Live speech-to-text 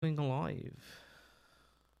Going live.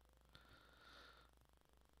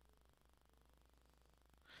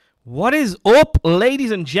 What is up, ladies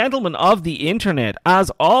and gentlemen of the internet? As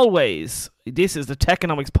always, this is the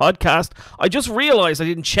Techonomics podcast. I just realized I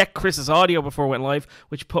didn't check Chris's audio before we went live,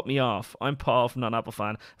 which put me off. I'm Paul from Not Apple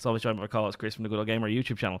Fan. As always, joined by my co-host Chris from the Good Old Gamer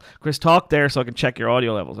YouTube channel. Chris, talk there so I can check your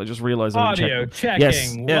audio levels. I just realized I didn't Audio check.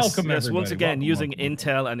 checking. Yes, Welcome, everybody. once again, welcome, using welcome.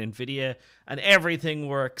 Intel and Nvidia, and everything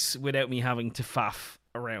works without me having to faff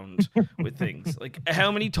around with things. Like,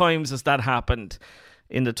 how many times has that happened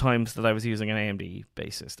in the times that I was using an AMD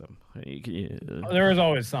base system? There was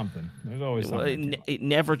always something. There's always something. It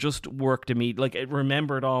never just worked immediately. Like, it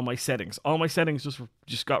remembered all my settings. All my settings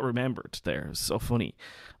just got remembered there. It's so funny.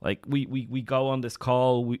 Like, we go on this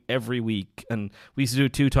call every week, and we used to do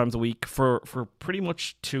it 2 times a week for pretty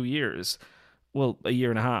much 2 years. Well, a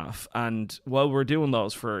year and a half. And while we're doing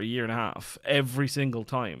those for a year and a half, every single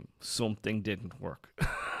time, something didn't work.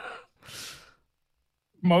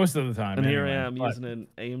 Most of the time. And anyway. here I am using an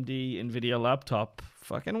AMD Nvidia laptop,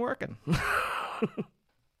 fucking working.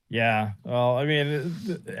 Yeah. Well, I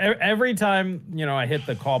mean, every time, I hit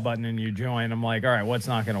the call button and you join, I'm like, all right, what's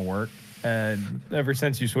not going to work? And ever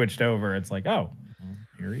since you switched over, it's like, oh,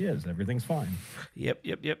 here he is. Everything's fine. Yep.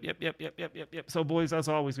 So, boys, as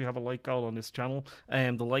always, we have a like goal on this channel.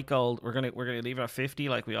 The like goal, we're gonna leave it at 50,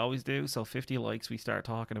 like we always do. So 50 likes, we start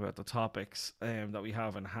talking about the topics that we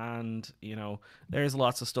have in hand. There's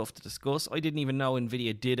lots of stuff to discuss. I didn't even know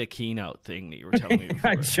Nvidia did a keynote thing that you were telling me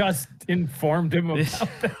before. I just informed him about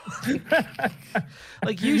that.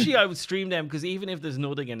 Like, usually I would stream them because even if there's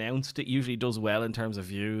nothing announced, it usually does well in terms of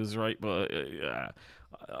views, right? But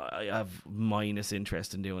I have minus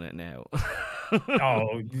interest in doing it now.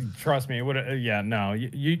 Oh, trust me. It would. No.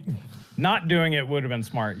 You not doing it would have been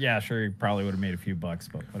smart. Yeah, sure. You probably would have made a few bucks,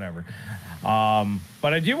 but whatever.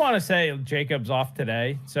 But I do want to say Jacob's off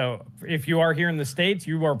today. So if you are here in the States,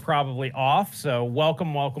 you are probably off. So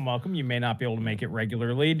welcome. You may not be able to make it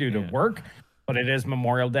regularly due to work, but it is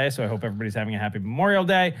Memorial Day. So I hope everybody's having a happy Memorial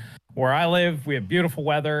Day. Where I live, we have beautiful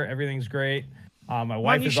weather. Everything's great. My wife is off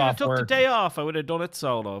work. You should have took the day off. I would have done it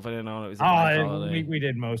solo if I didn't know it was a bank holiday. We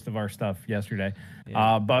did most of our stuff yesterday.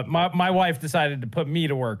 Yeah. But my wife decided to put me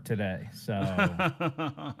to work today. So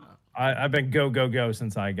I've been go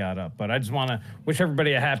since I got up. But I just want to wish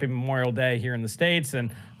everybody a happy Memorial Day here in the States.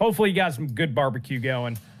 And hopefully you got some good barbecue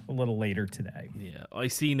going a little later today. Yeah, I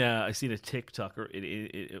seen a TikTok,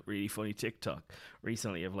 a really funny TikTok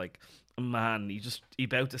recently of like a man, he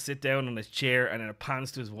about to sit down on his chair, and then it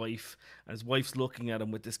pans to his wife, and his wife's looking at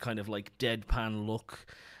him with this kind of like deadpan look,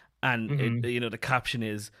 and the caption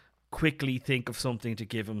is, "Quickly think of something to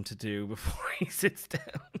give him to do before he sits down."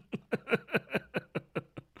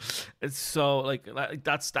 It's so like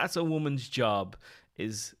that's a woman's job,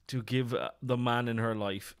 is to give the man in her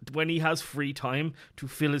life, when he has free time, to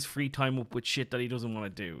fill his free time up with shit that he doesn't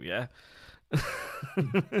want to do. Yeah.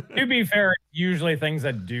 To be fair, usually things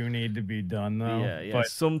that do need to be done, though. Yeah. But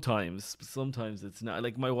sometimes it's not.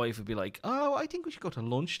 Like, my wife would be like, "Oh, I think we should go to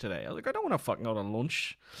lunch today." I was like, "I don't want to fucking go to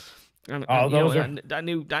lunch." And that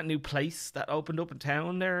new place that opened up in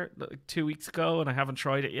town there like 2 weeks ago, and I haven't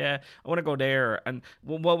tried it yet. I want to go there, and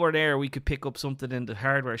while we're there, we could pick up something in the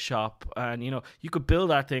hardware shop, and you could build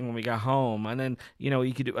that thing when we got home, and then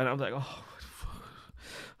you could do. And I'm like, oh.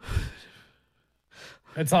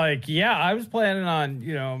 It's like, yeah, I was planning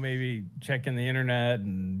on, maybe checking the internet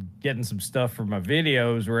and getting some stuff for my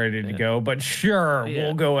videos ready to go. But sure,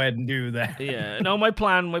 we'll go ahead and do that. Yeah. No, my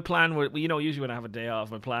plan, usually when I have a day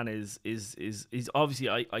off, my plan is obviously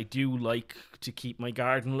I do like to keep my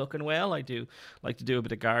garden looking well. I do like to do a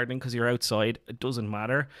bit of gardening because you're outside. It doesn't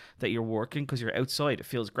matter that you're working because you're outside. It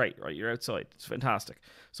feels great, right? You're outside. It's fantastic.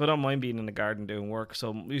 So I don't mind being in the garden doing work.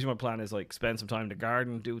 So usually my plan is like spend some time in the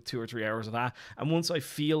garden, do 2 or 3 hours of that. And once I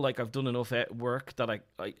feel like I've done enough work that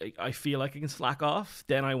I feel like I can slack off,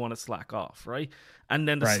 then I want to slack off, right? And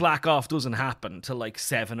then the slack off doesn't happen till like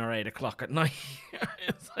 7 or 8 o'clock at night.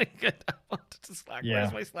 It's like, I wanted to slack. Yeah.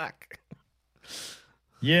 Where's my slack?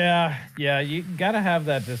 Yeah, you got to have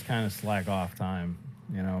that just kind of slack off time.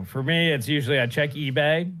 For me, it's usually I check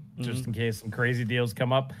eBay just in case some crazy deals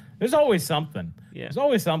come up. There's always something. Yeah. There's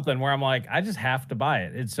always something where I'm like, I just have to buy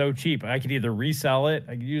it. It's so cheap. I could either resell it,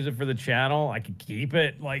 I could use it for the channel, I could keep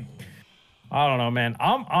it. Like, I don't know, man.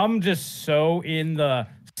 I'm just so in the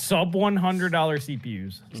sub $100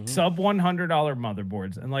 CPUs, sub $100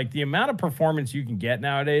 motherboards, and like the amount of performance you can get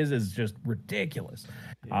nowadays is just ridiculous.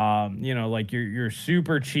 Yeah. Like your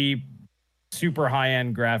super cheap, super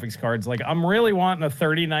high-end graphics cards. Like, I'm really wanting a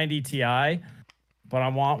 3090 Ti but I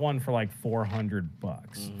want one for like $400.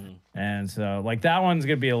 And so like that one's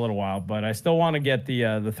gonna be a little while, but I still want to get the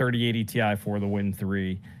 3080 Ti for the Win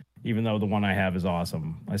 3, even though the one I have is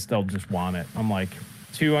awesome. I still just want it. I'm like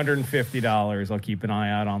 $250. I'll keep an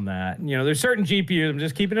eye out on that. And, there's certain GPUs I'm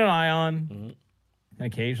just keeping an eye on. And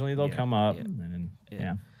occasionally they'll come up.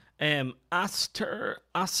 And Aster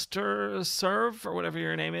Serve or whatever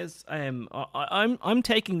your name is. I'm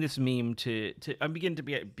taking this meme to I'm beginning to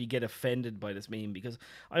get offended by this meme, because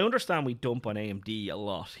I understand we dump on AMD a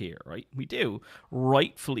lot here, right? We do,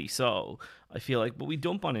 rightfully so. I feel like, but we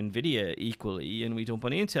dump on Nvidia equally, and we dump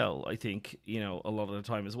on Intel, I think, a lot of the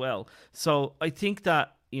time as well. So I think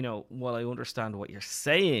that, while I understand what you're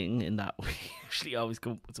saying in that we actually always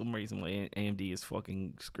come up with some reason why AMD is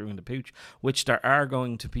fucking screwing the pooch, which there are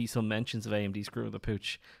going to be some mentions of AMD screwing the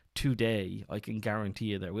pooch today. I can guarantee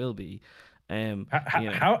you there will be.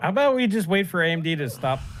 How about we just wait for AMD to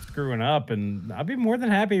stop screwing up, and I'll be more than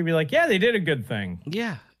happy to be like, yeah, they did a good thing.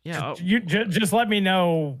 Yeah. Just let me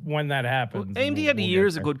know when that happens. Well, AMD had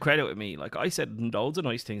years of good credit with me. Like I said loads of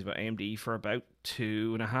nice things about AMD for about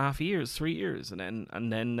 2.5 years, 3 years, and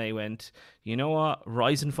then they went, you know what,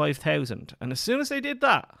 Ryzen 5000. And as soon as they did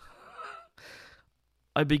that,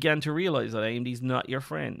 I began to realize that AMD's not your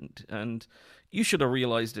friend, and you should have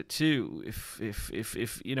realized it too. If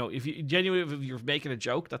you genuinely, if you're making a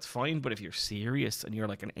joke, that's fine. But if you're serious and you're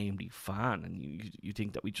like an AMD fan and you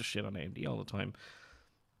think that we just shit on AMD all the time,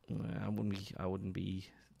 I wouldn't be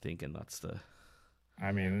thinking that's the.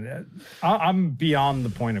 I mean, I'm beyond the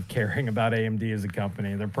point of caring about AMD as a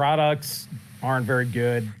company. Their products aren't very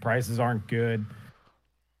good. Prices aren't good.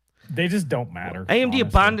 They just don't matter. AMD honestly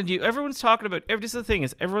abandoned you. Everyone's talking about. This is the thing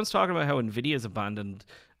is, everyone's talking about how Nvidia's abandoned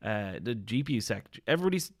the GPU sector.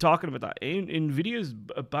 Everybody's talking about that. Nvidia's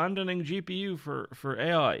abandoning GPU for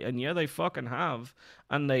AI, and yeah, they fucking have.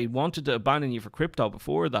 And they wanted to abandon you for crypto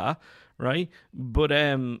before that, right? But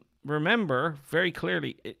remember very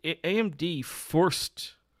clearly, AMD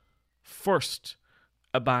first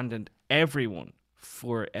abandoned everyone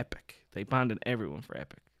for Epic. They abandoned everyone for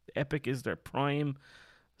Epic. Epic is their prime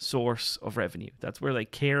source of revenue. That's where they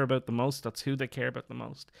care about the most. That's who they care about the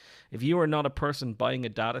most. If you are not a person buying a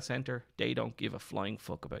data center, they don't give a flying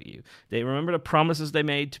fuck about you. They remember the promises they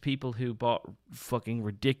made to people who bought fucking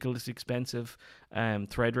ridiculous expensive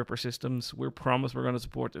Threadripper systems. We're promised we're going to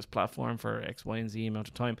support this platform for X, Y, and Z amount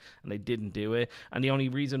of time, and they didn't do it. And the only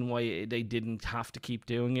reason why they didn't have to keep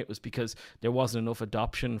doing it was because there wasn't enough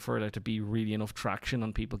adoption for there to be really enough traction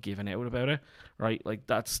on people giving out about it, right? Like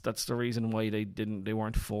that's the reason why they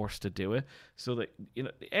weren't forced to do it. So that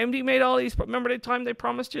AMD made all these. Remember the time they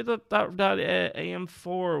promised you that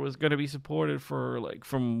AM4 was going to be supported for like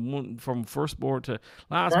from first board to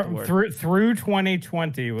last board through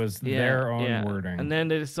 2020 was their own wording. And then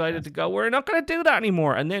they decided to go, we're not going to do that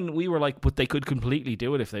anymore. And then we were like, but they could completely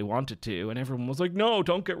do it if they wanted to. And everyone was like, no,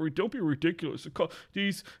 don't be ridiculous.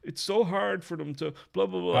 It's so hard for them to blah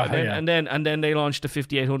blah blah. And then they launched the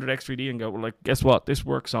 5800 X3D and go, well, like, guess what? This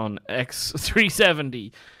works on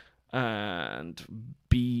X370 and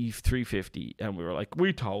B350. And we were like,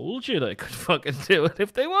 we told you they could fucking do it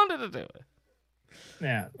if they wanted to do it.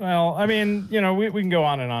 Yeah, well, I mean, we can go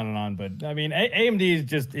on and on and on, but I mean, AMD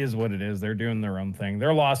just is what it is. They're doing their own thing.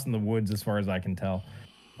 They're lost in the woods as far as I can tell,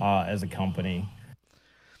 as a company.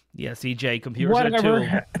 Yeah, CJ, computers are a tool.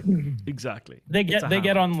 Exactly. They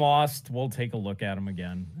get on Lost. We'll take a look at them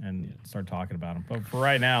again and start talking about them. But for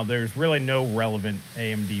right now, there's really no relevant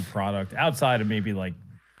AMD product outside of maybe like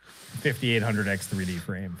 5800 X3D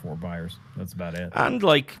for AM4 buyers. That's about it. And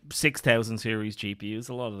like 6000 series GPUs,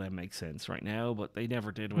 a lot of them make sense right now, but they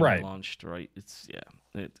never did when they launched. Right? It's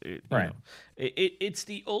it's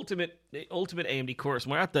the ultimate AMD course.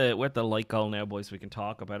 And we're at the light call now, boys. So we can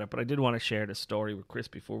talk about it. But I did want to share the story with Chris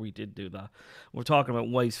before we did do that. We're talking about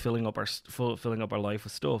why he's filling up our life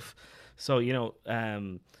with stuff. So it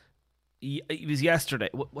was yesterday.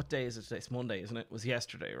 What day is it today? It's Monday, isn't it? It was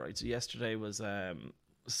yesterday, right? So yesterday was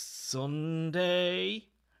Sunday.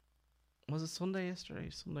 Was it Sunday yesterday?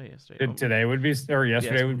 Today would be, or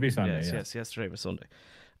yesterday would be Sunday. Yes, yesterday was Sunday.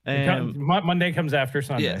 Monday comes after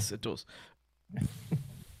Sunday. Yes, it does.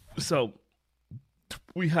 So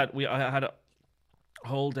I had a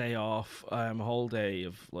whole day off. A whole day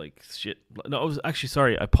of like shit. No, I was actually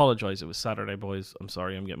sorry. I apologize. It was Saturday, boys. I'm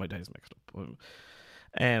sorry. I'm getting my days mixed up.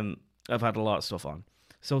 I've had a lot of stuff on.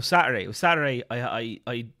 So Saturday. I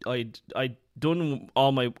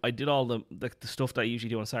did all the stuff that I usually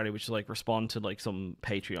do on Saturday, which is like respond to like some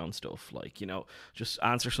Patreon stuff, like just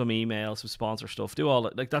answer some emails, some sponsor stuff, do all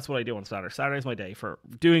that. Like that's what I do on Saturday. Saturday's my day for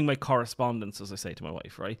doing my correspondence, as I say to my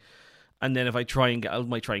wife, right? And then if I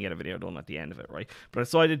might try and get a video done at the end of it, right? But I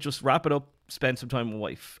decided to just wrap it up, spend some time with my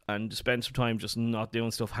wife, and spend some time just not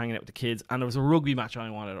doing stuff, hanging out with the kids. And there was a rugby match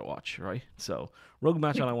I wanted to watch, right? So rugby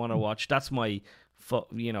match I want to watch. That's my,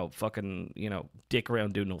 fucking, dick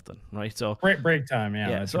around, do nothing, right? So break time,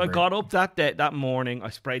 yeah. So I got up that morning.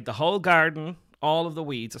 I sprayed the whole garden, all of the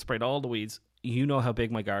weeds. I sprayed all the weeds. You know how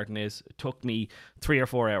big my garden is. It took me 3 or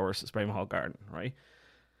 4 hours to spray my whole garden, right?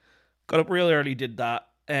 Got up real early, did that.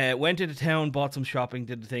 Went into town, bought some shopping,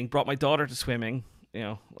 did the thing. Brought my daughter to swimming.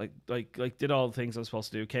 Like did all the things I was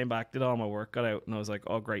supposed to do. Came back, did all my work, got out, and I was like,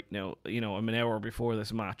 oh great, now I'm an hour before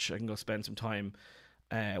this match. I can go spend some time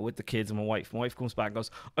with the kids and my wife. My wife comes back and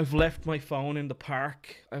goes, I've left my phone in the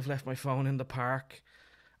park. And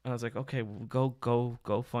I was like, okay, well,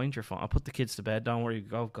 go find your phone. I'll put the kids to bed. Don't worry,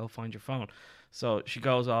 go find your phone. So she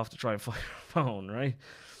goes off to try and find her phone, right?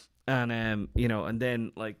 And and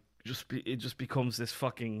then like it just becomes this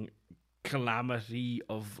fucking calamity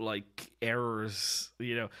of like errors,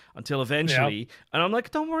 until eventually, and I'm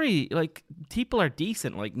like, don't worry, like people are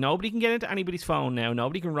decent, like nobody can get into anybody's phone now,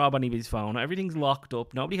 nobody can rob anybody's phone, everything's locked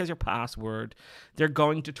up, nobody has your password, they're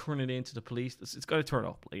going to turn it into the police, it's going to turn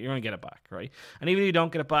up, like you're going to get it back, right? And even if you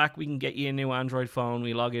don't get it back, we can get you a new Android phone,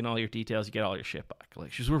 we log in all your details, you get all your shit back.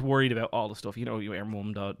 Like she's worried about all the stuff, your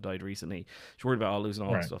mum died recently, she's worried about losing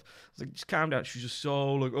all the stuff. I was like, just calm down. She's just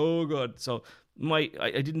so like, oh god. So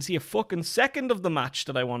I didn't see a fucking second of the match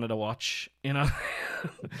that I wanted to watch,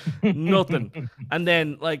 nothing. And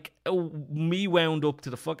then like me wound up to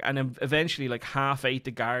the fuck, and then eventually like 8:30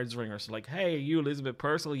 the guards ring us like, hey, are you Elizabeth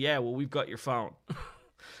Purcell? Yeah, well, we've got your phone.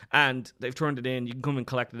 And they've turned it in. You can come and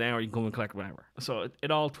collect it now, or you can come and collect it whenever. So it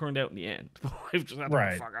all turned out in the end. I've just had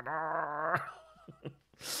to fucking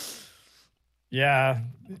Yeah,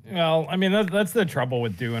 well, I mean, that's the trouble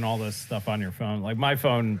with doing all this stuff on your phone. Like, my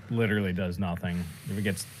phone literally does nothing. If it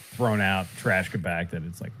gets thrown out, trash compacted,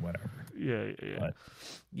 it's like, whatever.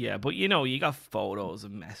 Yeah, but you got photos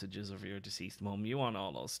and messages of your deceased mum. You want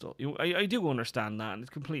all those stuff. I do understand that, and it's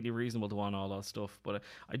completely reasonable to want all that stuff. But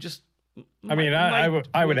I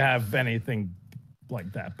would have anything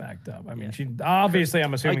like that backed up. I mean, she obviously,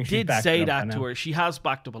 I'm assuming she backed it up. I did say that to her. She has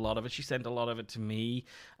backed up a lot of it. She sent a lot of it to me,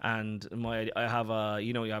 and I have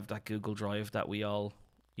you have that Google Drive that we all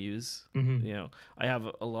use. Mm-hmm. I have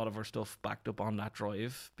a lot of her stuff backed up on that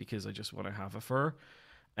drive because I just want to have it for her.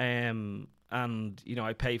 And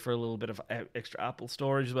I pay for a little bit of extra Apple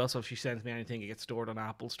storage as well, so if she sends me anything, it gets stored on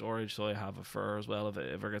Apple storage, so I have it for her as well if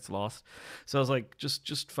it ever gets lost. So I was like,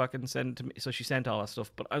 just fucking send it to me. So she sent all that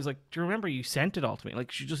stuff, but I was like, do you remember you sent it all to me?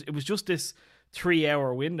 Like, it was just this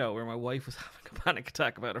 3-hour window where my wife was having a panic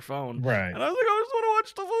attack about her phone, right? And I was like, I just want to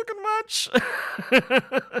watch the fucking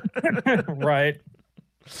match. Right.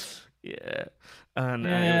 Yeah. And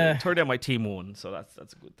it turned out my team won, so that's a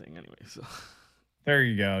good thing anyway. So there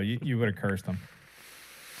you go. You would have cursed them.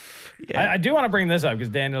 Yeah. I do want to bring this up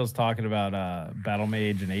because Daniel's talking about Battle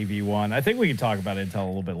Mage and AV1. I think we can talk about Intel a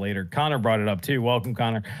little bit later. Connor brought it up too. Welcome,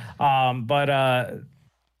 Connor.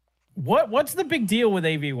 What's the big deal with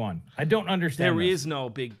AV1? I don't understand. There is no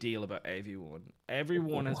big deal about AV1.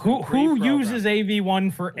 Everyone has who uses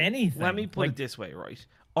AV1 for anything. Let me put it this way, right?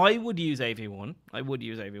 I would use AV1. I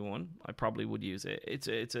probably would use it.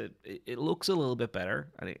 It looks a little bit better,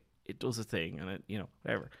 and it does a thing, and it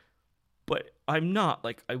whatever. But I'm not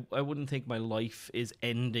like I wouldn't think my life is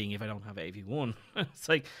ending if I don't have AV1. It's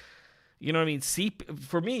like, you know what I mean?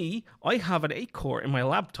 For me, I have an 8-core in my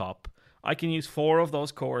laptop. I can use 4 of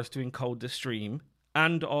those cores to encode the stream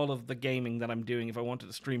and all of the gaming that I'm doing if I wanted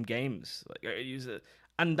to stream games. Like I use it,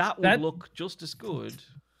 and that would look just as good.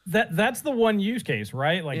 That's the one use case,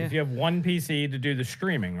 right? Like if you have one PC to do the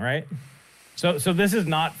streaming, right? So this is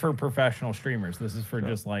not for professional streamers. This is for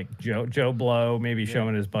just like Joe Blow, maybe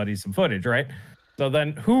showing his buddies some footage, right? So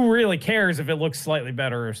then who really cares if it looks slightly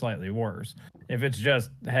better or slightly worse? If it's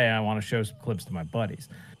just, hey, I want to show some clips to my buddies.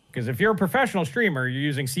 Because if you're a professional streamer, you're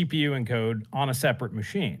using CPU encode on a separate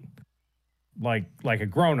machine. Like a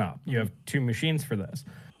grown-up. You have 2 machines for this.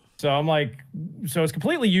 So I'm like, so it's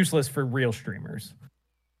completely useless for real streamers.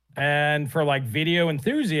 And for like video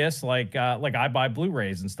enthusiasts, like I buy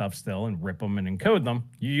Blu-rays and stuff still and rip them and encode them.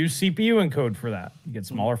 You use CPU encode for that. You get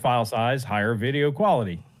smaller file size, higher video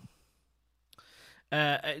quality.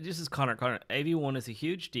 This is Connor. AV1 is a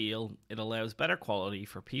huge deal. It allows better quality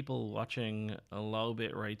for people watching low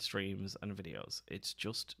bitrate streams and videos. It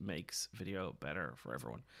just makes video better for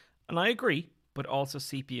everyone. And I agree, but also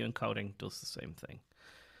CPU encoding does the same thing.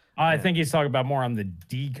 I think he's talking about more on the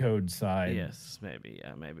decode side. Yes, maybe.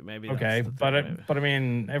 Yeah, maybe. Okay, but I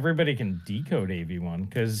mean, everybody can decode AV1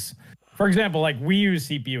 because For example, like we use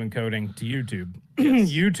CPU encoding to YouTube.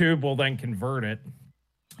 Yes. YouTube will then convert it.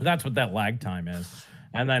 That's what that lag time is.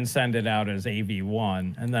 And then send it out as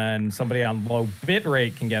AV1. And then somebody on low bit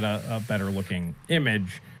rate can get a better looking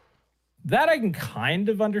image. That I can kind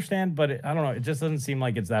of understand, but I don't know. It just doesn't seem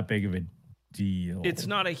like it's that big of a deal. It's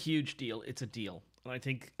not a huge deal. It's a deal. And I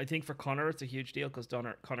think for Connor, it's a huge deal because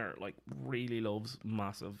Connor like really loves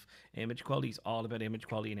massive image quality. He's all about image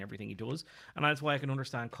quality in everything he does, and that's why I can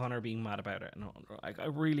understand Connor being mad about it. And I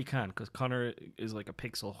really can, because Connor is like a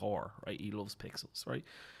pixel whore, right? He loves pixels, right?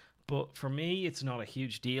 But for me, it's not a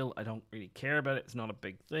huge deal. I don't really care about it. It's not a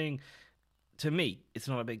big thing. To me, it's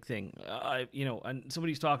not a big thing. And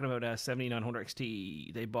somebody's talking about a 7900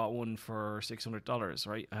 XT. They bought one for $600,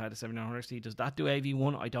 right? I had a 7900 XT. Does that do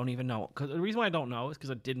AV1? I don't even know. Because the reason why I don't know is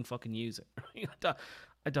because I didn't fucking use it.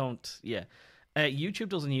 I don't. Yeah. YouTube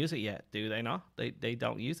doesn't use it yet, do they not? They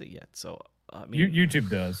don't use it yet. So I mean,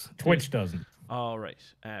 YouTube does. Twitch doesn't. All right.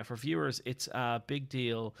 For viewers, it's a big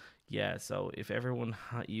deal. Yeah. So if everyone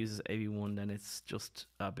uses AV1, then it's just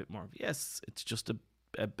a bit more. Yes, it's just a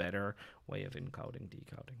better way of encoding,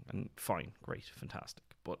 decoding, and fine, great, fantastic.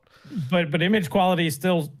 But image quality is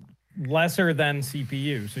still lesser than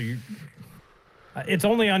CPU, so it's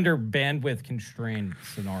only under bandwidth constrained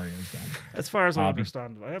scenarios then. As far as I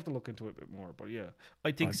understand it, I have to look into it a bit more, but yeah,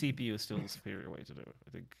 I think CPU is still the superior way to do it.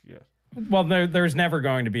 I think, yeah. Well, there's never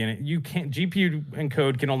going to be any. You can't. GPU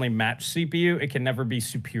encode can only match CPU. It can never be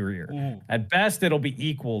superior. At best, it'll be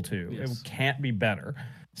equal to. Yes. It can't be better.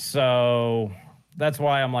 So that's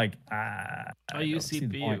why I'm like, I use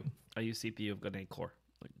CPU. I use CPU. I've got an 8-core.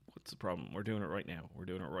 Like, what's the problem? We're doing it right now.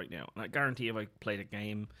 And I guarantee if I played a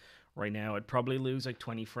game right now, I'd probably lose like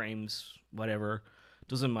 20 frames, whatever.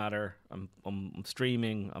 Doesn't matter. I'm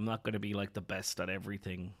streaming. I'm not going to be like the best at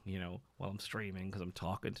everything, while I'm streaming, because I'm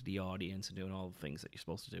talking to the audience and doing all the things that you're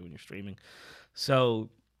supposed to do when you're streaming. So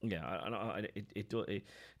yeah,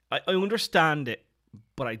 I understand it.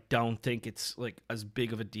 But I don't think it's like as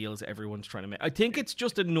big of a deal as everyone's trying to make. I think it's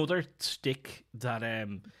just another stick that to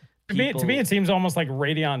me it seems almost like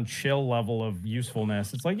Radeon chill level of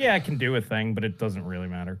usefulness. It's like, yeah, I can do a thing, but it doesn't really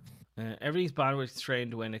matter. Everything's bandwidth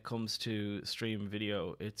constrained when it comes to stream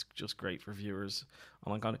video. It's just great for viewers.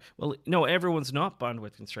 Oh my god! Well, no, everyone's not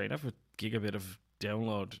bandwidth constrained. I have a gigabit of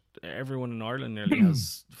download. Everyone in Ireland nearly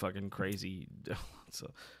has fucking crazy download,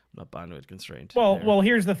 so not bandwidth constrained. Well,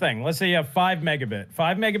 here's the thing. Let's say you have 5 megabit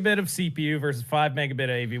of CPU versus 5 megabit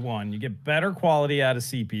of AV1. You get better quality out of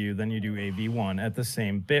CPU than you do AV1 at the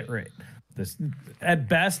same bit rate. This, at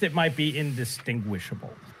best, it might be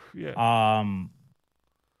indistinguishable. Yeah.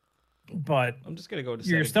 But I'm just gonna go to.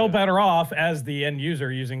 You're still better off as the end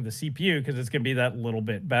user using the CPU because it's gonna be that little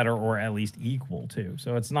bit better or at least equal to.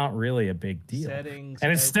 So it's not really a big deal. Settings,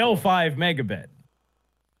 and it's still 5 megabit.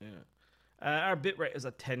 Our bitrate is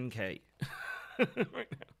at 10K right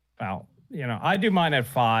now. Well, I do mine at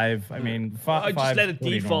 5. I mean, I just let it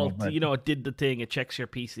default. Normal, it did the thing. It checks your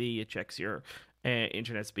PC. It checks your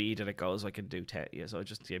internet speed, and it goes, I can do 10. Yeah, so it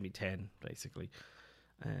just gave me 10 basically.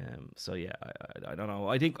 So yeah, I don't know.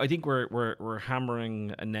 I think we're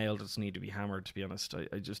hammering a nail that doesn't need to be hammered. To be honest,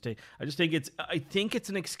 I just think it's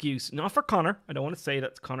an excuse, not for Connor. I don't want to say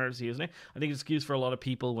that Connor's using it. I think it's an excuse for a lot of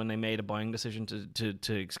people when they made a buying decision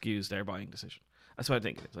to excuse their buying decision. That's what I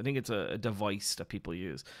think it is. I think it's a device that people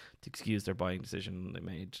use to excuse their buying decision they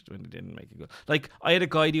made when they didn't make it good. Like, I had a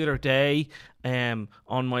guy the other day on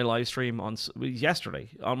my live stream yesterday.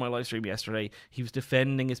 He was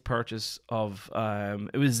defending his purchase of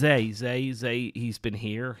it was Zay. He's been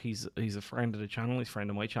here. He's a friend of the channel. He's a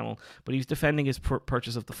friend of my channel. But he's defending his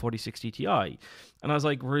purchase of the 4060 Ti, and I was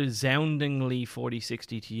like, resoundingly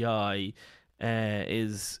 4060 Ti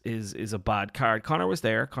is a bad card. Connor was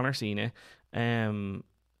there. Connor seen it. So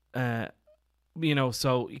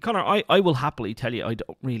Connor, I will happily tell you I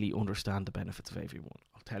don't really understand the benefits of AV1.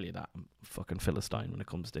 I'll tell you that. I'm fucking Philistine when it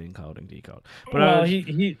comes to encoding, decode. But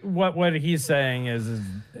what he's saying is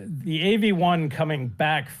the AV1 coming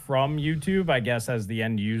back from YouTube, I guess, as the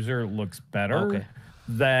end user looks better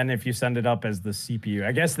than if you send it up as the CPU.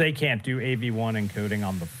 I guess they can't do AV1 encoding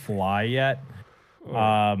on the fly yet.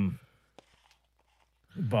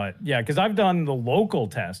 But yeah, because I've done the local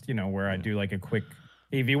test, where I do like a quick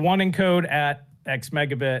AV1 encode at X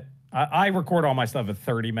megabit. I record all my stuff at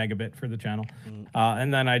 30 megabit for the channel.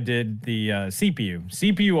 And then I did the CPU.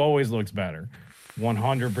 CPU always looks better,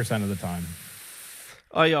 100% of the time.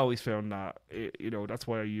 I always found that, that's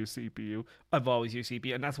why I use CPU. I've always used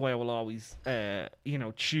CPU, and that's why I will always,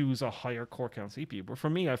 choose a higher core count CPU. But for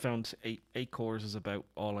me, I found eight cores is about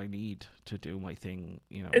all I need to do my thing.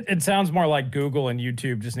 It sounds more like Google and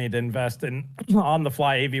YouTube just need to invest in on the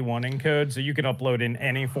fly AV1 encode, so you can upload in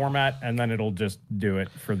any format, and then it'll just do it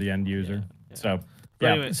for the end user. Yeah. So.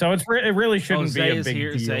 Yeah, anyway, so it really shouldn't be a big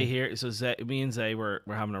deal. Zay here. So me and Zay were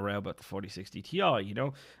having a row about the 4060 Ti,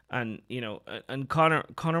 and and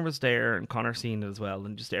Connor was there, and Connor seen it as well,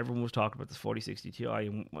 and just everyone was talking about this 4060 Ti,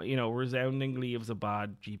 and resoundingly it was a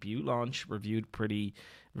bad GPU launch.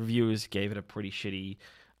 Reviewers gave it a pretty shitty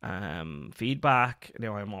feedback.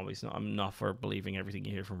 Now I'm not for believing everything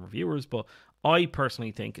you hear from reviewers, but I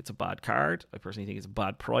personally think it's a bad card. I personally think it's a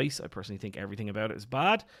bad price. I personally think everything about it is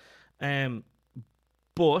bad.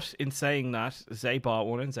 But in saying that, Zay bought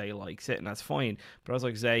one and Zay likes it, and that's fine. But I was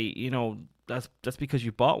like, Zay, that's because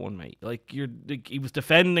you bought one, mate. Like he was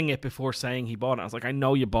defending it before saying he bought it. I was like, I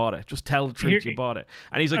know you bought it. Just tell the truth, you bought it.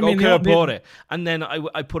 And he's like, I bought it. And then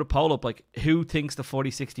I put a poll up like, who thinks the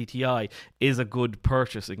 4060 Ti is a good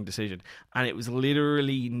purchasing decision? And it was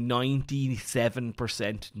literally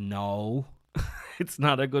 97% no. It's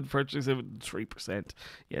not a good purchase. 3%.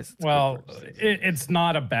 Yes. It's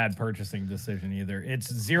not a bad purchasing decision either.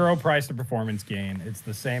 It's zero price to performance gain. It's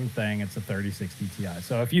the same thing. It's a 3060 Ti.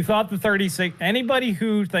 So if you thought the 36, anybody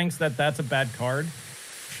who thinks that that's a bad card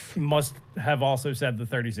must have also said the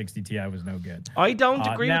 3060 Ti was no good. I don't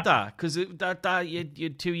agree with that, because that you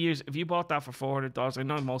had 2 years. If you bought that for $400, I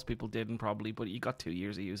know most people didn't probably, but you got 2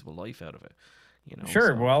 years of usable life out of it.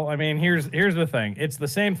 Sure. So. Well, I mean, here's the thing. It's the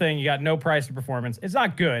same thing. You got no price to performance. It's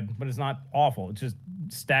not good, but it's not awful. It's just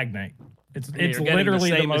stagnate. It's literally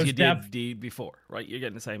the most you did before, right? You're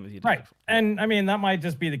getting the same as you did right. before. And I mean, that might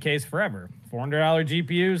just be the case forever. $400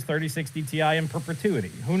 GPUs, 3060 Ti in perpetuity.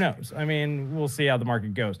 Who knows? I mean, we'll see how the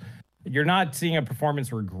market goes. You're not seeing a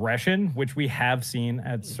performance regression, which we have seen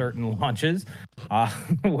at certain launches,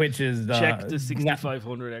 which is check the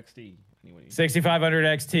 6500 XT. 6500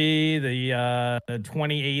 XT, the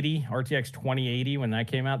 2080, RTX 2080, when that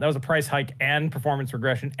came out, that was a price hike and performance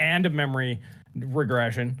regression and a memory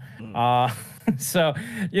regression. So,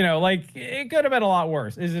 it could have been a lot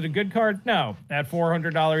worse. Is it a good card? No. At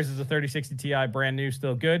 $400, is a 3060 Ti brand new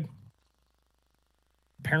still good?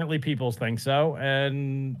 Apparently people think so.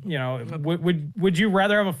 And, would you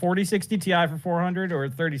rather have a 4060 Ti for 400 or a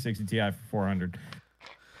 3060 Ti for 400?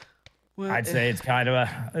 Well, I'd say it's kind of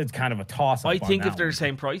a toss up. I think if they're the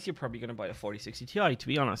same price, you're probably going to buy a 4060 Ti, to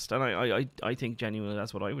be honest. And I think genuinely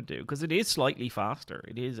that's what I would do, because it is slightly faster.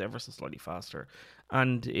 It is ever so slightly faster,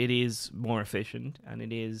 and it is more efficient, and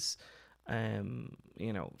it is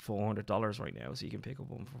 $400 right now, so you can pick up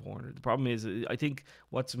one for 400. The problem is, I think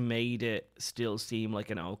what's made it still seem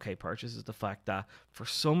like an okay purchase is the fact that for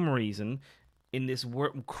some reason, in this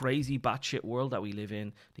crazy batshit world that we live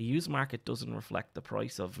in, the used market doesn't reflect the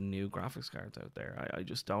price of new graphics cards out there. I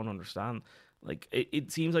just don't understand. Like,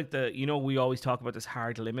 it seems like we always talk about this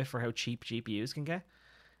hard limit for how cheap GPUs can get.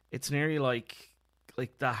 It's nearly like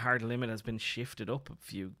that hard limit has been shifted up a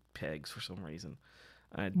few pegs for some reason.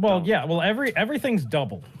 Everything's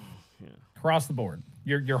doubled across the board.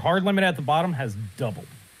 Your hard limit at the bottom has doubled.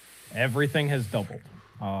 Everything has doubled,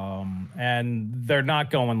 and they're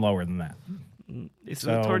not going lower than that. It's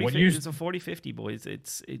a 4050, boys.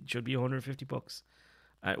 It should be $150.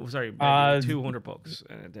 $200,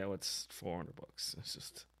 and now it's $400. It's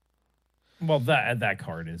just. Well, that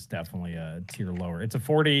card is definitely a tier lower. It's a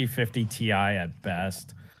 4050 Ti at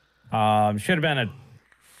best. Should have been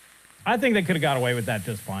I think they could have got away with that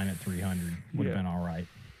just fine at 300. Would have been all right.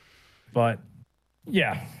 But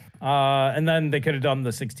yeah. And then they could have done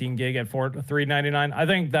the 16 gig at $399. I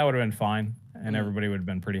think that would have been fine, and everybody would have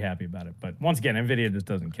been pretty happy about it. But once again, Nvidia just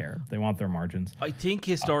doesn't care. They want their margins. I think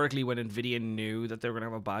historically, when Nvidia knew that they were going to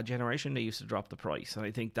have a bad generation, they used to drop the price. And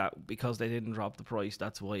I think that because they didn't drop the price,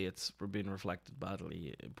 that's why it's been reflected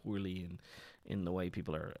poorly in the way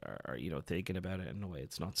people are thinking about it. In the way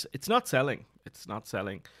it's not selling. It's not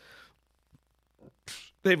selling.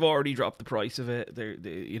 They've already dropped the price of it.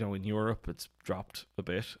 In Europe, it's dropped a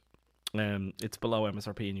bit. It's below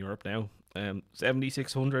MSRP in Europe now.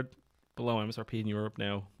 7600 below MSRP in Europe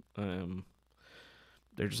now.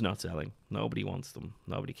 They're just not selling. Nobody wants them.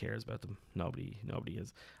 Nobody cares about them. Nobody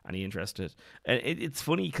is any interested. And it's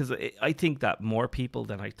funny because I think that more people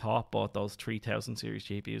than I thought bought those 3000 series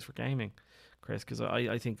GPUs for gaming, Chris, because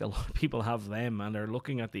I think a lot of people have them and they're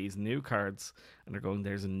looking at these new cards and they're going,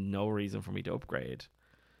 there's no reason for me to upgrade.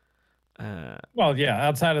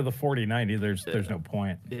 Outside of the 4090, there's no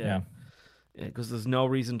point. Yeah. because there's no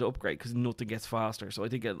reason to upgrade because nothing gets faster. So I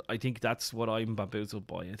think that's what I'm bamboozled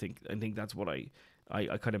by. I think that's what I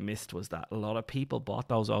kind of missed, was that a lot of people bought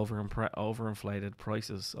those overinflated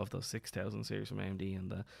prices of those 6000 series from AMD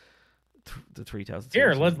and the 3000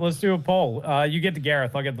 Here, series. let's do a poll. You get to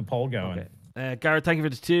Gareth. I'll get the poll going. Okay. Garrett, thank you for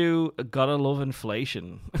the 2. Gotta love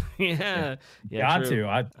inflation. yeah, got true. to.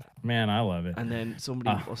 I love it. And then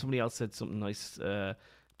somebody else said something nice to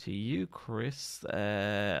you, Chris.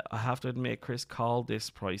 I have to admit, Chris called this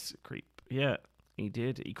price creep. Yeah, he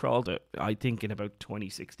did. He called it. I think in about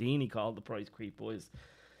 2016, he called the price creep, boys.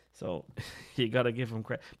 So you gotta give him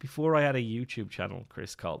credit. Before I had a YouTube channel,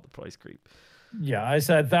 Chris called the price creep. Yeah, I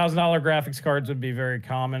said $1,000 graphics cards would be very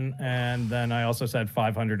common, and then I also said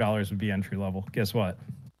 $500 would be entry level. Guess what?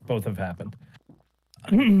 Both have happened.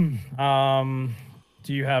 Do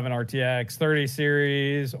you have an RTX 30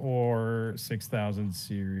 series or 6000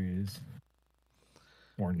 series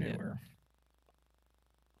or newer?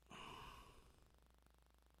 Yeah.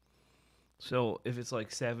 So if it's like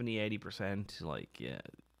 70-80%, like, yeah.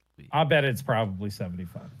 I bet it's probably 75%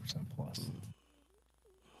 plus.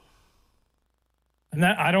 And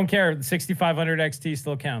that, I don't care. The 6500 XT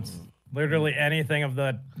still counts. Literally anything of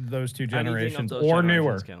those two generations or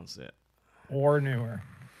newer. Counts, yeah. Or newer.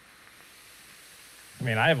 I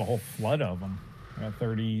mean, I have a whole flood of them. I got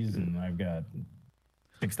 30s and I've got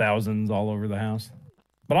 6000s all over the house.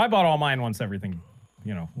 But I bought all mine once everything,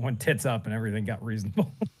 went tits up and everything got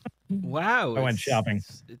reasonable. Wow. I went shopping.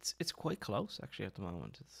 It's quite close actually at the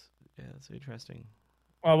moment. It's interesting.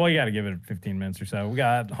 Well, you got to give it 15 minutes or so. We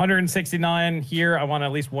got 169 here. I want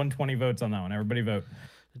at least 120 votes on that one. Everybody vote.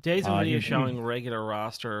 The days of video showing regular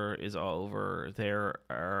roster is over. They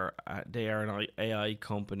are an AI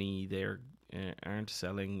company. They aren't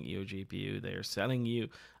selling you a GPU. They are selling you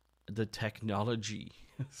the technology.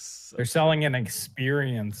 So they're selling an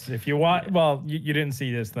experience. If you want, well, you didn't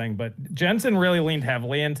see this thing, but Jensen really leaned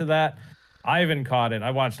heavily into that. Ivan caught it. I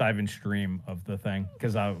watched Ivan's stream of the thing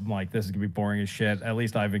because I'm like, this is gonna be boring as shit. At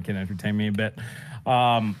least Ivan can entertain me a bit.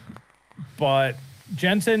 But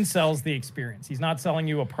Jensen sells the experience. He's not selling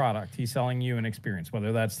you a product. He's selling you an experience,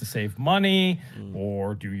 whether that's to save money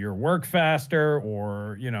or do your work faster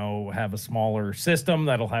or, have a smaller system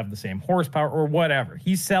that'll have the same horsepower or whatever.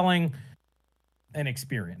 He's selling an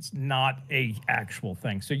experience, not a actual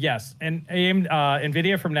thing. So yes, and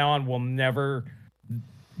Nvidia from now on will never...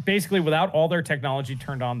 Basically, without all their technology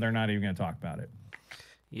turned on, they're not even going to talk about it.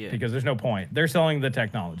 Yeah. Because there's no point. They're selling the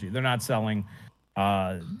technology. They're not selling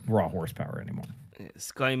raw horsepower anymore.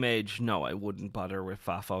 SkyMage, no, I wouldn't bother with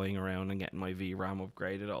fafoing around and getting my VRAM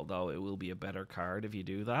upgraded, although it will be a better card if you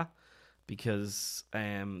do that. Because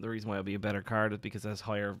the reason why it'll be a better card is because it has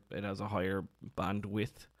a higher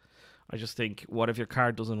bandwidth. I just think, what if your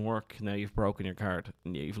card doesn't work? Now you've broken your card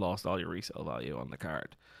and you've lost all your resale value on the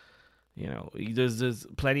card. There's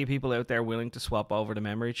plenty of people out there willing to swap over the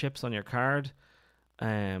memory chips on your card,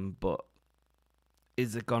 but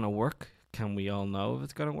is it gonna work? Can we all know if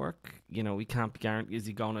it's gonna work? We can't guarantee. Is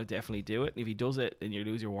he gonna definitely do it? If he does it and you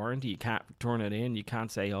lose your warranty, you can't turn it in. You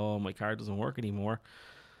can't say, "Oh, my card doesn't work anymore."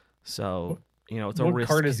 So it's a risk.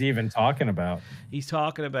 What card is he even talking about? He's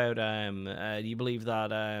talking about do you believe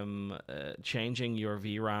that changing your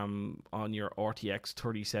VRAM on your RTX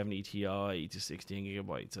 3070 Ti to 16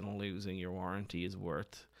 gigabytes and losing your warranty is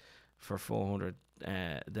worth for 400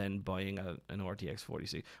 than buying an RTX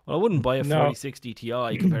 4060? Well, I wouldn't buy a 4060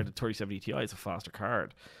 Ti compared to 3070 Ti. It's a faster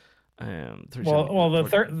card. The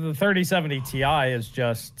 3070 Ti is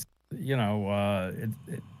just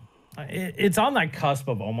it's on that cusp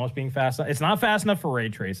of almost being fast. It's not fast enough for ray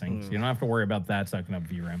tracing, so you don't have to worry about that sucking up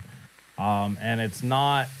VRAM. And it's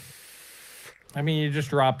not... I mean, you just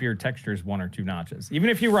drop your textures 1 or 2 notches. Even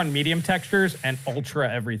if you run medium textures and ultra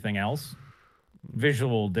everything else,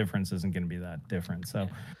 visual difference isn't going to be that different. So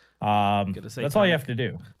that's all you have to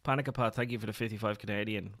do. Panicapod, thank you for the 55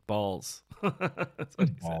 Canadian. Balls.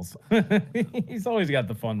 Balls. He's always got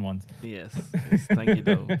the fun ones. Yes. Thank you,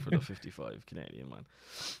 though, for the 55 Canadian, man.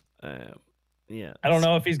 I don't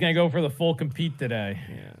know if he's going to go for the full compete today.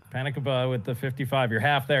 Yeah. Panicapod with the 55. You're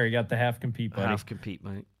half there. You got the half compete, buddy. Half compete,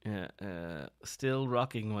 mate. Yeah. Still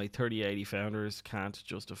rocking my 3080 founders. Can't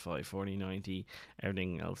justify 4090.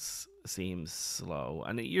 Everything else seems slow.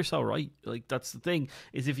 And you're so right. Like, that's the thing,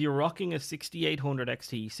 is if you're rocking a 6800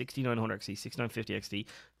 XT, 6900 XT, 6950 XT,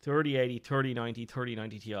 3080, 3090,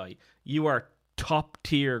 3090 Ti, you are top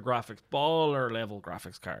tier graphics, baller level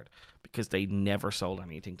graphics card, because they never sold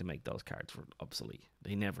anything to make those cards for obsolete.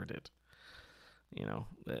 They never did.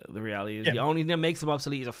 The reality is the only thing that makes them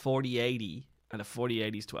obsolete is a 4080, and a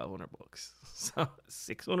 4080 is $1,200. So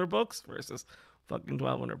 $600 versus fucking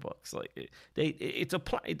 $1,200. Like it's a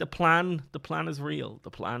plan. The plan is real.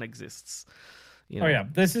 The plan exists. Oh yeah,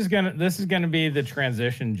 this is gonna be the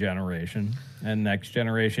transition generation, and next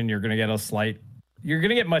generation you're gonna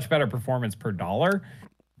get much better performance per dollar.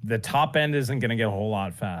 The top end isn't gonna get a whole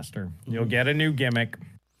lot faster. You'll get a new gimmick,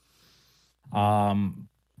 and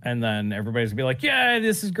then everybody's gonna be like, yeah,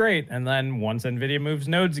 this is great. And then once Nvidia moves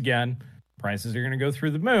nodes again, prices are gonna go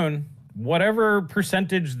through the moon. Whatever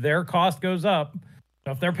percentage their cost goes up,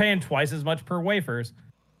 so if they're paying twice as much per wafers,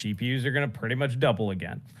 GPUs are going to pretty much double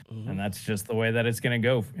again. And that's just the way that it's going to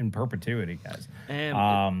go in perpetuity, guys.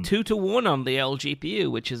 2-to-1 on the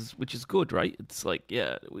LGPU, which is good, right? It's like,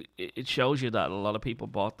 yeah, it shows you that a lot of people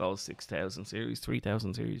bought those 6,000 series,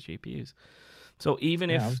 3,000 series GPUs. So even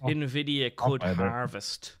if Nvidia could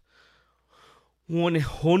harvest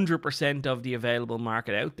 100% of the available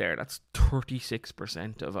market out there, that's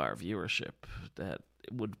 36% of our viewership that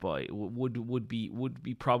would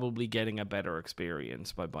be probably getting a better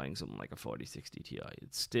experience by buying something like a 4060 Ti.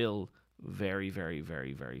 It's still very, very,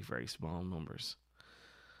 very, very, very small numbers.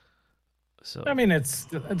 So I mean, it's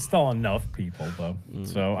still enough people though.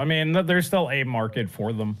 So I mean, there's still a market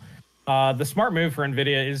for them. The smart move for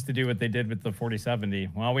Nvidia is to do what they did with the 4070.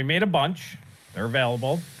 Well, we made a bunch. They're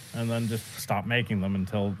available. And then just stop making them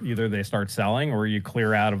until either they start selling or you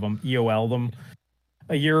clear out of them, EOL them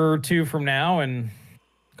a year or two from now and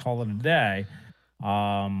call it a day.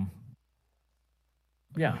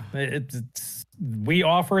 We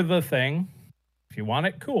offer the thing. If you want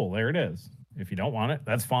it, cool. There it is. If you don't want it,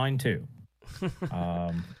 that's fine too.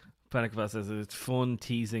 Panic says it's fun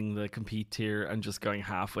teasing the compete tier and just going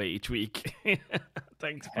halfway each week.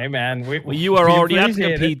 Thanks. Hey man, you are already at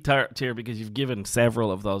the compete tier because you've given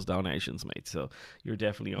several of those donations, mate. So you're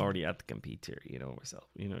definitely already at the compete tier. You know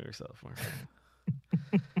yourself, Mark.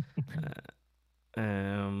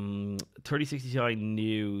 3060 Ti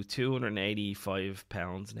new,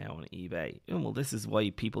 £285 now on eBay. Well, this is why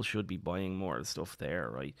people should be buying more stuff there,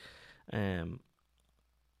 right?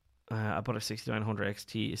 I bought a 6900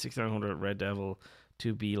 XT, a 6900 Red Devil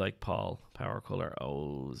to be like Paul. Power Color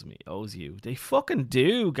owes you. They fucking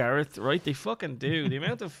do, Gareth, right? They fucking do. The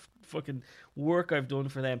amount of fucking work I've done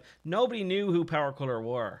for them. Nobody knew who Power Color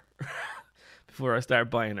were before I started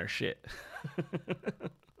buying their shit.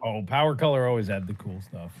 Power Color always had the cool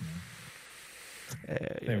stuff.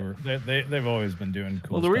 They've always been doing cool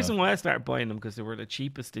stuff. Well, the reason why I started buying them because they were the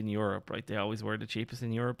cheapest in Europe, right? They always were the cheapest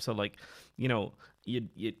in Europe. So like, you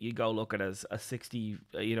go look at a 60,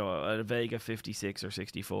 a Vega 56 or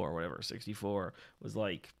 64 or whatever. 64 was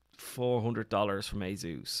like $400 from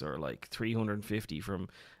Asus or like $350 from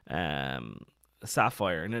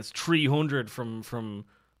Sapphire, and it's $300 from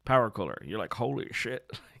Power Color. You're like, holy shit,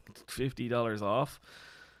 $50 off.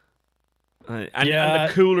 And the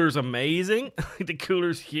cooler's amazing. The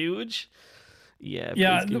cooler's huge.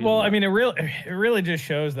 Yeah. Well, I mean, it really just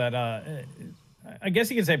shows that. I guess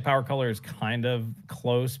you could say Power Color is kind of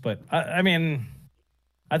close, but I mean,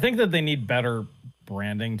 I think that they need better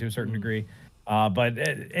branding to a certain degree. But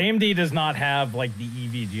AMD does not have like the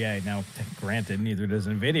EVGA. Now, granted, neither does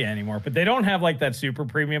Nvidia anymore. But they don't have like that super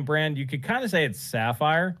premium brand. You could kind of say it's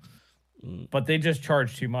Sapphire. But they just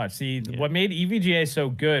charge too much. See, what made EVGA so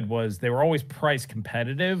good was they were always price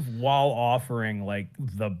competitive while offering like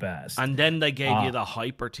the best. And then they gave you the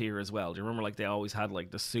hyper tier as well. Do you remember like they always had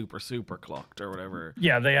like the super clocked or whatever?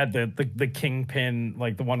 Yeah, they had the Kingpin,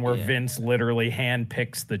 like the one where Vince literally hand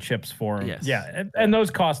picks the chips for him. Yes. Yeah, and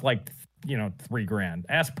those cost like $3,000.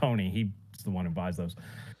 Ask Pony, he's the one who buys those.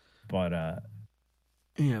 But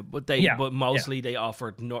but mostly they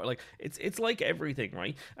offered it's like everything,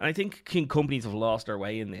 right? And I think companies have lost their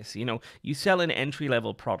way in this. You sell an entry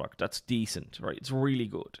level product that's decent, right? It's really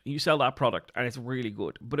good. You sell that product and it's really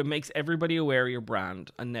good, but it makes everybody aware of your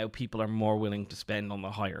brand, and now people are more willing to spend on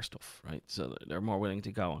the higher stuff, right? So they're more willing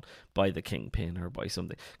to go and buy the Kingpin or buy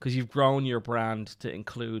something because you've grown your brand to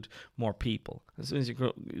include more people. As soon as you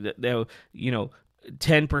grow, now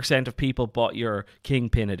 10% of people bought your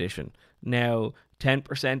Kingpin edition. Now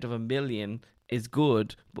 10% of 1 million is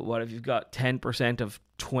good, but what if you've got 10% of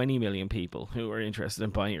 20 million people who are interested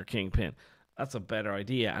in buying your Kingpin? That's a better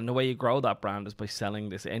idea. And the way you grow that brand is by selling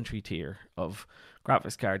this entry tier of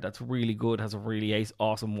graphics card that's really good, has a really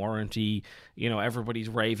awesome warranty. Everybody's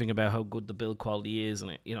raving about how good the build quality is,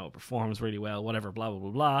 and it performs really well, whatever, blah, blah,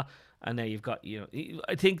 blah, blah. And now you've got,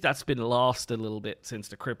 I think that's been lost a little bit since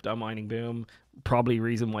the crypto mining boom. Probably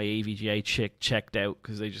reason why AVGA checked out,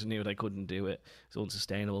 because they just knew they couldn't do it. It's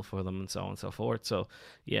unsustainable for them and so on and so forth. So,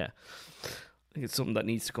 yeah, I think it's something that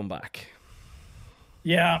needs to come back.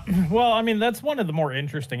 Yeah, well, I mean, that's one of the more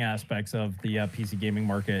interesting aspects of the PC gaming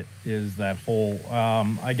market is that whole.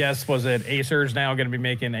 I guess was it Acer's now going to be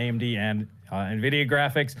making AMD and Nvidia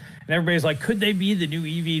graphics, and everybody's like, could they be the new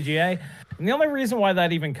EVGA? And the only reason why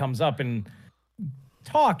that even comes up in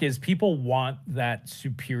talk is people want that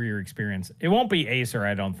superior experience. It won't be Acer,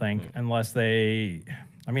 I don't think, unless they.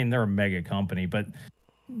 I mean, they're a mega company, but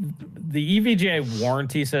the EVGA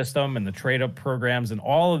warranty system and the trade up programs and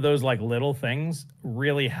all of those like little things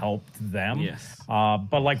really helped them. Yes.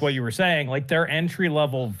 But like what you were saying, like their entry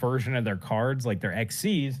level version of their cards, like their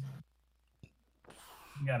XCs,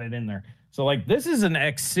 got it in there. So like this is an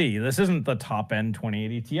XC. This isn't the top end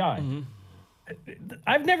 2080 Ti.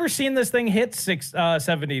 I've never seen this thing hit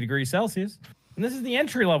 70 degrees Celsius. And this is the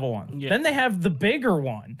entry level one. Yeah. Then they have the bigger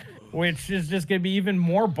one, which is just going to be even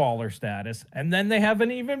more baller status. And then they have an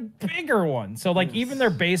even bigger one. So like even their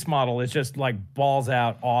base model is just like balls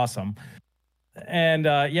out awesome. And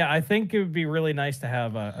yeah, I think it would be really nice to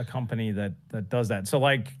have a company that does that. So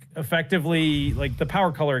like effectively, like the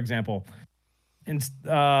Power Color example,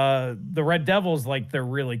 the Red Devils, like they're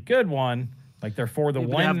really good one. Like they're for the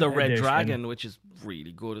one. They have the Red edition. Dragon, which is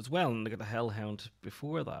really good as well, and they got the Hellhound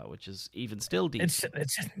before that, which is even still decent.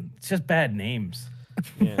 It's just bad names.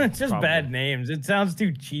 Yeah, it's just bad names. It sounds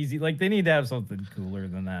too cheesy. Like they need to have something cooler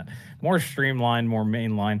than that. More streamlined, more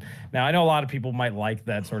mainline. Now I know a lot of people might like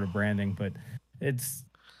that sort of branding, but it's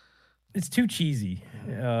too cheesy.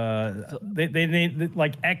 They need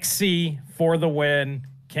like XC for the win,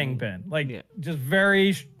 Kingpin. Like just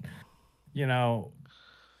very, you know.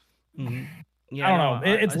 Mm-hmm. Yeah, I don't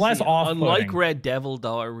know. It's less off-putting. I like Red Devil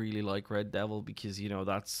though. I really like Red Devil because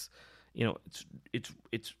that's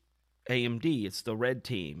it's AMD. It's the red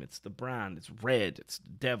team. It's the brand. It's red. It's the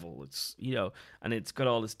devil. It's and it's got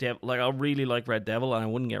all this devil. Like I really like Red Devil, and I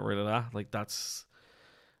wouldn't get rid of that. Like that's,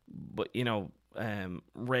 but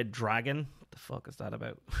Red Dragon. The fuck is that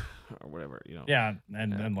about? Or whatever, Yeah,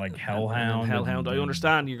 and like Hellhound. Hellhound. I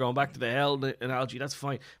understand you're going back to the hell analogy. That's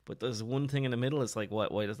fine, but there's one thing in the middle. It's like,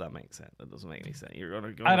 why does that make sense? That doesn't make any sense. You're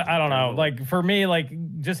gonna go. I don't know. Like for me, like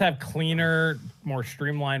just have cleaner, more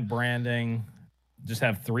streamlined branding. Just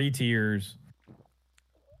have 3 tiers.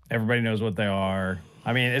 Everybody knows what they are.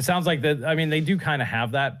 I mean, it sounds like that. I mean, they do kind of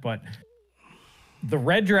have that, but the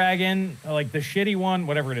Red Dragon, like the shitty one,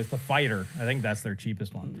 whatever it is, the Fighter. I think that's their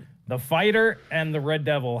cheapest one. The Fighter and the Red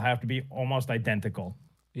Devil have to be almost identical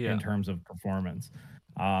in terms of performance.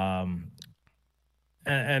 And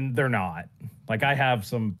they're not. Like I have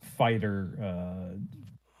some Fighter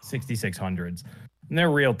 6600s, and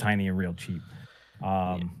they're real tiny and real cheap.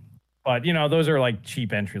 But those are like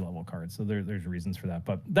cheap entry level cards, so there's reasons for that.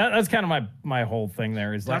 But that's kind of my whole thing.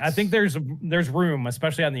 There is like I think there's room,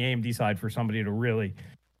 especially on the AMD side, for somebody to really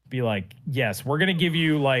be like, yes, we're gonna give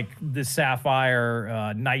you like the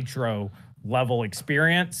Sapphire Nitro level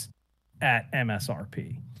experience at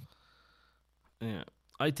MSRP. Yeah,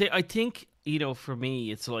 I think for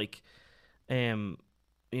me it's like,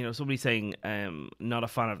 somebody saying not a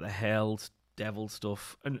fan of the hell devil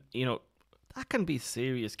stuff, and that can be a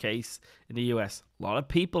serious case in the US. A lot of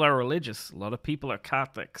people are religious. A lot of people are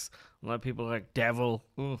Catholics. A lot of people are like devil.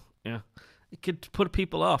 Yeah. It could put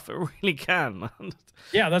people off. It really can.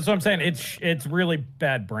 Yeah, that's what I'm saying. It's really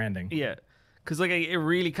bad branding. Yeah. Because it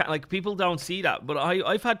really can, like people don't see that. But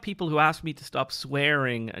I've had people who ask me to stop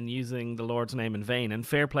swearing and using the Lord's name in vain, and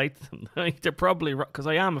fair play to them. Like they're probably right, because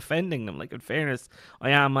I am offending them. Like in fairness,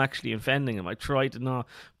 I am actually offending them. I try to not,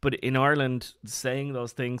 but in Ireland, saying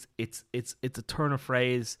those things, it's a turn of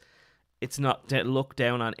phrase. It's not looked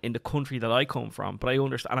down on in the country that I come from. But I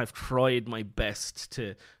understand. I've tried my best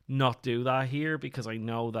to not do that here because I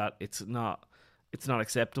know that it's not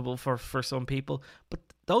acceptable for some people. But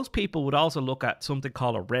those people would also look at something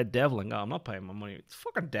called a Red Devil and go, I'm not paying my money. It's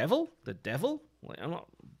fucking devil? The devil? Like, I'm not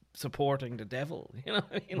supporting the devil.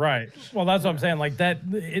 Right. Well, that's what I'm saying. Like that,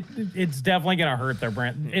 it's definitely going to hurt their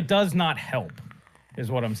brand. It does not help,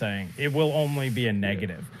 is what I'm saying. It will only be a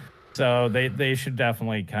negative. Yeah. So they should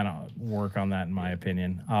definitely kind of work on that, in my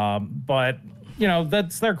opinion. But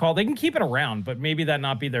that's their call. They can keep it around, but maybe that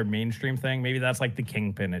not be their mainstream thing. Maybe that's like the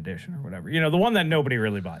Kingpin edition or whatever. The one that nobody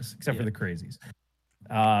really buys, except for the crazies.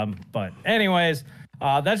 But anyways,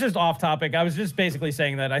 that's just off topic. I was just basically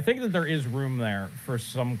saying that I think that there is room there for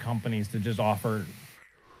some companies to just offer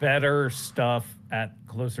better stuff at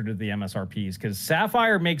closer to the MSRPs, because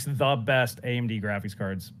Sapphire makes the best AMD graphics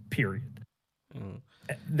cards, period.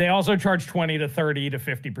 They also charge 20 to 30 to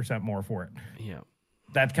 50% more for it. Yeah.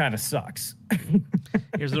 That kind of sucks.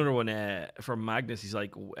 Here's another one from Magnus. He's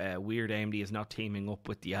like, weird AMD is not teaming up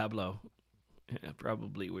with Diablo. Yeah,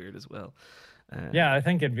 probably weird as well. Yeah, I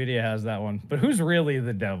think Nvidia has that one. But who's really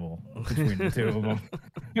the devil between the two of them?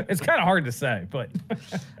 It's kind of hard to say, but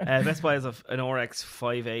Best Buy has an RX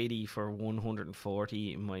 580 for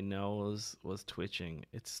 140. My nose was twitching.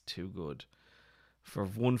 It's too good. For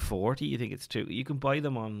 140, you think it's too? You can buy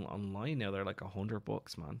them online now. They're like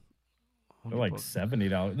 $100, man. they're like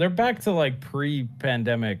 $70. They're back to like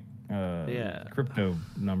pre-pandemic crypto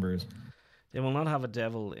numbers. They will not have a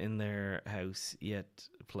devil in their house yet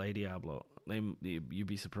play Diablo. You'd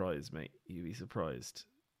be surprised, mate. You'd be surprised.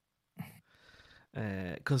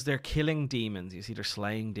 Because they're killing demons. You see, they're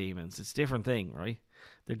slaying demons. It's a different thing, right?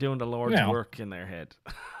 They're doing the Lord's work in their head.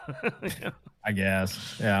 I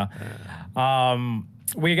guess. Yeah.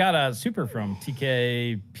 We got a super from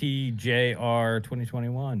TKPJR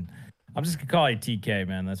 2021. I'm just going to call you TK,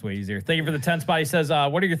 man. That's way easier. Thank you for the 10 spot. He says,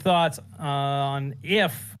 what are your thoughts on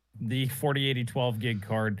if the 4080 12 gig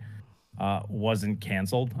card wasn't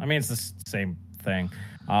canceled? I mean, it's the same thing.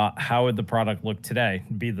 How would the product look today?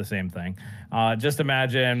 Be the same thing. Just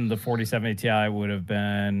imagine the 4070 Ti would have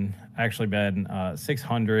been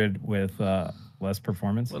 600 with less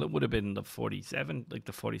performance. Well, it would have been the 47, like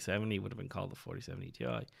the 4070 would have been called the 4070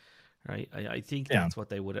 Ti, right? I think that's what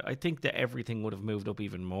they would have. I think that everything would have moved up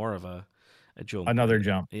even more of a jump. Another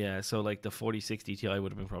jump. Yeah, so like the 4060 Ti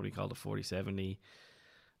would have been probably called the 4070.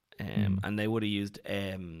 And they would have used,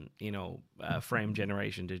 frame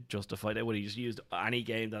generation to justify. They would have just used any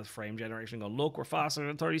game that's frame generation. And go, look, we're faster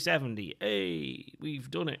than 3070. Hey, we've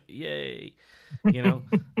done it! Yay!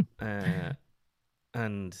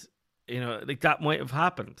 And like that might have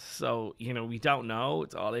happened. So we don't know.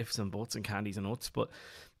 It's all ifs and buts and candies and nuts. But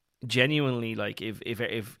genuinely, like if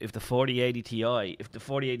the 4080 Ti, if the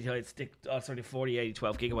 4080 Ti the 4080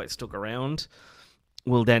 12 gigabytes stuck around.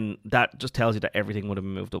 Well, then that just tells you that everything would have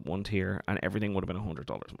been moved up one tier and everything would have been $100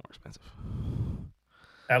 more expensive.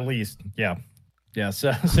 At least, yeah. Yeah,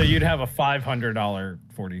 so you'd have a $500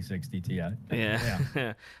 4060 Ti.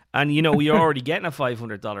 Yeah. And, you're already getting a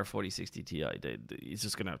 $500 4060 Ti. It's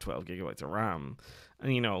just going to have 12 gigabytes of RAM.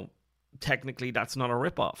 And, technically that's not a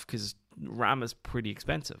ripoff because RAM is pretty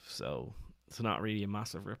expensive. So it's not really a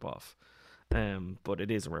massive ripoff. But it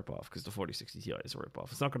is a ripoff because the 4060 Ti is a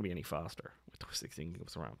ripoff. It's not going to be any faster with 16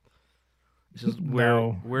 gigabytes of RAM. It's just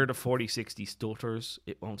where the 4060 stutters,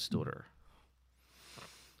 it won't stutter.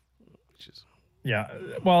 Yeah.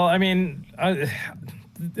 Well, I mean,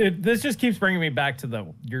 this just keeps bringing me back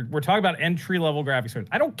to we're talking about entry level graphics cards.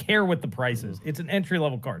 I don't care what the price is. It's an entry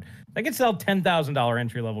level card. I can sell $10,000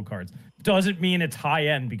 entry level cards. Doesn't mean it's high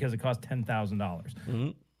end because it costs $10,000. Mm-hmm.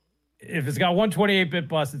 If it's got 128-bit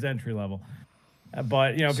bus, it's entry level.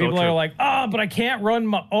 But people are like, but I can't run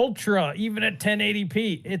my Ultra even at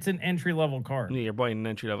 1080p. It's an entry level card. Yeah, you're buying an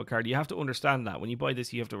entry level card. You have to understand that when you buy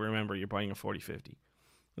this, you have to remember you're buying a 4050.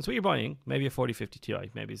 That's what you're buying. Maybe a 4050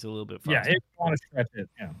 Ti. Maybe it's a little bit faster. Yeah, if you want to stretch it.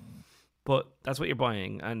 Yeah, but that's what you're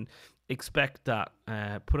buying, and expect that.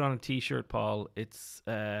 Put on a T-shirt, Paul. It's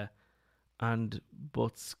and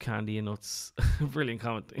butts, candy, and nuts. Brilliant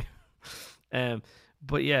commenting.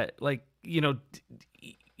 But yeah, like you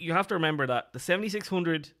have to remember that the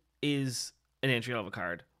 7600 is an entry level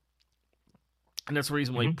card. And that's the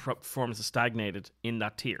reason why performance is stagnated in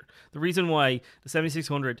that tier. The reason why the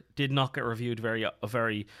 7600 did not get reviewed very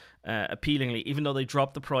appealingly, even though they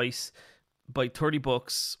dropped the price by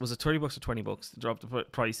 $30. Was it $30 or $20? They dropped the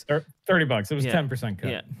price. $30. It was 10% cut.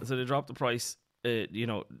 Yeah, so they dropped the price,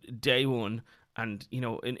 day one. And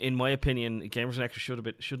in my opinion, Gamers Nexus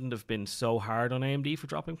shouldn't have been so hard on AMD for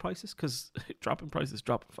dropping prices, because dropping prices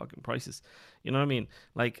drop fucking prices. You know what I mean?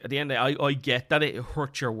 Like at the end of the day, I get that it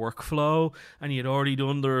hurt your workflow and you'd already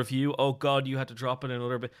done the review. Oh God, you had to drop it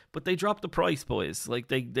another bit, but they dropped the price, boys. Like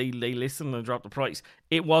they listened and dropped the price.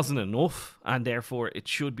 It wasn't enough, and therefore it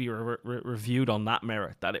should be reviewed on that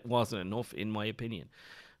merit that it wasn't enough, in my opinion.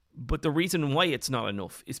 But the reason why it's not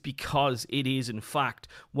enough is because it is, in fact,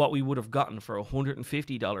 what we would have gotten for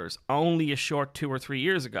 $150 only a short 2 or 3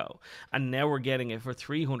 years ago. And now we're getting it for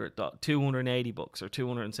 $280 or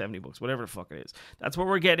 $270, whatever the fuck it is. That's what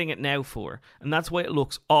we're getting it now for. And that's why it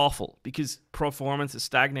looks awful, because performance is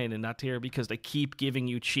stagnating in that tier because they keep giving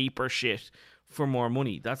you cheaper shit for more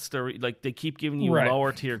money. That's they keep giving you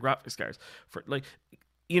lower tier graphics cards for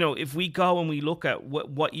if we go and we look at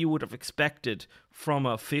what you would have expected from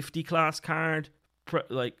a 50 class card,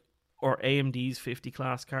 or AMD's 50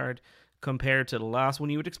 class card compared to the last one,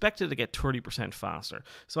 you would expect it to get 30% faster.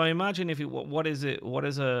 So I imagine I don't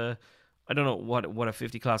know what a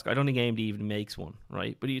 50 class card. I don't think AMD even makes one,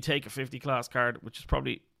 right? But you take a 50 class card, which is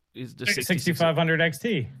probably is the 6500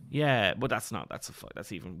 XT. Yeah, but that's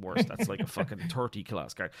even worse. That's like a fucking 30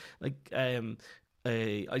 class card. Like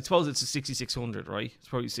I suppose it's a 6600, right? It's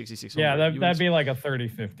probably 6600. Yeah, that'd be like a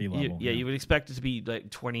 3050 level. You would expect it to be like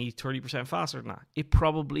 20-30% faster than that. It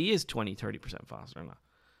probably is 20-30% faster than that.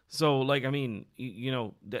 So, like, I mean,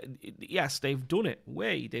 yes, they've done it.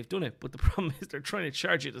 They've done it. But the problem is they're trying to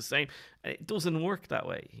charge you the same. And it doesn't work that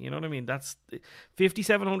way. You know what I mean? That's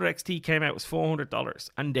 5700 XT came out, was $400.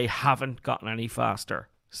 And they haven't gotten any faster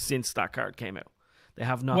since that card came out. They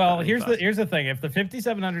have not. Well, here's the thing. If the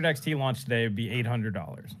 5700 XT launched today, it'd be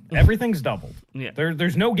 $800. Everything's doubled. Yeah.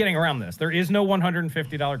 There's no getting around this. There is no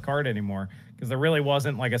 $150 card anymore because there really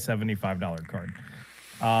wasn't like a $75 card.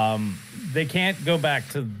 They can't go back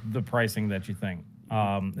to the pricing that you think.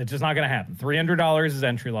 It's just not going to happen. $300 is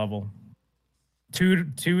entry level. Two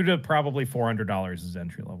to probably $400 is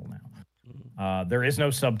entry level now. There is no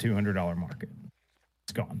sub $200 market.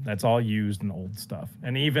 It's gone. That's all used and old stuff.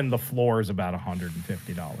 And even the floor is about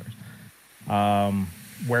 $150,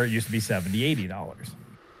 where it used to be $70, $80.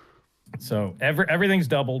 So everything's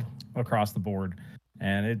doubled across the board,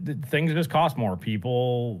 and things just cost more.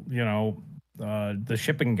 People, the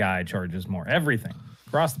shipping guy charges more. Everything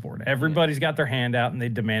across the board. Everybody's got their hand out, and they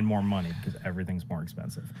demand more money because everything's more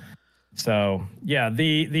expensive. So yeah,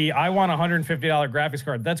 the I want $150 graphics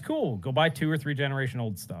card. That's cool. Go buy 2 or 3 generation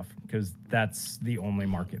old stuff because that's the only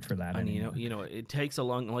market for that. And anymore. It takes a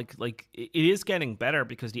long like it is getting better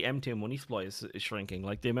because the M2 money supply is shrinking.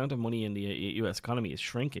 Like the amount of money in the U.S. economy is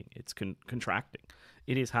shrinking. It's contracting.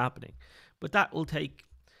 It is happening, but that will take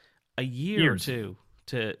a year or two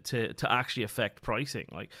to actually affect pricing.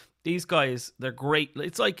 Like these guys, they're great.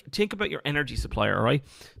 It's like, think about your energy supplier, right?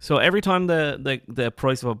 So every time the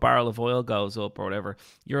price of a barrel of oil goes up or whatever,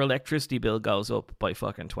 your electricity bill goes up by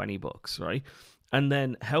fucking $20, right? And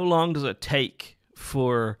then how long does it take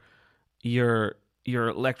for your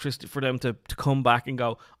electricity, for them to come back and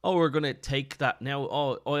go, oh, we're going to take that now.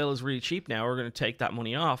 Oh, oil is really cheap now. We're going to take that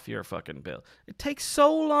money off your fucking bill. It takes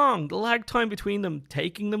so long. The lag time between them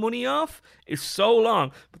taking the money off is so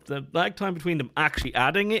long, but the lag time between them actually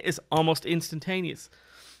adding it is almost instantaneous.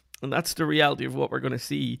 And that's the reality of what we're going to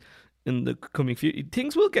see in the coming future.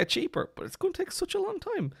 Things will get cheaper, but it's going to take such a long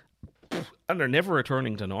time. And they're never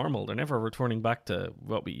returning to normal. They're never returning back to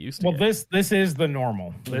what we used to. Well, get. This is the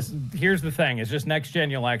normal. Here's the thing: it's just next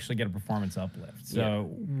gen you'll actually get a performance uplift. So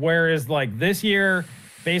whereas like this year,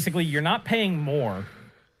 basically you're not paying more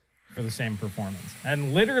for the same performance,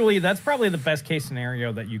 and literally that's probably the best case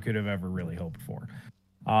scenario that you could have ever really hoped for.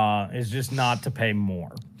 Is just not to pay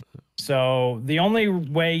more. So the only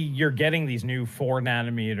way you're getting these new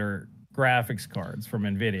 4-nanometer graphics cards from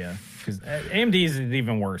Nvidia, because AMD is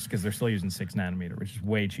even worse because they're still using 6-nanometer, which is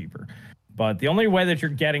way cheaper. But the only way that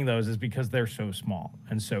you're getting those is because they're so small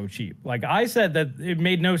and so cheap. Like I said, that it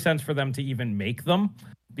made no sense for them to even make them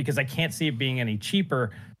because I can't see it being any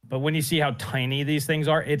cheaper. But when you see how tiny these things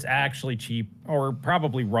are, it's actually cheap, or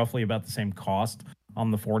probably roughly about the same cost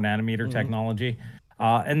on the 4-nanometer technology.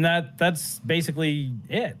 And that's basically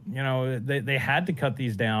it. They had to cut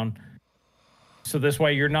these down. So this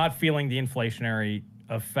way you're not feeling the inflationary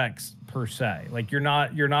effects per se. Like you're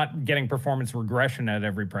not getting performance regression at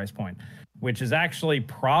every price point, which is actually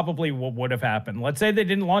probably what would have happened. Let's say they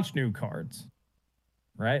didn't launch new cards,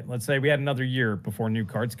 right? Let's say we had another year before new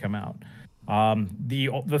cards come out.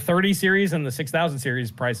 The 30 series and the 6000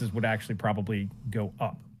 series prices would actually probably go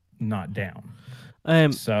up, not down.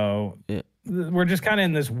 We're just kind of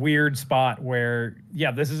in this weird spot where,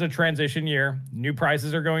 this is a transition year. New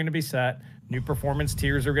prices are going to be set. New performance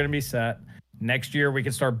tiers are going to be set. Next year, we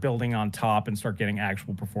can start building on top and start getting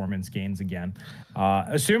actual performance gains again,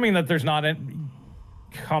 assuming that there's not a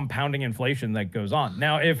compounding inflation that goes on.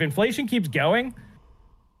 Now, if inflation keeps going,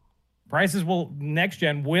 prices next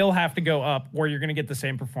gen will have to go up, or you're going to get the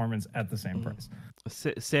same performance at the same price.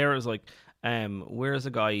 Sarah's like, where's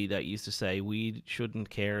a guy that used to say we shouldn't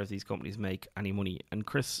care if these companies make any money, and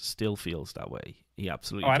Chris still feels that way. He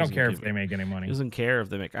absolutely. I don't care if they make any money. He doesn't care if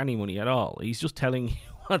they make any money at all. He's just telling you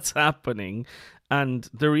what's happening, and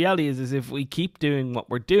the reality is if we keep doing what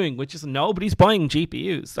we're doing, which is nobody's buying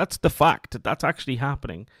GPUs. That's the fact. That's actually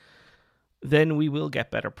happening. Then we will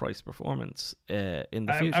get better price performance in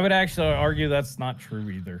the future. I would actually argue that's not true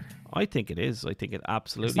either. I think it is. I think it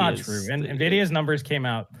absolutely is. It's not true. And Nvidia's numbers came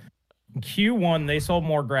out. In Q1, they sold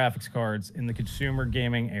more graphics cards in the consumer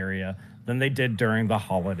gaming area than they did during the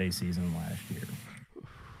holiday season last year.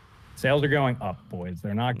 Sales are going up, boys.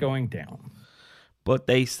 They're not going down. But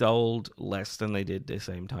they sold less than they did the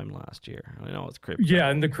same time last year. I know it's crypto. Yeah,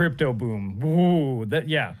 and the crypto boom. Woo,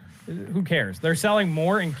 Who cares? They're selling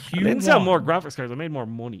more in Q1. They didn't sell more graphics cards. They made more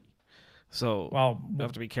money. So well, you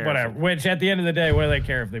have to be careful. Whatever. Which at the end of the day, what do they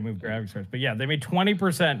care if they move graphics cards? But yeah, they made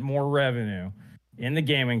 20% more revenue in the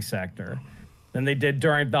gaming sector than they did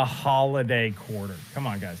during the holiday quarter. Come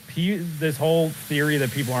on, guys. This whole theory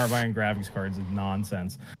that people aren't buying graphics cards is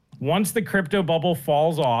nonsense. Once the crypto bubble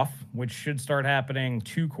falls off, which should start happening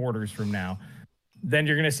 2 quarters from now, then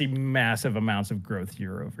you're going to see massive amounts of growth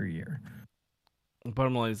year over year.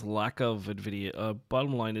 Bottom line is lack of Nvidia.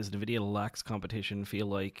 Bottom line is Nvidia lacks competition. Feel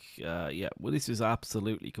like, well, this is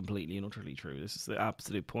absolutely, completely, and utterly true. This is the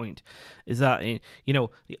absolute point. Is that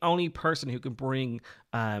the only person who can bring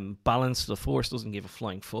balance to the force doesn't give a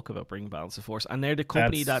flying fuck about bringing balance to the force, and they're the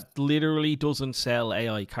company that literally doesn't sell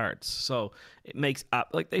AI cards. So it makes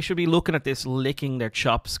like they should be looking at this, licking their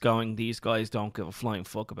chops, going, these guys don't give a flying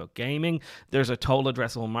fuck about gaming. There's a total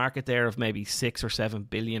addressable market there of maybe 6 or 7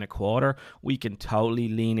 billion a quarter. We can totally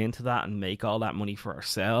lean into that and make all that money for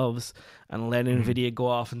ourselves and let Nvidia go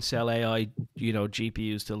off and sell AI,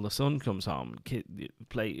 GPUs till the sun comes home,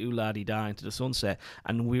 play ooh-la-dee-da into the sunset,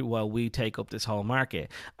 and we take up this whole market.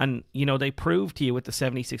 And they proved to you with the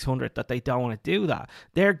 7600 that they don't want to do that.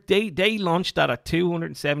 They launched that at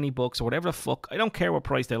 $270 or whatever the fuck. I don't care what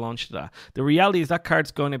price they launched it at. The reality is that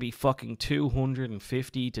card's going to be fucking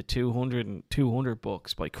 $250 to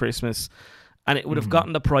 $200 by Christmas. And it would have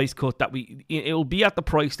gotten the price cut that it'll be at the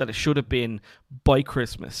price that it should have been by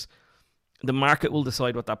Christmas. The market will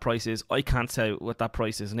decide what that price is. I can't say what that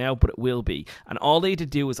price is now, but it will be. And all they had to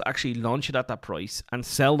do is actually launch it at that price and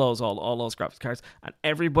sell all those graphics cards, and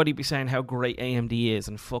everybody be saying how great AMD is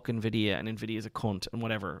and fuck Nvidia and Nvidia's a cunt and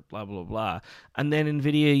whatever, blah, blah, blah. And then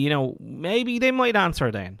Nvidia, maybe they might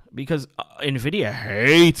answer then, because Nvidia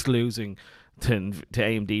hates losing to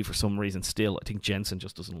AMD for some reason still. I think Jensen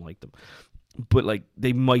just doesn't like them. But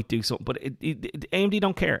they might do something. But AMD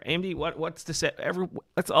don't care. AMD, what's the set?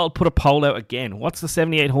 Let's all put a poll out again. What's the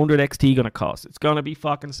 7800 XT gonna cost? It's gonna be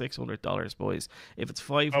fucking $600, boys. If it's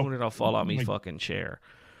 $500, I'll fall out my fucking chair.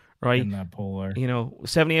 Right? In that poll there.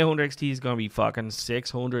 7800 XT is gonna be fucking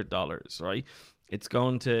 $600. Right? It's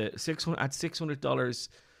going to $600.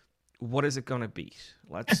 What is it gonna beat?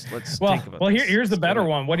 Let's think about. Well, here's the better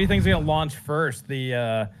one. What do you think is gonna launch first?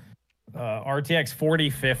 The RTX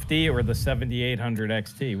 4050 or the 7800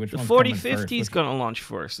 XT? Which one's 4050 is going to launch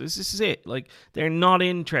first. This is it. They're not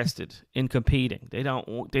interested in competing. They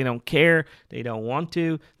don't care. They don't want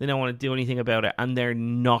to. They don't want to do anything about it, and they're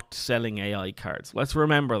not selling AI cards. Let's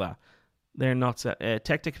remember that. They're not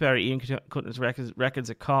Tech Barry Ian Cutler's records.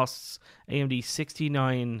 It costs AMD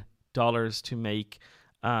 $69 to make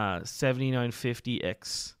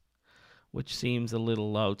 7950X, which seems a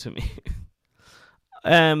little low to me.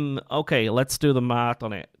 Okay, let's do the math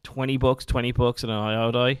on it. $20 and an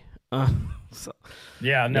IODI.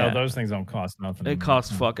 Those things don't cost nothing. It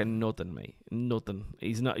costs fucking nothing, mate. Nothing.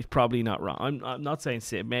 He's probably not wrong. I'm not saying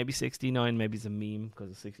maybe 69, maybe it's a meme because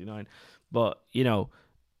of 69, but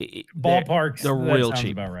ballparks. They're real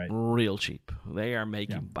cheap. About right. Real cheap. They are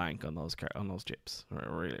making bank on those chips.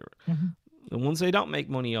 Really. The ones they don't make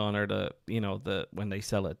money on are the when they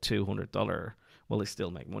sell a $200. Well, they still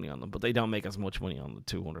make money on them, but they don't make as much money on the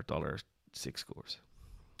 $200 6 cores.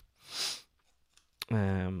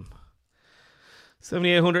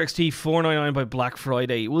 7800 XT $499 by Black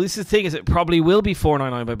Friday. Well, this is the thing, is it probably will be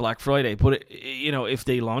 $499 by Black Friday, but if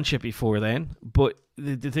they launch it before then. But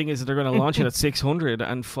the thing is that they're going to launch it at 600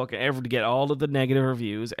 and fucking get all of the negative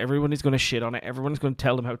reviews. Everyone is going to shit on it. Everyone's going to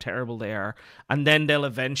tell them how terrible they are, and then they'll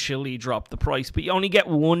eventually drop the price. But you only get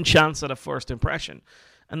one chance at a first impression.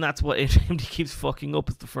 And that's what AMD keeps fucking up,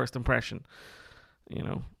 is the first impression.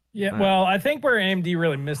 Yeah, well, I think where AMD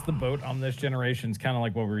really missed the boat on this generation is kind of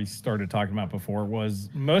like what we started talking about before, was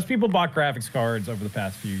most people bought graphics cards over the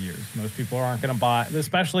past few years. Most people aren't going to buy,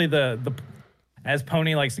 especially the as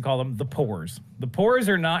Pony likes to call them, the poors. The poors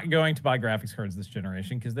are not going to buy graphics cards this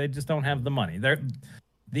generation because they just don't have the money. The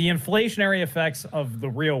inflationary effects of the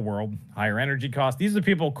real world, higher energy costs, these are the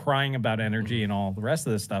people crying about energy and all the rest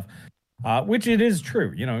of this stuff. Which it is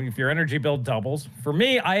true. If your energy bill doubles, for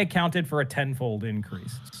me, I accounted for a 10-fold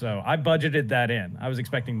increase. So I budgeted that in. I was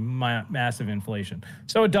expecting massive inflation.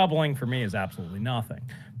 So a doubling for me is absolutely nothing.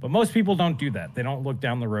 But most people don't do that. They don't look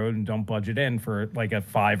down the road and don't budget in for like a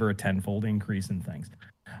 5 or a 10-fold increase in things.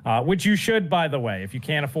 Which you should, by the way. If you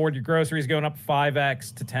can't afford your groceries going up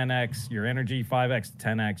 5x to 10x, your energy 5x to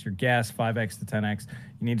 10x, your gas 5x to 10x,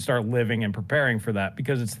 you need to start living and preparing for that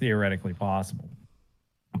because it's theoretically possible.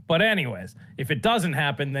 But anyways, if it doesn't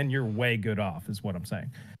happen, then you're way good off, is what I'm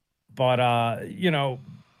saying. But,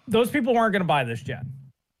 those people weren't going to buy this gen.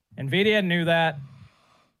 Nvidia knew that.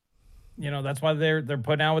 That's why they're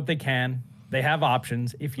putting out what they can. They have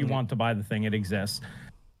options. If you want to buy the thing, it exists.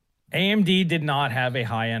 AMD did not have a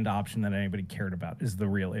high-end option that anybody cared about is the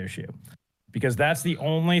real issue. Because that's the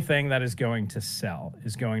only thing that is going to sell,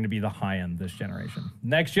 is going to be the high-end this generation.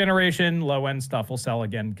 Next generation, low-end stuff will sell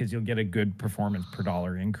again because you'll get a good performance per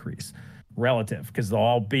dollar increase relative, because they'll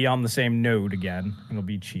all be on the same node again, and it'll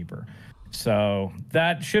be cheaper. So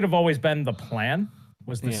that should have always been the plan,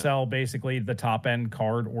 was to sell basically the top-end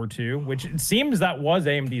card or two, which it seems that was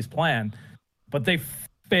AMD's plan, but they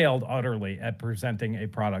failed utterly at presenting a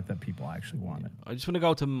product that people actually wanted. I just want to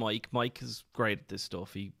go to Mike. Mike is great at this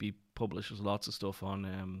stuff. He publishes lots of stuff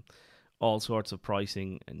on all sorts of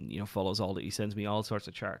pricing, and follows all that. He sends me all sorts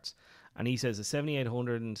of charts, and he says the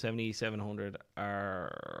 7800 and 7700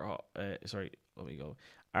 are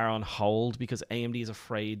are on hold because AMD is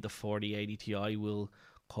afraid the 4080 Ti will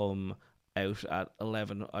come out at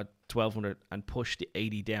 1200 and push the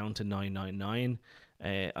 80 down to 999.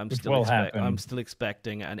 I'm still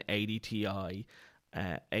expecting an 80 Ti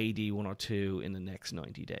AD102 in the next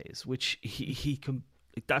 90 days, which he can.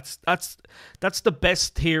 That's the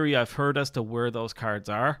best theory I've heard as to where those cards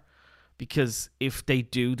are, because if they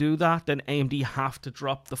do that, then AMD have to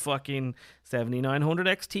drop the fucking 7900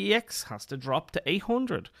 XTX, has to drop to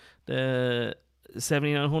 800. The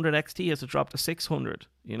 7900 XT has to drop to 600.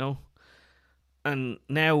 And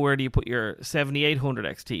now where do you put your 7800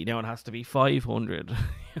 XT? Now it has to be 500,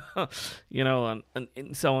 and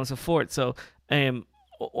so on and so forth. So I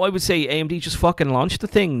would say AMD just fucking launch the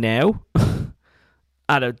thing now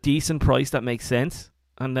at a decent price that makes sense,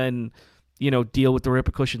 and then, deal with the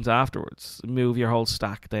repercussions afterwards. Move your whole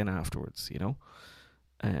stack then afterwards,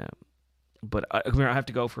 But I have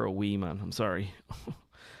to go for a Wii, man. I'm sorry.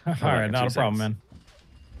 All right, not a problem, man.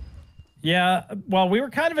 Yeah, well, we were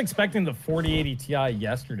kind of expecting the 4080 Ti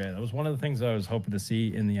yesterday. That was one of the things I was hoping to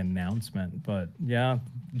see in the announcement. But yeah,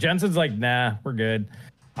 Jensen's like, nah, we're good.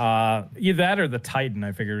 Either that or the Titan,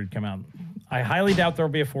 I figured would come out. I highly doubt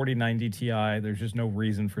there'll be a 4090 Ti. There's just no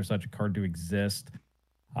reason for such a card to exist.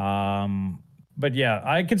 But yeah,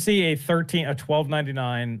 I could see a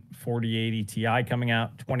 $1299 4080 Ti coming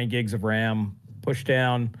out, 20 gigs of RAM, push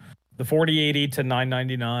down the 4080 to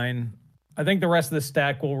 $999. I think the rest of the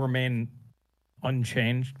stack will remain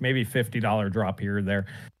unchanged, maybe $50 drop here or there.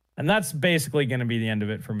 And that's basically going to be the end of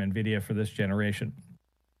it from Nvidia for this generation.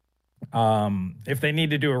 If they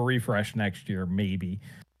need to do a refresh next year, maybe.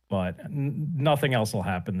 But nothing else will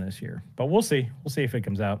happen this year. But we'll see. We'll see if it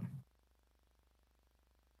comes out.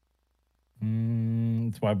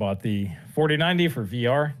 That's why I bought the 4090 for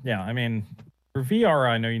VR. Yeah, I mean, for VR,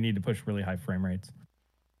 I know you need to push really high frame rates.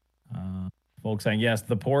 Folks saying, yes,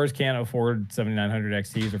 the poors can't afford 7900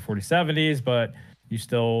 XTs or 4070s, but you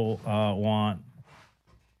still want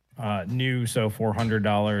new, so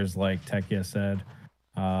 $400, like Tekia said.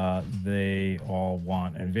 They all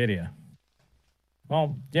want Nvidia.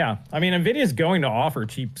 Well, yeah. I mean, Nvidia's going to offer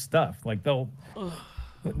cheap stuff. Like they're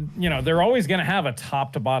always going to have a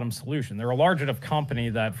top to bottom solution. They're a large enough company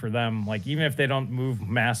that for them, like even if they don't move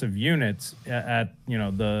massive units at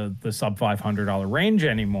the sub $500 range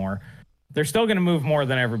anymore, they're still going to move more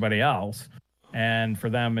than everybody else. And for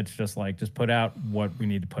them, it's just put out what we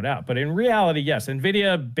need to put out. But in reality, yes,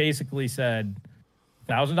 Nvidia basically said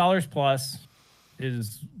 $1,000 plus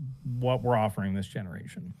is what we're offering this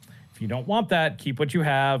generation. If you don't want that, keep what you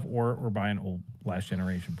have or buy an old last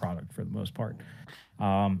generation product for the most part.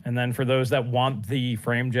 And then for those that want the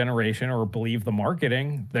frame generation or believe the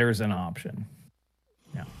marketing, there's an option.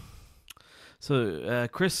 Yeah. So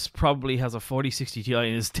Chris probably has a 4060 Ti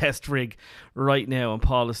in his test rig right now, and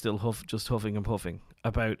Paul is still just huffing and puffing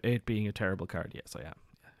about it being a terrible card. Yes, I am.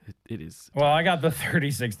 It is. Well, I got the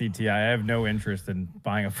 3060 Ti. I have no interest in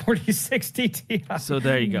buying a 4060 Ti. So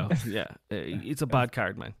there you go. Yeah, it's a bad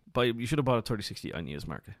card, man. But you should have bought a 3060 on used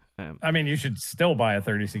market. I mean, you should still buy a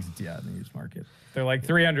 3060 Ti on the used market. They're like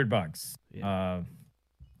 $300. Yeah.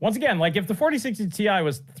 Once again, like if the 4060 Ti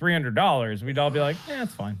was $300, we'd all be like, yeah,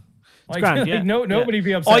 it's fine. Like, grand, yeah. Nobody'd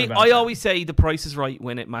be upset about I always say the price is right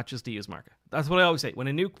when it matches the used market. That's what I always say. When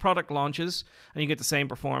a new product launches and you get the same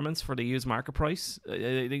performance for the used market price,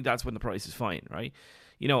 I think that's when the price is fine, right?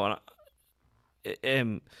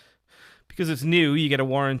 Because it's new, you get a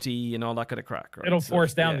warranty and all that kind of crack. Right? It'll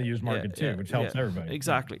force down the used market too, which helps everybody.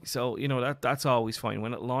 Exactly. So that's always fine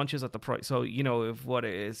when it launches at the price. So if what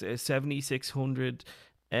it is, a 7600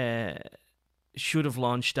 should have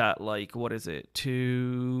launched at like what is it,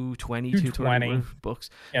 $220 bucks?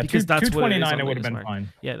 Yeah, because that's what it is. It would have been fine.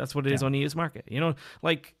 Yeah, that's what it is on the used market. And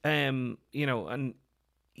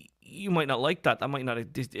you might not like that. That might not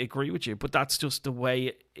agree with you, but that's just the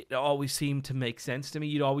way it always seemed to make sense to me.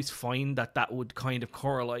 You'd always find that would kind of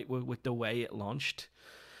correlate with the way it launched.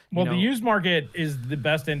 Well, the used market is the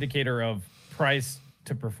best indicator of price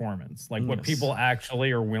to performance, like what people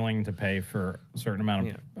actually are willing to pay for a certain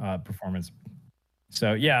amount of performance.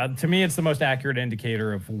 So, yeah, to me, it's the most accurate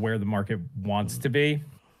indicator of where the market wants to be.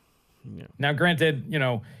 Yeah. Now, granted,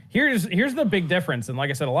 here's the big difference. And like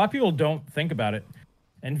I said, a lot of people don't think about it.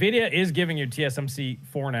 Nvidia is giving you TSMC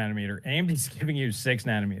 4 nanometer. AMD is giving you 6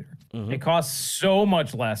 nanometer. Mm-hmm. It costs so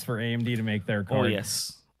much less for AMD to make their card. Oh,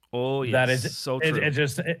 yes. That is so true. It's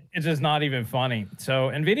just not even funny. So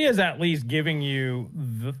Nvidia is at least giving you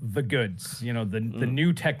the goods, the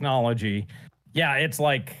new technology. Yeah, it's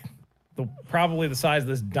like probably the size of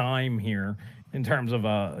this dime here in terms of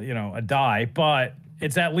a die, but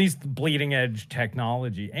it's at least bleeding edge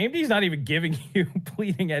technology. AMD's not even giving you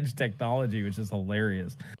bleeding edge technology, which is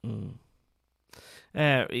hilarious.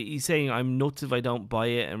 He's saying, I'm nuts if I don't buy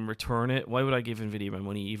it and return it. Why would I give Nvidia my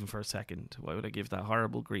money even for a second? Why would I give that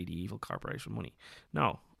horrible, greedy, evil corporation money?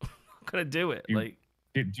 No, I'm going to do it.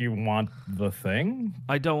 Do you want the thing?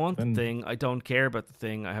 I don't want the thing. I don't care about the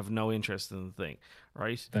thing. I have no interest in the thing,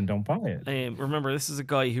 right? Then don't buy it. Remember, this is a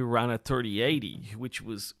guy who ran a 3080, which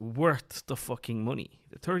was worth the fucking money.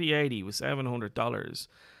 The 3080 was $700,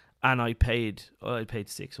 and I paid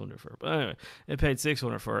 $600 for it. But anyway, I paid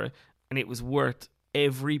 $600 for it, and it was worth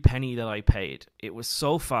every penny that I paid. It was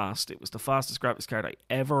so fast. It was the fastest graphics card I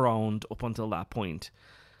ever owned up until that point.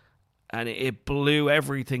 And it blew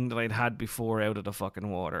everything that I'd had before out of the fucking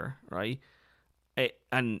water, right?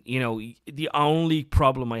 The only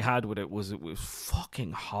problem I had with it was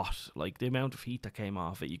fucking hot. Like, the amount of heat that came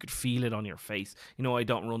off it, you could feel it on your face. I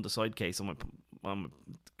don't run the side case on my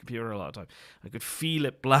computer a lot of time. I could feel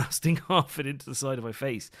it blasting off it into the side of my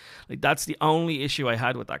face. Like, that's the only issue I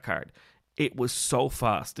had with that card. It was so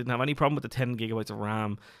fast. Didn't have any problem with the 10 gigabytes of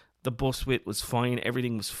RAM. The bus width was fine.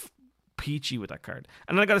 Everything was peachy with that card.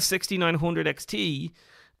 And then I got a 6900 XT,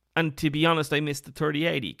 and to be honest, I missed the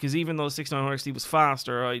 3080 because even though the 6900 XT was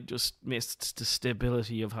faster, I just missed the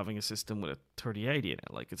stability of having a system with a 3080 in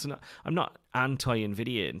it. Like, I'm not anti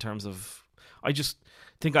Nvidia in terms of, I just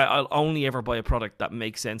think I'll only ever buy a product that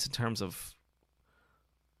makes sense in terms of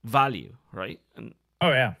value, right? And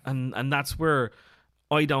and that's where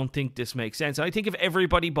I don't think this makes sense. I think if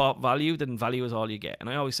everybody bought value, then value is all you get. And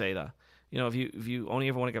I always say that. If you only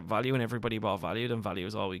ever want to get value and everybody bought value, then value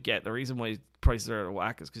is all we get. The reason why prices are out of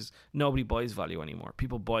whack is because nobody buys value anymore.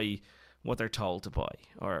 People buy what they're told to buy,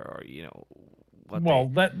 or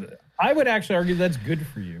I would actually argue that's good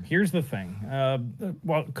for you. Here's the thing.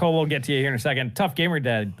 Cole will get to you here in a second. Tough Gamer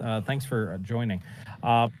Dad, thanks for joining.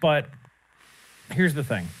 But here's the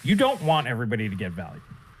thing. You don't want everybody to get value.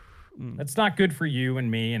 That's not good for you and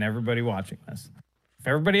me and everybody watching this. If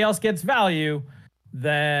everybody else gets value,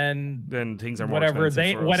 then things are more whatever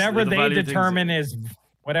they determine is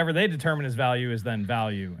value is then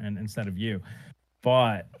value, and instead of you.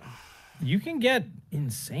 But you can get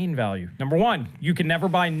insane value. Number one, you can never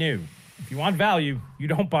buy new. If you want value, you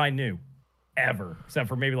don't buy new ever, except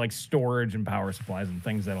for maybe like storage and power supplies and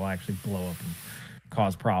things that'll actually blow up and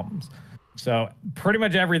cause problems. So pretty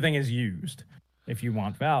much everything is used if you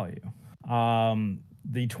want value.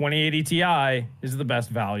 The 2080 Ti is the best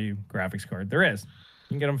value graphics card there is.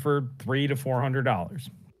 You can get them for $300 to $400.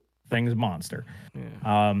 Thing's monster.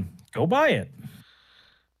 Yeah. Go buy it.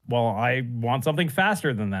 Well, I want something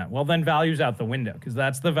faster than that. Well, then value's out the window because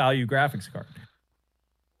that's the value graphics card.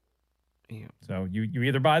 Yeah. So you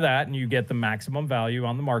either buy that and you get the maximum value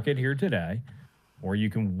on the market here today, or you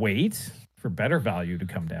can wait for better value to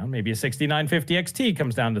come down. Maybe a 6950 XT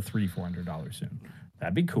comes down to $300-$400 soon.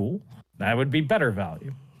 That'd be cool. That would be better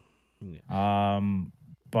value. Yeah.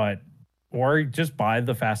 Or just buy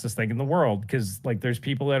the fastest thing in the world, because like there's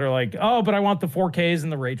people that are like, oh, but I want the 4Ks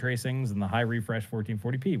and the ray tracings and the high refresh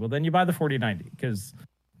 1440p. Well, then you buy the 4090 because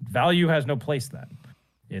value has no place then.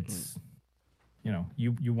 It's,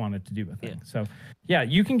 you want it to do a thing. Yeah. So, yeah,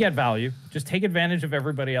 you can get value. Just take advantage of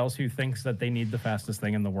everybody else who thinks that they need the fastest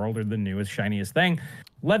thing in the world or the newest, shiniest thing.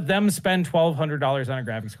 Let them spend $1,200 on a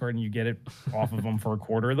graphics card and you get it off of them for a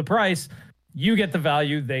quarter of the price. You get the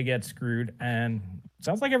value, they get screwed, and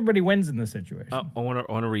sounds like everybody wins in this situation. I want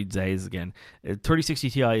to read Zay's again. 3060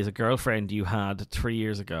 Ti is a girlfriend you had 3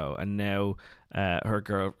 years ago, and now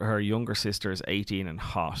her younger sister is 18 and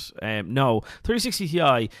hot. No, 3060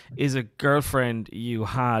 Ti is a girlfriend you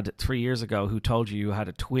had 3 years ago who told you had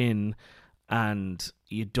a twin, and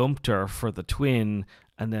you dumped her for the twin,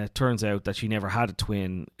 and then it turns out that she never had a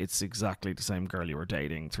twin. It's exactly the same girl you were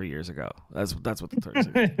dating 3 years ago. That's what the third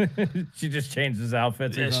is. She just changed his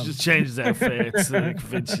outfits. Yeah, she just changes outfits.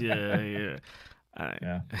 Convince you.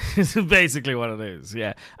 Yeah. It's basically what it is.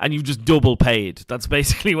 Yeah, and you've just double paid. That's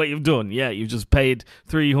basically what you've done. Yeah, you've just paid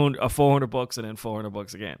 $400 and then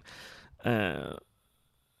 $400 again.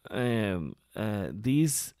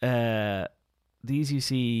 These you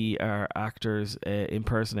see are actors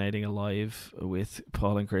impersonating alive with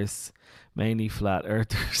Paul and Chris, mainly flat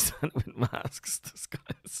earthers and with masks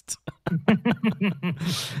disguised.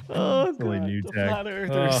 Oh, Silly God, new the tech. flat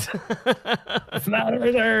earthers. Flat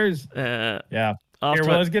earthers. Yeah. Here,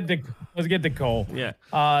 well, let's get to Cole. Yeah.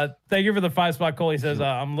 Thank you for the 5-spot, Cole. He says,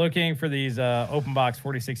 I'm looking for these open box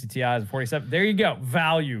 4060 Ti's and 47. There you go.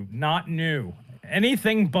 Value, not new.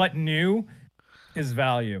 Anything but new is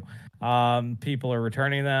value. People are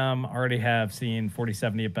returning them. Already have seen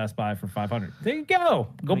 4070 at Best Buy for 500. There you go.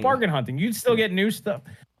 Go bargain hunting. You'd still get new stuff.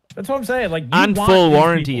 That's what I'm saying. Like, and full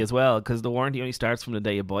warranty as well, because the warranty only starts from the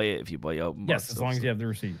day you buy it. If you buy open box, yes, as long as you have the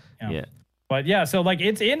receipt. Yeah. But yeah, so like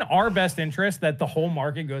it's in our best interest that the whole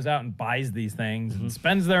market goes out and buys these things and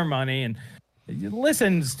spends their money and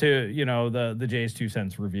listens to, the Jay's 2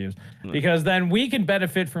 cents reviews, because then we can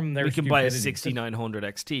benefit from their. We can buy a 6900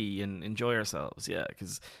 XT and enjoy ourselves. Yeah,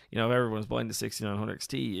 because if everyone's buying the 6900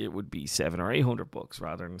 XT, it would be $700 or $800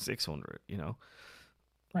 rather than 600.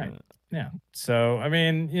 Right. Yeah. So I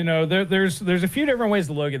mean, there's a few different ways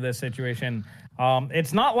to look at this situation.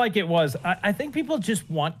 It's not like it was. I think people just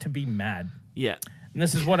want to be mad. Yeah. And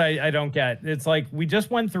this is what I don't get. It's like we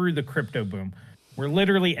just went through the crypto boom, where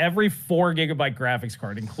literally every 4 gigabyte graphics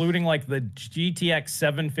card, including like the GTX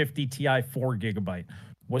 750 Ti 4 gigabyte,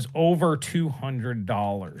 was over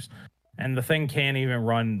 $200. And the thing can't even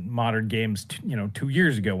run modern games, 2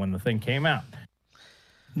 years ago when the thing came out.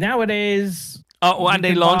 Nowadays. Oh, and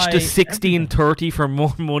they launched the 1630 for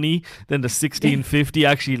more money than the 1650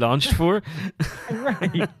 actually launched for.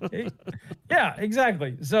 Right. Yeah,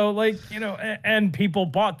 exactly. So, and people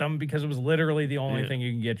bought them because it was literally the only thing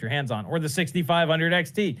you can get your hands on. Or the 6500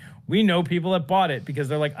 XT. We know people that bought it because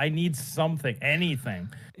they're like, I need something, anything.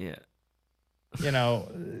 Yeah.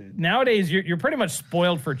 Nowadays you're pretty much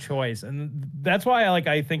spoiled for choice, and that's why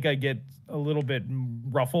I think I get a little bit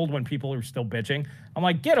ruffled when people are still bitching. I'm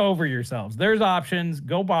like, get over yourselves. There's options.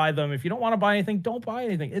 Go buy them. If you don't want to buy anything, don't buy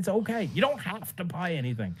anything. It's okay. You don't have to buy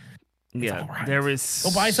anything. It's all right. There is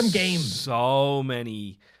go buy some games. So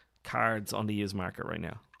many cards on the used market right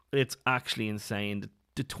now. It's actually insane.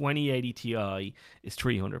 The 2080 Ti is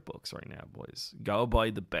 $300 right now, boys. Go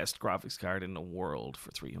buy the best graphics card in the world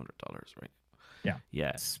for $300 right now. Yeah.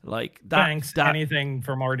 Yes. Like that. Thanks. Anything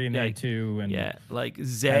from RDNA 2 and yeah. Like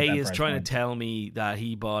Zay is trying to tell me that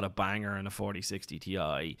he bought a banger in a 4060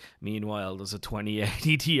 Ti. Meanwhile, there's a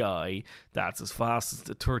 2080 Ti that's as fast as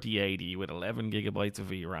the 3080 with 11 gigabytes of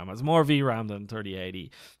VRAM. Has more VRAM than 3080.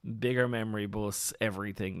 Bigger memory bus,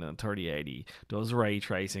 everything than 3080. Does ray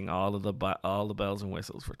tracing, all the bells and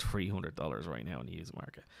whistles for $300 right now in the used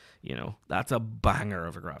market. That's a banger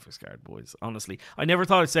of a graphics card, boys. Honestly, I never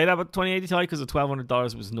thought I'd say that about 2080 Ti because the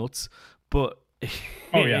 $1,200 was nuts, but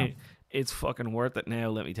it's fucking worth it now.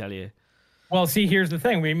 Let me tell you. Well, see, here's the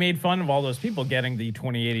thing: we made fun of all those people getting the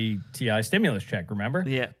 2080 Ti stimulus check. Remember?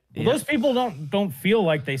 Yeah. Well, those people don't feel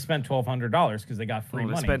like they spent $1,200 because they got free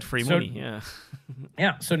money. They spent free money. Yeah.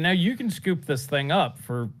 Yeah. So now you can scoop this thing up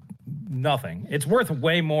for nothing. It's worth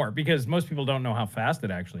way more because most people don't know how fast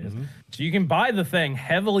it actually is. So you can buy the thing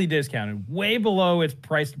heavily discounted, way below its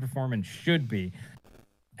price to performance should be.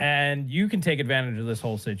 And you can take advantage of this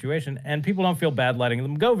whole situation, and people don't feel bad letting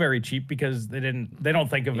them go very cheap because they don't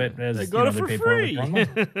think of it as they got it for free.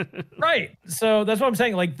 Right. So that's what I'm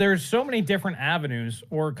saying. Like, there's so many different avenues,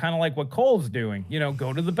 or kind of like what Cole's doing.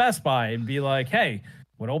 Go to the Best Buy and be like, hey,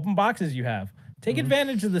 what open boxes you have? Take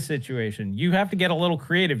advantage of the situation. You have to get a little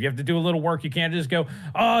creative. You have to do a little work. You can't just go,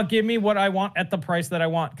 give me what I want at the price that I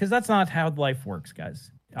want, because that's not how life works, guys.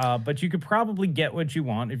 But you could probably get what you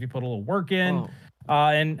want if you put a little work in.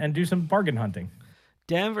 And do some bargain hunting.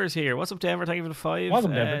 Denver's here. What's up, Denver? Thank you for the 5. What's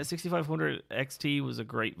up, Denver? 6500 XT was a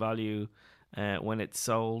great value when it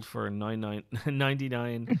sold for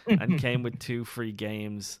 $99 and came with 2 free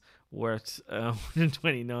games worth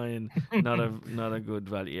 $129. Not a good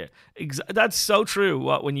value. Yeah. That's so true.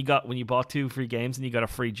 When you bought 2 free games and you got a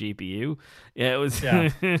free GPU. Yeah, it was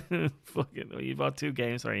fucking. You bought 2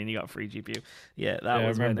 games, sorry, and you got a free GPU. Yeah, that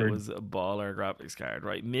was when it was a baller graphics card,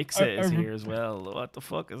 right? Mixit is here as well. What the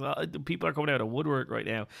fuck is that? People are coming out of woodwork right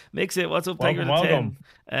now. Mixit, what's up? Thank you for the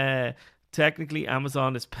 10. Technically,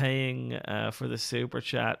 Amazon is paying for the super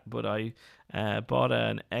chat, but I Bought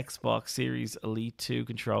an Xbox Series Elite 2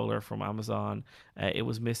 controller from Amazon. It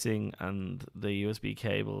was missing and the USB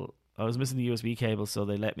cable. I was missing the USB cable, so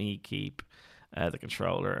they let me keep the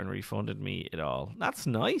controller and refunded me it all. That's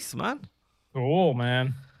nice, man. Cool,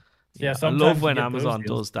 man. Yeah, I love sometimes you when get Amazon those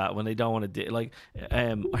deals. does that when they don't want to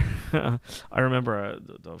I remember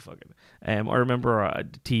I remember a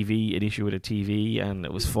TV, an issue with a TV, and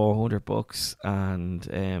it was $400,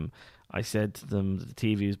 and I said to them that the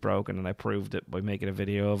TV is broken, and I proved it by making a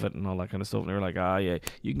video of it and all that kind of stuff. And they were like, "Ah, yeah,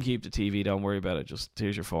 you can keep the TV. Don't worry about it. Just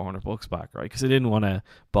here's your $400 back, right?" Because I didn't want to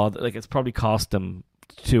bother. Like, it's probably cost them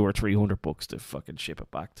 $200 or $300 to fucking ship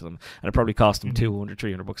it back to them, and it probably cost them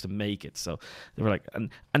 $200-300 to make it. So they were like,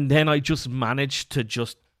 and then I just managed to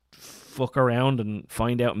just fuck around and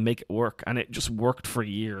find out and make it work, and it just worked for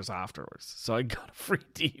years afterwards. So I got a free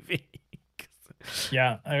TV.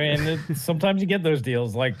 Yeah, I mean, sometimes you get those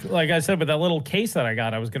deals. Like I said, with that little case that I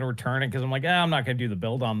got, I was going to return it because I'm like, I'm not going to do the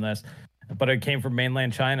build on this. But it came from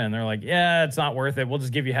mainland China, and they're like, yeah, it's not worth it. We'll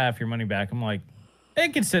just give you half your money back. I'm like,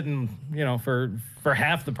 it could sit in, for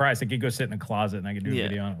half the price. It could go sit in a closet, and I could do a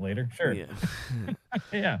video on it later. Sure. Yeah.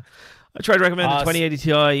 Yeah. I tried to recommend the 2080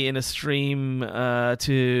 Ti in a stream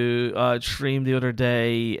to stream the other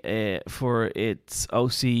day for its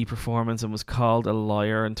OC performance, and was called a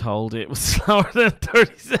liar and told it was slower than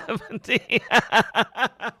 3070.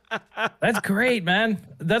 That's great, man.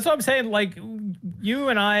 That's what I'm saying. Like, you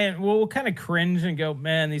and I, we'll kind of cringe and go,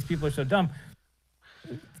 man, these people are so dumb.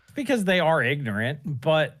 Because they are ignorant,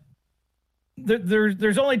 but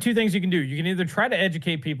there's only two things you can do. You can either try to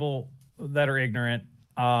educate people that are ignorant.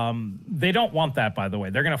 They don't want that, by the way.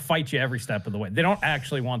 They're going to fight you every step of the way. They don't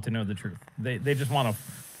actually want to know the truth. They just want to,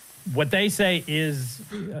 what they say is,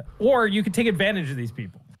 or you can take advantage of these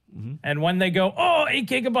people. Mm-hmm. And when they go, 8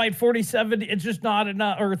 gigabyte 4070, it's just not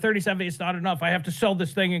enough, or 3070, it's not enough. I have to sell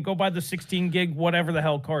this thing and go buy the 16 gig, whatever the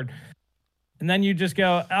hell card. And then you just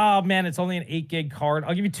go, oh, man, it's only an 8 gig card.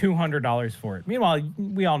 I'll give you $200 for it. Meanwhile,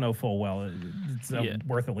 we all know full well it's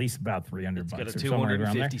worth at least about $300. It's got a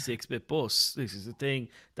 256-bit bus. This is a thing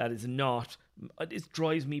that is not... It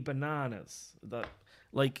drives me bananas. That,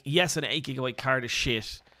 like, yes, an 8 gigabyte card is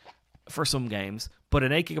shit for some games, but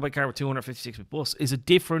an 8 gigabyte card with 256-bit bus is a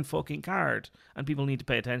different fucking card, and people need to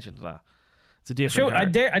pay attention to that. It's a different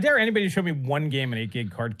card. I dare anybody to show me one game an 8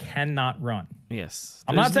 gig card cannot run. Yes.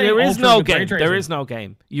 I'm not saying there is no game. There is no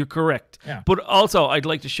game. You're correct. Yeah. But also, I'd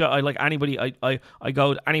like to show. I like anybody. I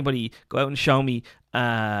go out and show me.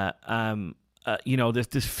 This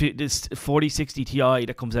 4060 Ti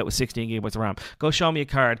that comes out with 16 gigabytes of RAM. Go show me a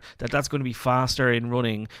card that's going to be faster in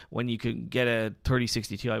running when you can get a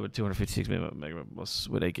 3060 Ti with 256 megabyte bus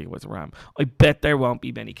with 8 gigabytes of RAM. I bet there won't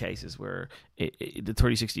be many cases where the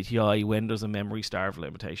 3060 Ti, when there's a memory starve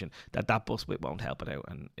limitation, that bus width won't help it out,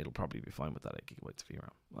 and it'll probably be fine with that 8 gigabytes of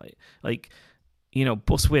VRAM.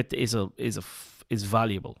 Bus width is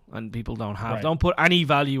valuable, and people don't put any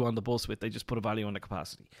value on the bus width. They just put a value on the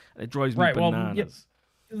capacity, and it drives me bananas.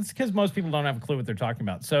 Well, it's because most people don't have a clue what they're talking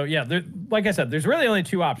about. So yeah, like I said, there's really only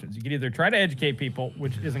two options. You can either try to educate people,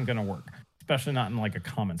 which isn't going to work, especially not in like a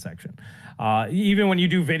comment section. Even when you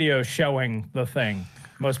do videos showing the thing,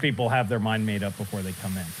 most people have their mind made up before they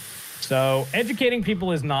come in. So educating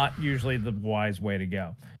people is not usually the wise way to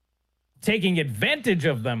go. Taking advantage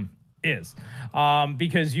of them is,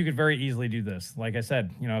 because you could very easily do this. Like I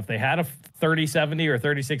said, if they had a 3070 or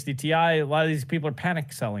 3060 Ti, a lot of these people are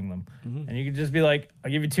panic selling them. Mm-hmm. And you could just be like,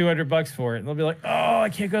 I'll give you $200 for it. And they'll be like, I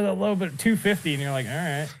can't go that low, but 250. And you're like, all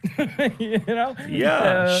right.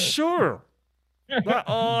 Yeah, sure.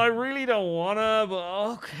 I really don't want to,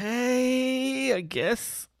 but okay, I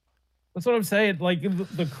guess. That's what I'm saying. Like,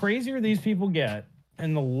 the crazier these people get,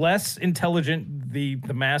 and the less intelligent the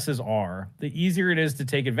masses are, the easier it is to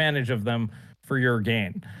take advantage of them for your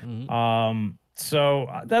gain. Mm-hmm. So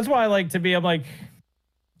that's why I like to be, I'm like,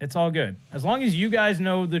 it's all good. As long as you guys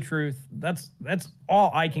know the truth, that's all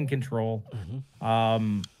I can control.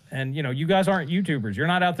 Mm-hmm. And, you guys aren't YouTubers. You're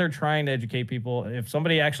not out there trying to educate people. If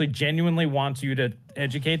somebody actually genuinely wants you to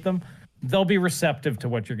educate them, they'll be receptive to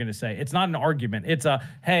what you're going to say. It's not an argument. It's a,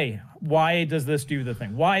 hey, why does this do the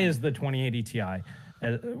thing? Why is the 2080 Ti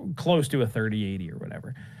close to a 3080 or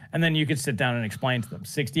whatever? And then you could sit down and explain to them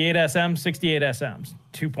 68 SMs, 2.1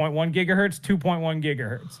 gigahertz, 2.1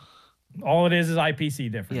 gigahertz. All it is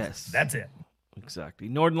IPC difference. Yes. That's it. Exactly.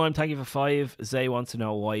 Northern Lime, thank you for 5. Zay wants to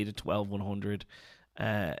know why the 12100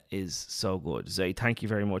 is so good. Zay, thank you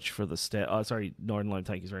very much for the Northern Lime,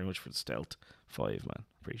 thank you very much for the Stealth 5, man.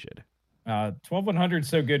 Appreciate it. 12100 is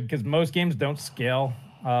so good because most games don't scale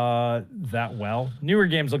that well. Newer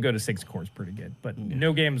games will go to 6 cores pretty good, but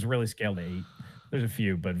no games really scale to 8. There's a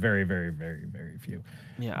few, but very, very, very, very few.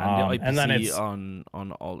 Yeah, and the IPC and then it's on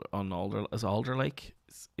Alder Lake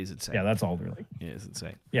is insane. Yeah, that's Alder Lake. Yeah, it's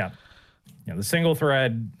insane. Yeah, the single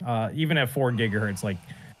thread, even at 4 gigahertz, like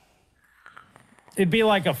it'd be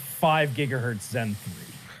like a 5 gigahertz Zen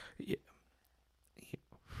 3.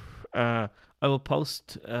 Yeah. I will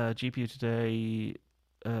post GPU today.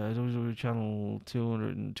 Channel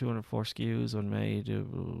 204 SKUs on May.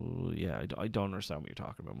 Yeah, I don't understand what you're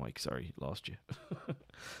talking about, Mike. Sorry, lost you.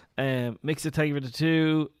 Mix it, thank you for the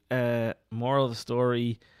 2. Moral of the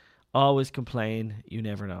story: always complain. You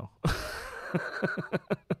never know.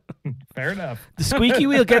 Fair enough. The squeaky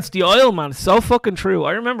wheel gets the oil, man. It's so fucking true.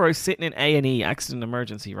 I remember I was sitting in A&E, accident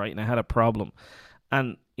emergency, right, and I had a problem,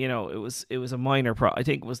 and it was a minor problem. I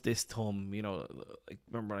think it was this thumb. I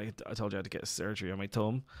remember I told you I had to get a surgery on my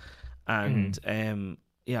thumb, and I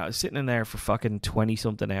was sitting in there for fucking 20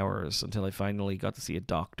 something hours until I finally got to see a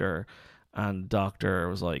doctor. And the doctor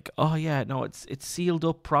was like, "Oh yeah, no, it's sealed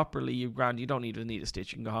up properly. You grand. You don't even need a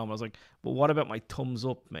stitch. You can go home." I was like, "But what about my thumbs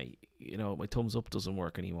up, mate? My thumbs up doesn't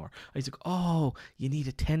work anymore." He's like, "Oh, you need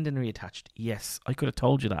a tendon reattached." Yes, I could have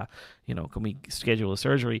told you that. Can we schedule a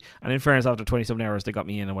surgery? And in fairness, after 27 hours, they got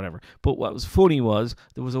me in and whatever. But what was funny was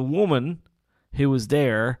there was a woman who was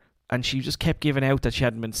there, and she just kept giving out that she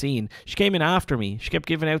hadn't been seen. She came in after me. She kept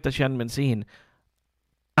giving out that she hadn't been seen,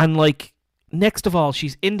 and like. Next of all,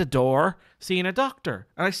 she's in the door seeing a doctor.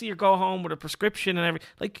 And I see her go home with a prescription and everything.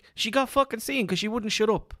 Like, she got fucking seen because she wouldn't shut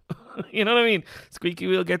up. You know what I mean? Squeaky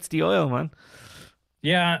wheel gets the oil, man.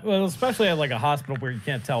 Yeah, well, especially at like a hospital where you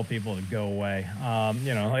can't tell people to go away.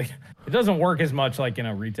 Like it doesn't work as much like in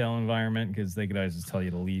a retail environment because they could always just tell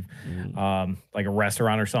you to leave. Like a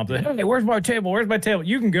restaurant or something. Hey, where's my table? Where's my table?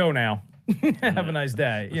 You can go now. Have a nice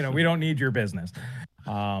day. We don't need your business.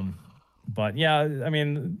 But yeah, I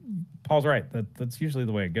mean, Paul's right. That's usually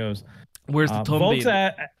the way it goes. Where's the thumb Volk's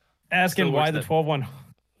asking why the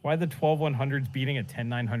 12100's beating a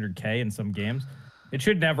 10900K in some games. It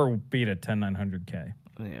should never beat a 10900K.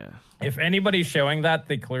 Yeah. If anybody's showing that,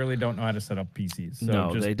 they clearly don't know how to set up PCs. So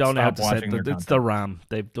no, they don't know how to set it's the RAM.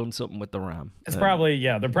 They've done something with the RAM. It's probably,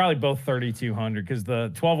 they're probably both 3200 because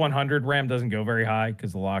the 12100 RAM doesn't go very high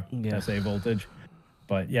because the lock SA voltage.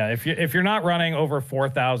 But yeah, if you're not running over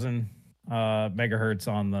 4000 megahertz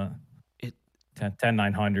on the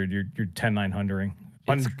 10900, you're 10900ing.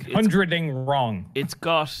 Hundreding wrong. It's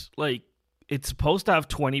got it's supposed to have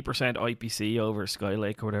 20% IPC over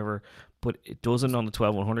Skylake or whatever, but it doesn't on the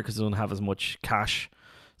 12100 because it doesn't have as much cache,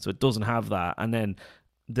 so it doesn't have that. And then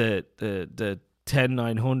the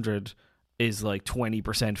 10900 is like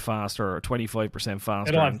 20% faster or 25%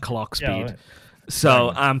 faster on clock speed.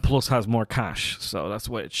 So and plus has more cache, so that's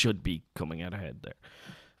why it should be coming out ahead there.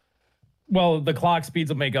 Well, the clock speeds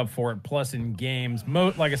will make up for it. Plus, in games,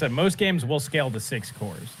 like I said, most games will scale to 6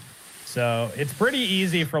 cores. So it's pretty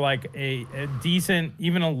easy for like a decent,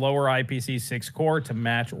 even a lower IPC 6 core to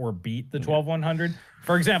match or beat the 12100.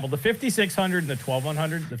 For example, the 5600 and the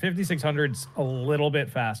 12100, the 5600's a little bit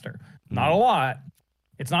faster. Not a lot.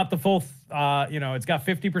 It's not the full, it's got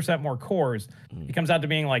 50% more cores. It comes out to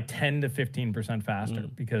being like 10 to 15% faster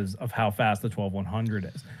because of how fast the 12100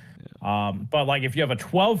 is. But like if you have a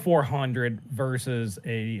 12400 versus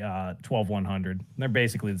a 12100, they're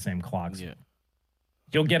basically the same clocks. Yeah.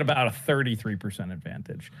 You'll get about a 33%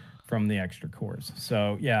 advantage from the extra cores.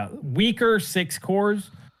 So yeah, weaker 6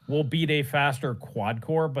 cores will beat a faster quad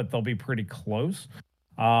core, but they'll be pretty close.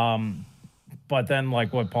 But then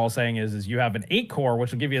like what Paul's saying is you have an 8 core,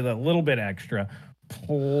 which will give you that little bit extra,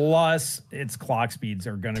 plus its clock speeds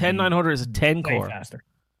are going to be 10900 is a 10 core faster.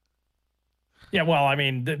 Yeah, well, I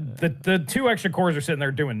mean, the 2 extra cores are sitting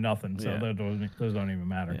there doing nothing, so those don't even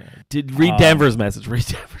matter. Yeah. Read Denver's message. Read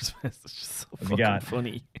Denver's message. It's so fucking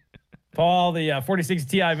funny. Paul, the 4060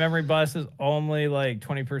 Ti memory bus is only like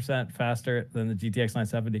 20% faster than the GTX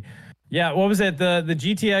 970. Yeah, what was it? The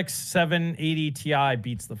GTX 780 Ti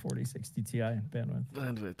beats the 4060 Ti in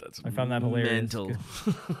bandwidth. I found that hilarious. Mental.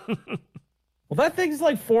 Well, that thing's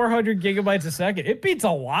like 400 gigabytes a second. It beats a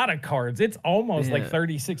lot of cards. It's almost like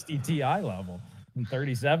 3060 Ti level and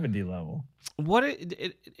 3070 level. What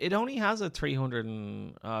it only has a 300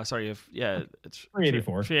 and it's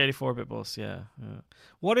 384. 384 bit bus. Yeah.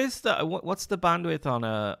 What is what's the bandwidth on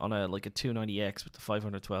a like a 290X with the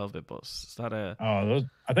 512 bit bus? Is that a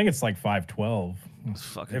I think it's like 512.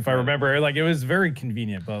 If I remember, like it was very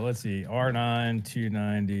convenient. But let's see, R9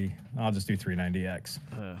 290. I'll just do 390X.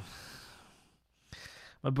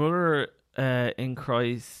 My brother in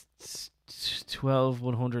Christ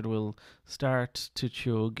 12100 will start to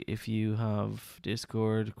chug if you have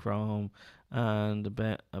Discord, Chrome,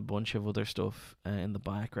 and a bunch of other stuff in the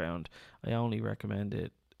background. I only recommend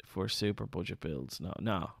it for super budget builds.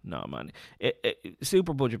 No, man.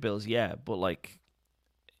 Super budget builds, yeah, but like,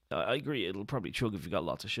 I agree, it'll probably chug if you got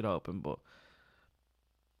lots of shit open, but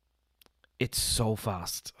it's so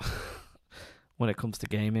fast when it comes to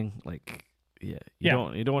gaming. Like, you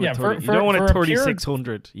don't want a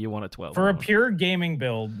 3600. You want a 12. For a pure gaming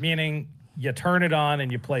build, meaning you turn it on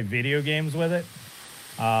and you play video games with it.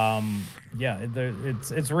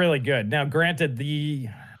 It's really good. Now, granted, the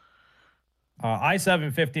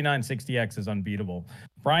i7 5960X is unbeatable.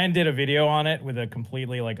 Brian did a video on it with a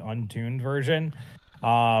completely like untuned version.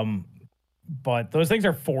 But those things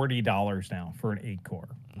are $40 now for an 8-core,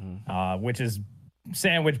 which is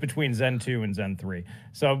sandwiched between Zen 2 and Zen 3.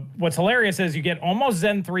 So what's hilarious is you get almost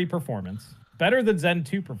Zen 3 performance, better than Zen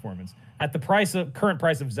 2 performance, at the current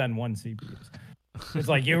price of Zen 1 CPUs. It's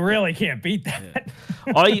like, you really can't beat that.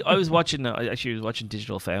 Yeah. I was watching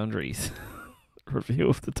Digital Foundry's review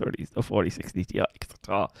of the 4060 Ti, because I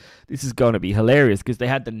thought this is going to be hilarious, because they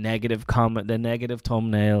had the negative comment, the negative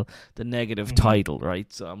thumbnail, the negative title,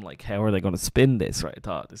 right? So I'm like, how are they going to spin this, right? I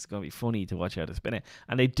thought this is going to be funny to watch how to spin it,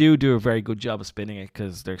 and they do a very good job of spinning it,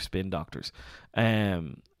 because they're spin doctors. But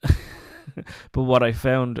what I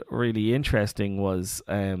found really interesting was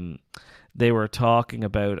they were talking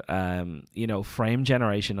about frame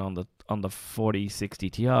generation on the 4060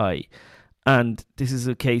 Ti. And this is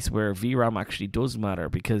a case where VRAM actually does matter,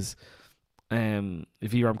 because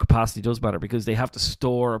VRAM capacity does matter, because they have to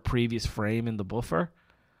store a previous frame in the buffer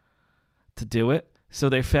to do it. So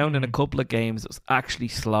they found in a couple of games it was actually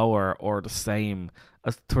slower or the same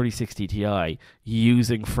as 3060 Ti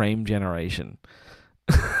using frame generation.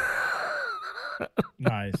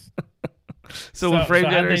 Nice. So when frame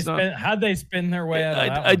generation, how'd they spin their way out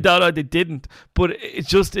of that? I doubt they didn't, but I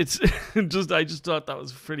just thought that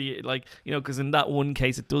was pretty, like, because in that one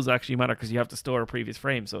case it does actually matter, because you have to store a previous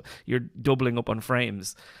frame, so you're doubling up on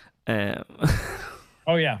frames.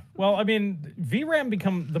 Oh yeah, well, I mean,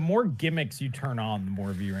 VRAM the more gimmicks you turn on, the more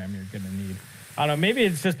VRAM you're gonna need. I don't know, maybe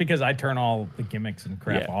it's just because I turn all the gimmicks and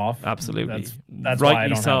crap off. Absolutely, that's why I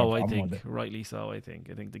don't have a problem I think with it. rightly so. I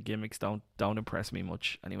think the gimmicks don't impress me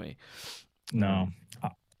much anyway. No.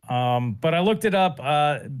 But I looked it up.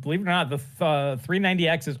 Believe it or not, the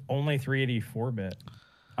 390X is only 384-bit.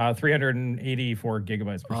 384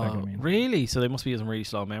 gigabytes per second. I mean. Really? So they must be using really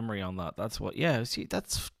slow memory on that. That's what. Yeah. See,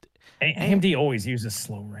 that's AMD always uses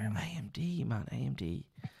slow RAM. AMD, man, AMD.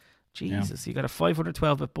 Jesus, you got a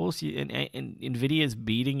 512-bit bus. Nvidia is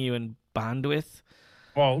beating you in bandwidth.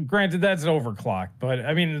 Well, granted, that's overclocked, but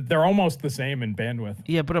I mean, they're almost the same in bandwidth.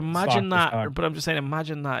 Yeah, but imagine that. But I'm just saying,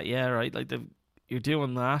 imagine that. Yeah, right. Like you're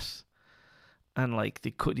doing that, and like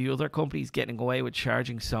the other companies getting away with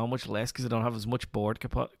charging so much less because they don't have as much board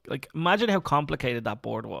capacity. Like, imagine how complicated that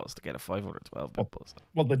board was to get a 512-bit bus.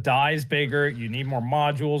 Well, the die's bigger. You need more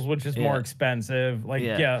modules, which is more expensive. Like,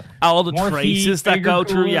 all the traces that go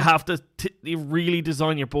through. You have to you really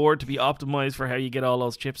design your board to be optimized for how you get all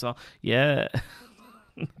those chips on. Yeah.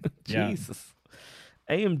 Jesus.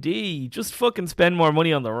 AMD, just fucking spend more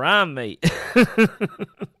money on the RAM, mate.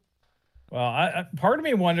 Well, I part of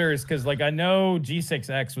me wonders, because like I know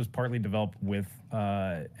G6X was partly developed with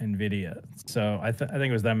Nvidia, so I think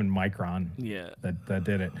it was them and Micron that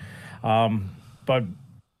did it. But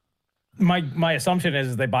my assumption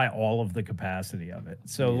is they buy all of the capacity of it.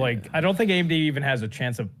 So like I don't think AMD even has a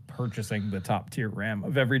chance of purchasing the top tier RAM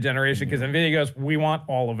of every generation, because Nvidia goes, we want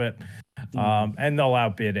all of it. And they'll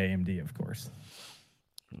outbid AMD, of course.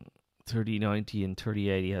 3090 and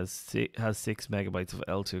 3080 has 6 megabytes of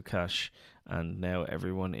L2 cache, and now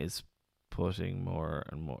everyone is putting more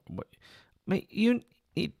and more. Mate,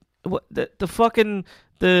 the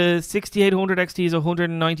 6800 XT is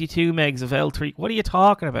 192 megs of L3. What are you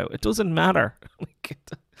talking about? It doesn't matter.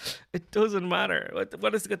 It doesn't matter.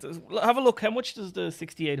 What is it? Have a look. How much does the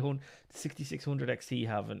 6600 XT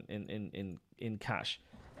have in cache?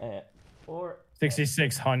 Or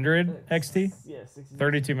 6600 XT? Yeah,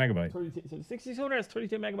 32 megabytes. 32, so 6600 has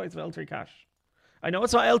 32 megabytes of L3 cache. I know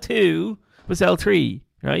it's not L2, but it's L3,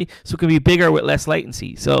 right? So it can be bigger with less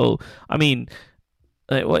latency. So, I mean,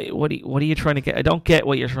 what are you trying to get? I don't get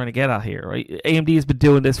what you're trying to get at here, right? AMD has been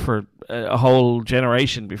doing this for a whole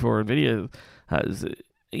generation before Nvidia has.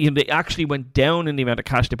 They actually went down in the amount of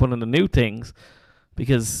cache they put on the new things.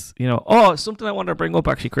 Because, something I wanted to bring up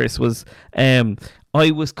actually, Chris, was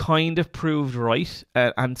I was kind of proved right,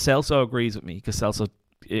 and Celso agrees with me, because Celso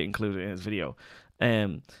included it in his video.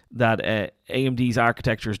 that AMD's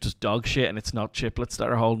architecture is just dog shit, and it's not chiplets that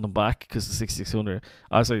are holding them back, because the 6600,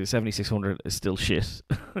 the 7600 is still shit,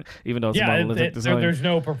 even though it's a monolithic design. There's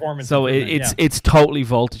no performance. So it's totally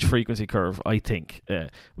voltage frequency curve, I think,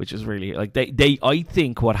 which is really like I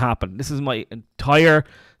think what happened. This is my entire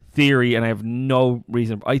theory, and I have no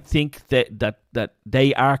reason. I think that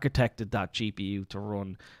they architected that GPU to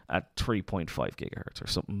run at 3.5 gigahertz or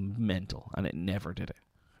something mental, and it never did it.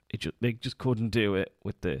 They just couldn't do it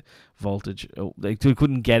with the voltage. They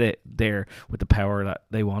couldn't get it there with the power that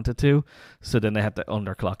they wanted to. So then they had to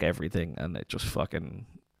underclock everything, and it just fucking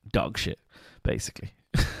dog shit, basically.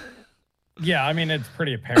 Yeah, I mean, it's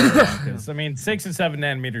pretty apparent because, I mean, 6 and 7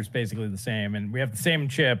 nanometers basically the same, and we have the same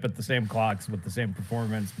chip at the same clocks with the same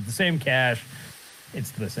performance, with the same cache.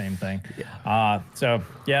 It's the same thing. Yeah. So,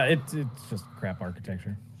 yeah, it's just crap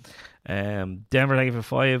architecture. Denver negative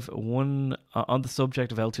 5. One on the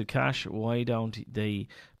subject of L2 cache, why don't they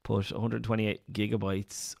put 128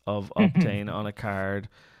 gigabytes of Optane on a card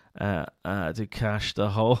to cache the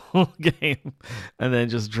whole game, and then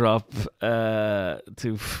just drop to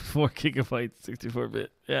 4 gigabytes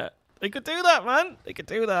 64-bit? Yeah, they could do that, man. They could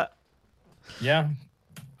do that. Yeah.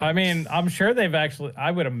 I mean, I'm sure they've actually. I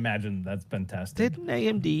would imagine that's been tested. Didn't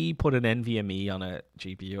AMD put an NVMe on a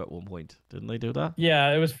GPU at one point? Didn't they do that?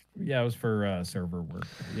 Yeah, it was. Yeah, it was for server work.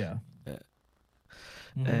 Yeah.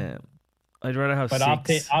 I'd rather have. But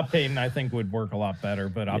Optane, I think, would work a lot better.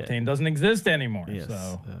 But Optane doesn't exist anymore. Yes,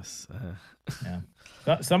 so yes.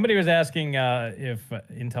 Yeah. Somebody was asking if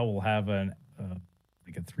Intel will have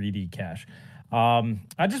like a 3D cache.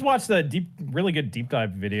 I just watched the really good deep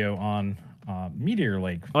dive video on Meteor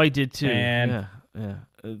Lake. I did too. And yeah.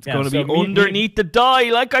 It's going to be underneath the die,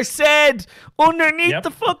 like I said. Underneath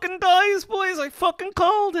the fucking dies, boys. I fucking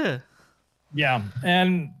called it. Yeah,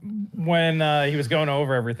 and when he was going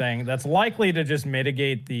over everything, that's likely to just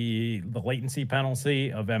mitigate the latency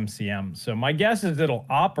penalty of MCM. So my guess is it'll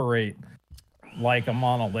operate like a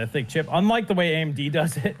monolithic chip, unlike the way AMD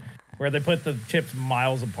does it, where they put the chips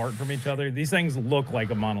miles apart from each other. These things look like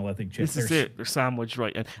a monolithic chip. This is it. They're sandwiched,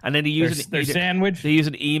 right? And then they use they're sandwiched. They use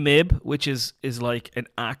an EMIB, which is like an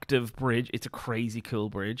active bridge. It's a crazy cool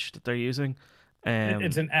bridge that they're using.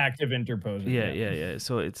 It's an active interposer. Yeah.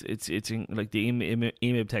 So it's in, like, the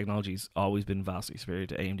EMIB technology's always been vastly superior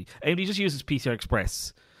to AMD. AMD just uses PCI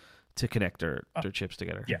Express to connect their chips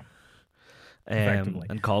together. Yeah.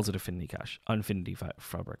 And calls it Affinity Cache, Infinity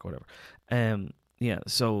Fabric, whatever. Yeah,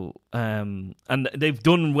 so and they've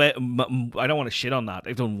done. I don't want to shit on that.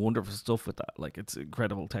 They've done wonderful stuff with that. Like, it's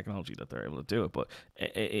incredible technology that they're able to do it. But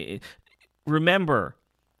remember,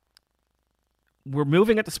 we're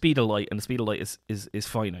moving at the speed of light, and the speed of light is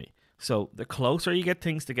finite. So the closer you get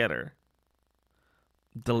things together,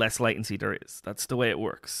 the less latency there is. That's the way it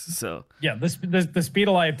works. So yeah, the speed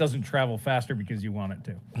of light doesn't travel faster because you want it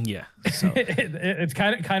to. Yeah, so it's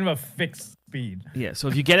kind of a fixed speed. Yeah, so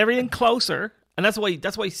if you get everything closer. And that's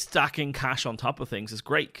why stacking cache on top of things is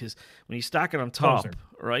great, because when you stack it on top,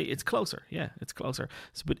 right, it's closer. Yeah, it's closer.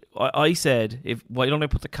 So, but I said, why don't I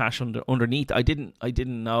put the cache underneath? I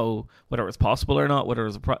didn't know whether it was possible or not. Whether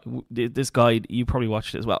it was this guy, you probably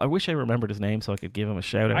watched it as well. I wish I remembered his name so I could give him a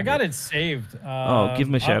shout out. I got it saved. Give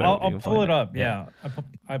him a shout out. I'll pull it up. Yeah,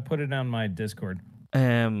 I put it on my Discord.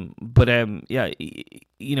 Yeah,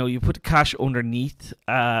 you put the cache underneath.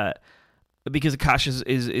 Because a cache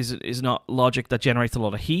is not logic that generates a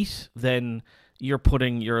lot of heat, then you're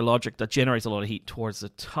putting your logic that generates a lot of heat towards the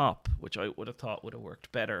top, which I would have thought would have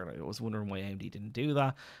worked better. And I was wondering why AMD didn't do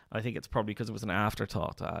that. I think it's probably because it was an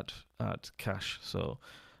afterthought to add cache. So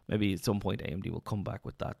maybe at some point AMD will come back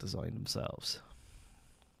with that design themselves.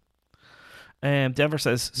 Denver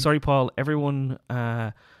says, sorry, Paul, everyone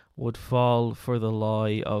would fall for the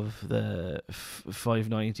lie of the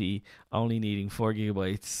 590 only needing 4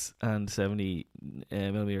 gigabytes and 70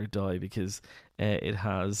 millimeter die, because it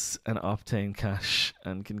has an Optane cache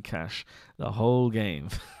and can cache the whole game.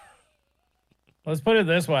 Let's put it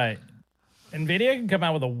this way. Nvidia can come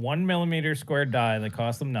out with a 1 millimeter square die that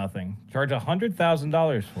costs them nothing, charge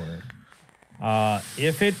 $100,000 for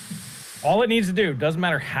it. All it needs to do, doesn't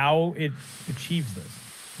matter how it achieves this.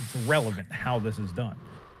 It's irrelevant how this is done.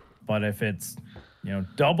 But if it's,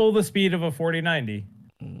 double the speed of a 4090,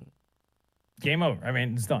 game over. I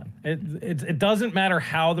mean, it's done. It doesn't matter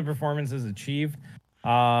how the performance is achieved,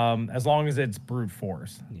 as long as it's brute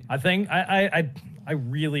force. Yeah. I think I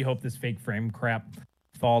really hope this fake frame crap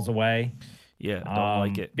falls away. Yeah, don't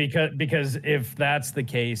like it. Because if that's the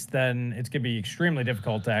case, then it's gonna be extremely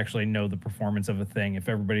difficult to actually know the performance of a thing if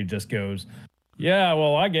everybody just goes, yeah,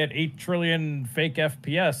 well, I get 8 trillion fake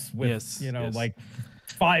FPS with like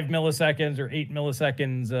 5 milliseconds or 8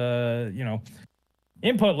 milliseconds,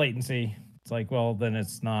 input latency. It's like, well, then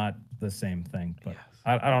it's not the same thing. But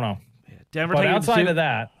I don't know. Yeah. Denver But taking it to outside 2. of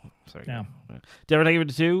that, Sorry. yeah. Denver taking it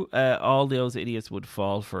to 2. All those idiots would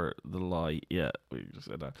fall for the lie. Yeah, we just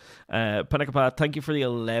said that. Panakapat, thank you for the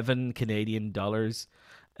 11 Canadian dollars.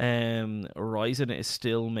 Ryzen is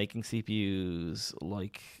still making CPUs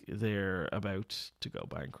like they're about to go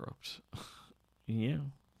bankrupt. Yeah.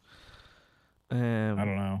 I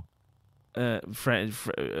don't know.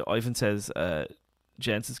 Ivan says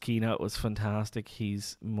Jensen's keynote was fantastic.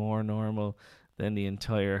 He's more normal than the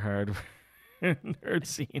entire hardware nerd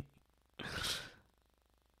scene.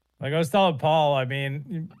 Like I was telling Paul, I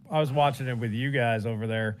mean, I was watching it with you guys over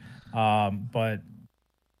there, but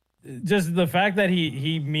just the fact that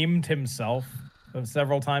he memed himself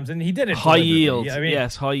several times, and he did it High yield. I mean,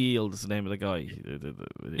 yes, high yield is the name of the guy.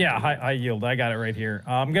 Yeah, high yield. I got it right here.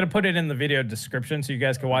 I'm gonna put it in the video description so you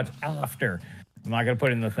guys can watch after. I'm not gonna put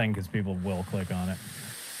it in the thing because people will click on it.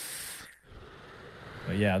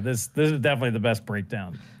 But yeah, this is definitely the best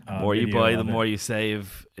breakdown. The more you buy, the more you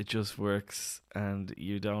save. It just works, and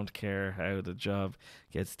you don't care how the job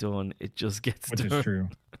gets done. It just gets done. Which is true.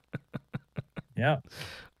 Yeah.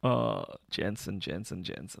 Oh, Jensen.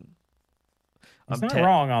 I'm not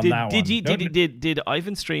wrong on that one. Did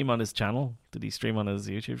Ivan stream on his channel? Did he stream on his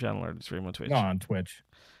YouTube channel or did he stream on Twitch? No, on Twitch.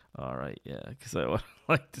 All right, yeah, because I would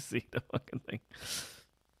like to see the fucking thing.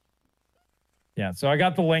 Yeah, so I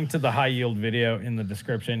got the link to the high yield video in the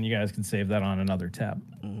description. You guys can save that on another tab.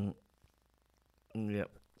 Yep.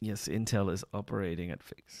 Yes, Intel is operating at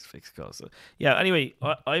fixed cost. So, yeah. Anyway,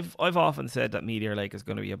 I've often said that Meteor Lake is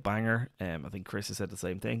going to be a banger. I think Chris has said the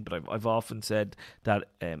same thing, but I've often said that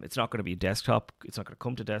it's not going to be desktop. It's not going to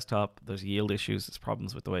come to desktop. There's yield issues. There's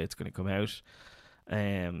problems with the way it's going to come out.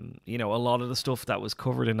 A lot of the stuff that was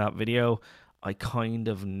covered in that video, I kind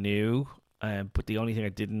of knew. But the only thing I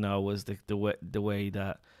didn't know was the way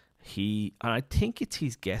that and I think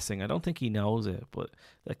he's guessing. I don't think he knows it, but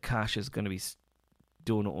the cache is going to be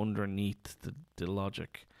done underneath the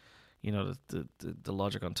logic, the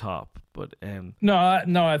logic on top. But no,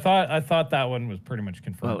 I thought that one was pretty much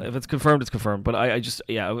confirmed. Well, if it's confirmed, it's confirmed. But I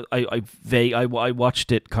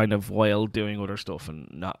watched it kind of while doing other stuff and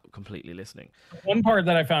not completely listening. One part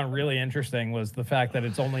that I found really interesting was the fact that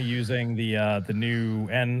it's only using the new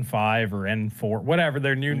N5 or N4, whatever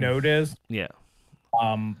their new node is. Yeah.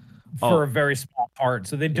 For a very small part.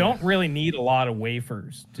 So they don't really need a lot of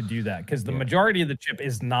wafers to do that because the majority of the chip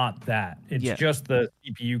is not that. It's just the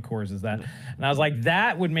CPU cores is that. And I was like,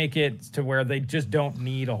 that would make it to where they just don't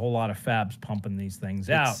need a whole lot of fabs pumping these things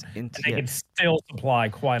out. And they can still supply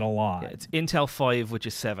quite a lot. Yeah, it's Intel 5, which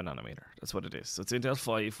is 7 nanometer. That's what it is. So it's Intel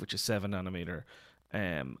 5, which is 7 nanometer.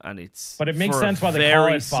 And it's but it makes sense why they call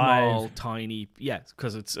it 5. Small, tiny,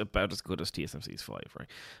 because it's about as good as TSMC's 5, right?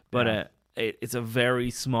 But it's a very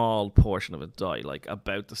small portion of a die, like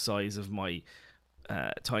about the size of my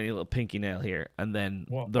tiny little pinky nail here, and then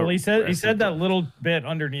he said that little bit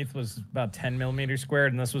underneath was about 10 millimeters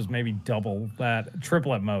squared, and this was maybe double that,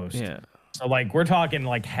 triple at most. Yeah. So like we're talking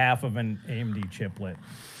like half of an AMD chiplet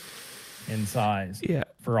in size. Yeah.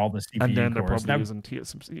 For all the CPU and then cores. They're probably using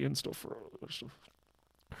TSMC and stuff for other stuff.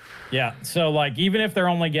 Yeah, so like even if they're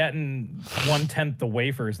only getting 1/10 the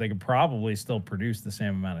wafers, they could probably still produce the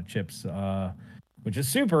same amount of chips, which is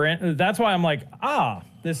super. That's why I'm like,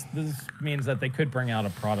 this means that they could bring out a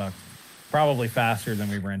product probably faster than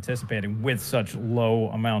we were anticipating with such low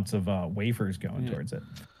amounts of wafers going towards it.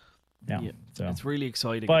 Yeah, so it's really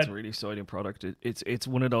exciting. It's a really exciting product. It's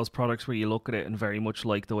one of those products where you look at it and very much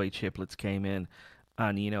like the way chiplets came in,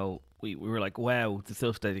 and we were like, wow, the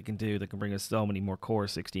stuff that they can do, they can bring us so many more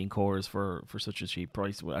cores, 16 cores for such a cheap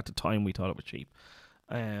price. At the time, we thought it was cheap.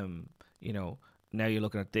 Now you're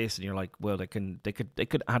looking at this and you're like, well, they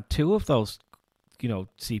could add 2 of those,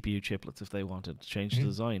 CPU chiplets if they wanted to change the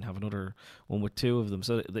design, have another one with 2 of them.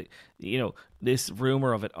 So this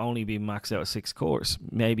rumor of it only being maxed out at 6 cores,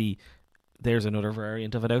 maybe there's another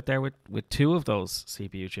variant of it out there with 2 of those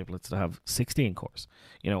CPU chiplets that have 16 cores,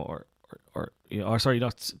 or sorry,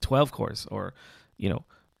 not 12 cores, or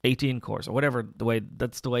 18 cores, or whatever.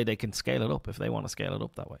 That's the way they can scale it up if they want to scale it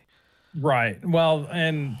up that way. Right. Well,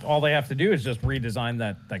 and all they have to do is just redesign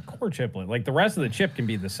that core chiplet. Like the rest of the chip can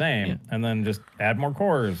be the same, and then just add more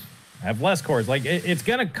cores, have less cores. Like it's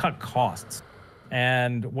gonna cut costs.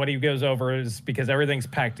 And what he goes over is because everything's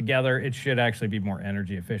packed together, it should actually be more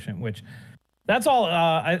energy efficient. Which, that's all.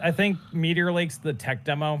 I think Meteor Lake's the tech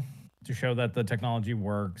demo to show that the technology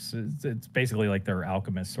works. It's basically like their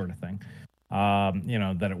Alchemist sort of thing.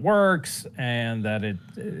 that it works and that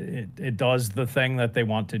it does the thing that they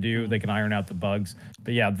want to do. They can iron out the bugs.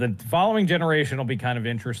 But yeah, the following generation will be kind of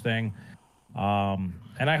interesting.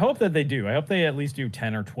 And I hope that they do. I hope they at least do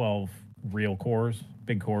 10 or 12 real cores,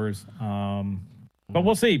 big cores. But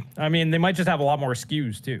we'll see. I mean, they might just have a lot more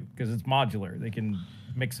SKUs too, because it's modular. They can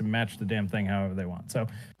mix and match the damn thing however they want. So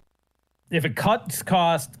if it cuts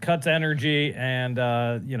cost, cuts energy, and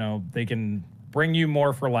they can bring you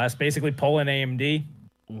more for less, basically pull in AMD,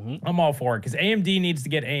 I'm all for it, because AMD needs to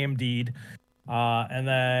get AMD'd. And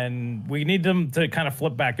then we need them to kind of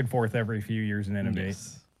flip back and forth every few years and innovate.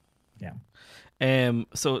 Yes. Yeah.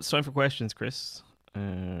 So it's time for questions, Chris.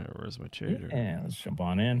 Where's my chair? Yeah, let's jump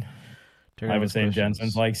on in. I was saying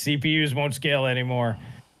Jensen's like, CPUs won't scale anymore.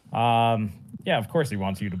 Yeah, of course he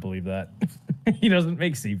wants you to believe that. He doesn't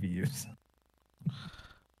make CPUs.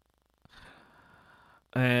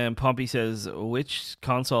 Pompey says, which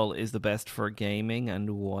console is the best for gaming and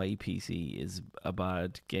why PC is a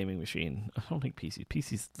bad gaming machine? I don't think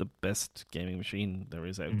PC's the best gaming machine there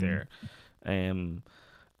is out there.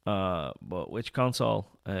 But which console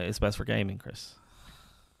is best for gaming, Chris?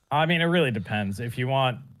 I mean, it really depends. If you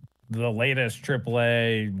want the latest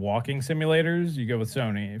AAA walking simulators, you go with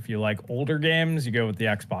Sony. If you like older games, you go with the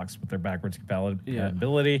Xbox with their backwards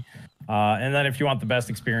compatibility. And then if you want the best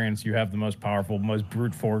experience, you have the most powerful, most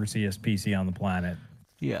brute forciest PC on the planet.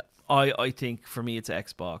 Yeah. I think for me it's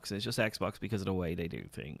Xbox. It's just Xbox because of the way they do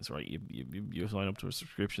things, right? You sign up to a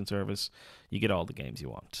subscription service, you get all the games you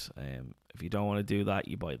want. If you don't want to do that,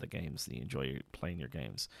 you buy the games and you enjoy playing your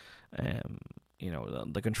games.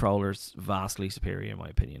 The controller's vastly superior in my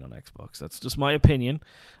opinion on Xbox. That's just my opinion.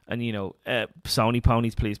 And Sony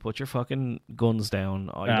ponies, please put your fucking guns down.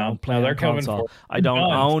 I don't play on console. I don't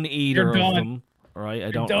own either of them. Right?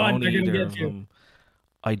 I don't own either of them.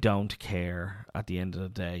 I don't care at the end of the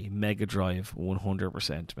day. Mega Drive,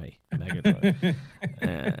 100% me. Mega Drive.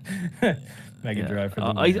 Mega Drive. For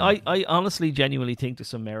I honestly, genuinely think there's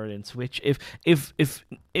some merit in Switch. If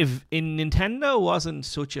Nintendo wasn't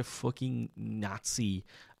such a fucking Nazi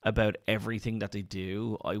about everything that they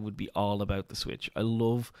do, I would be all about the Switch. I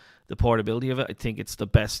love the portability of it. I think it's the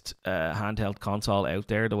best handheld console out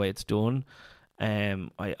there, the way it's done.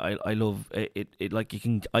 I love it. Like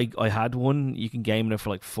I had one. You can game it for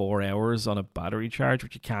like 4 hours on a battery charge,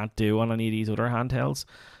 which you can't do on any of these other handhelds.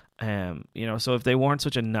 So if they weren't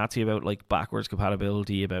such a Nazi about like backwards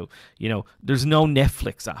compatibility, about there's no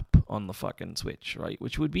Netflix app on the fucking Switch, right?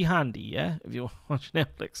 Which would be handy, yeah. If you watch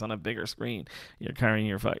Netflix on a bigger screen, you're carrying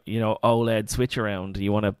your OLED Switch around.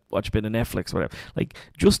 You want to watch a bit of Netflix, whatever. Like,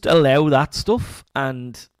 just allow that stuff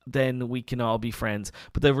and then we can all be friends.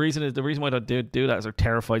 But the reason why they do that is they're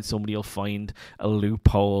terrified somebody will find a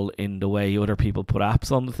loophole in the way other people put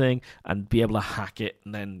apps on the thing and be able to hack it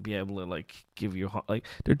and then be able to like give you like,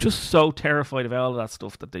 they're just so terrified of all of that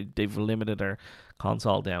stuff that they've limited their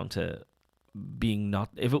console down to being not.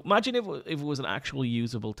 Imagine if it was an actual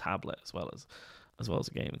usable tablet as well as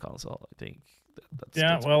a gaming console. I think.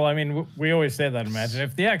 That's well, I mean, we always say that. Imagine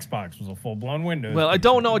if the Xbox was a full-blown Windows. Well, I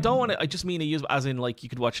don't know. I don't want to. I just mean to use as in like you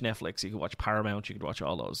could watch Netflix, you could watch Paramount, you could watch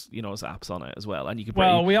all those those apps on it as well, and you could.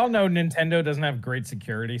 Well, we all know Nintendo doesn't have great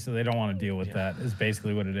security, so they don't want to deal with that. Is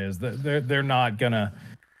basically what it is. They're not gonna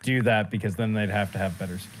do that because then they'd have to have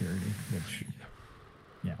better security, which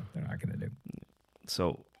they're not gonna do.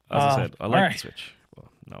 So as I said, I like the Switch. Well,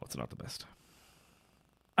 no, it's not the best.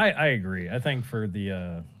 I agree. I think for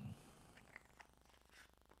the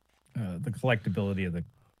collectability of the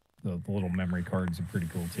little memory cards are pretty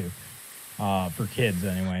cool too, for kids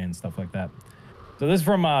anyway and stuff like that. So this is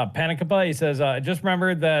from Panicapa. He says, I just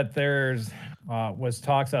remembered that there's was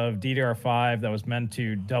talks of DDR5 that was meant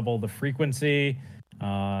to double the frequency.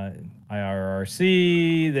 IRRC,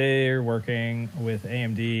 they're working with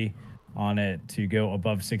AMD on it to go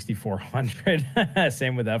above 6400.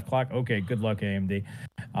 Same with F-Clock. Okay, good luck, AMD.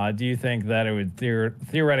 Do you think that it would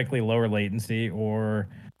theoretically lower latency, or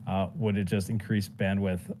would it just increase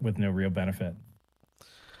bandwidth with no real benefit?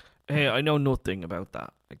 Hey, I know nothing about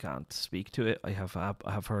that. I can't speak to it. I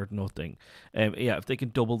have heard nothing. If they can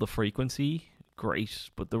double the frequency, great.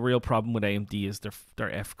 But the real problem with AMD is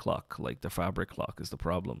their F clock, like the fabric clock, is the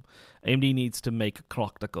problem. AMD needs to make a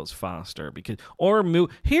clock that goes faster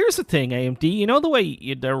Here's the thing, AMD. You know the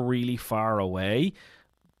way they're really far away.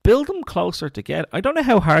 Build them closer together. I don't know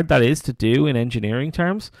how hard that is to do in engineering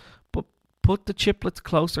terms, but put the chiplets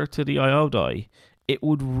closer to the I/O die. It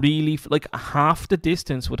would really, like half the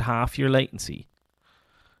distance with half your latency.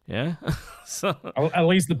 Yeah. So At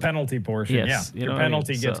least the penalty portion. yes, Yeah. Your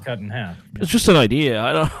penalty gets cut in half. Yeah. it's just an idea.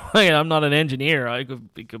 I don't. I'm not an engineer. I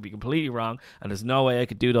could be completely wrong, and there's no way I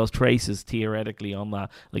could do those traces theoretically on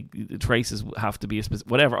that. Like the traces have to be a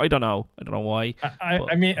specific whatever. I don't know. I don't know why.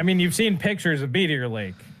 I mean, you've seen pictures of Meteor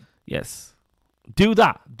Lake. Yes. Do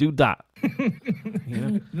that.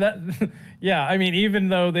 Yeah, I mean, even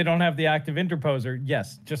though they don't have the active interposer,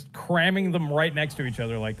 yes, just cramming them right next to each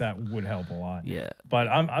other like that would help a lot. Yeah. But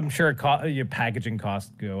I'm sure your packaging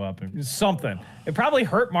costs go up and something. It probably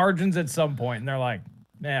hurt margins at some point, and they're like,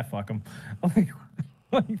 nah, fuck them.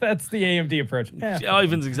 Like that's the AMD approach.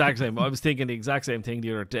 Ivan's exact same. I was thinking the exact same thing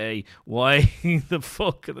the other day. Why the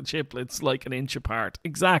fuck are the chiplets like an inch apart?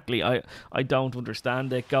 Exactly. I don't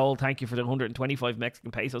understand it. Gold, thank you for the 125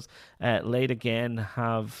 Mexican pesos. Late again.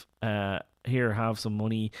 Have some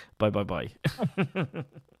money. Bye.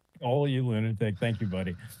 Oh, you lunatic. Thank you,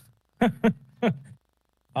 buddy. Yeah,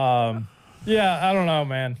 I don't know,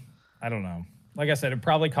 man. I don't know. Like I said, it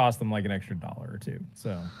probably cost them like an extra $1 or $2.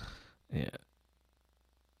 So yeah.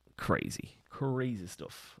 Crazy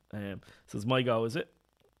stuff. So it's my go, is it?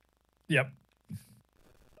 Yep.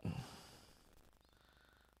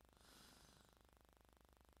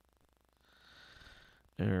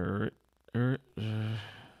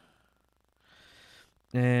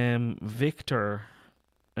 Victor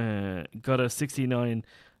got a 69.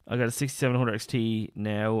 I got a 6700 XT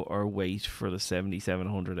now, or wait for the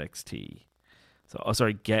 7700 XT. So,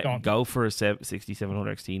 sorry, go for a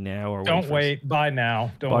 6700 XT now, or don't wait. Buy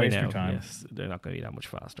now. Don't waste your time. Yes, they're not going to be that much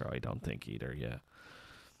faster. I don't think either. Yeah.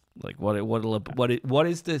 Like what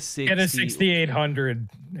is the 60? Get a 6800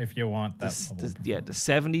 if you want that. The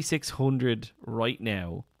 7600 right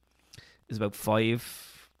now is about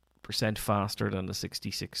 5% faster than the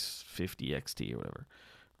 6650 XT or whatever,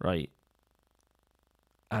 right?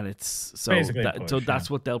 And it's that's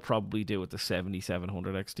what they'll probably do with the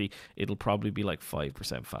 7700 XT. It'll probably be like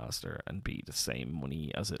 5% faster and be the same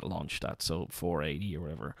money as it launched at, so 480 or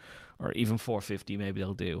whatever, or even 450 maybe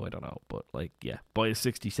they'll do. I don't know, but like buy a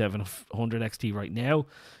 6700 XT right now.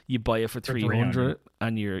 You buy it for 300,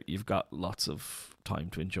 and you've got lots of time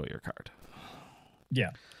to enjoy your card.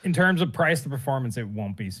 Yeah. In terms of price to performance, it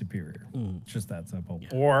won't be superior. It's just that simple.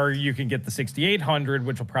 Yeah. Or you can get the 6800,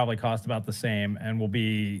 which will probably cost about the same and will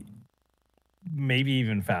be maybe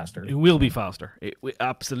even faster. It will be faster. It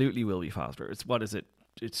absolutely will be faster. It's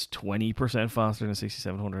 20% faster than the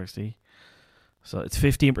 6700 XT. So it's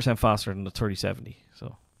 15% faster than the 3070.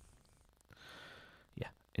 So yeah,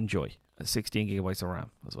 enjoy. 16 gigabytes of RAM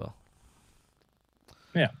as well.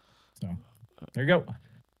 Yeah. So there you go.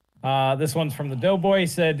 This one's from the Doughboy. He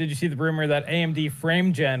said, did you see the rumor that AMD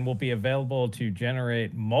Frame Gen will be available to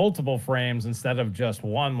generate multiple frames instead of just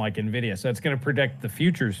one like Nvidia? So it's going to predict the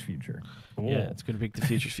future's future. Cool. Yeah, it's going to predict the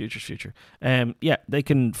future's future. Yeah, they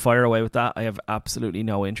can fire away with that. I have absolutely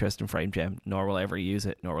no interest in Frame Gen, nor will I ever use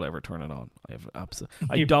it, nor will I ever turn it on.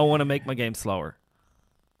 I don't want to make my game slower.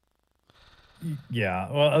 Yeah,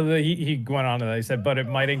 well, he went on to that. He said, but it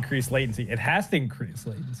might increase latency. It has to increase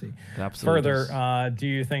latency. It absolutely Further, do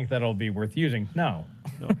you think that'll be worth using? No.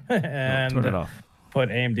 And turn it off. Put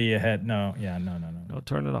AMD ahead. No,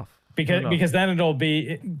 turn it off. Because then it'll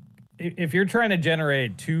be, if you're trying to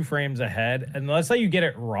generate 2 frames ahead, and let's say you get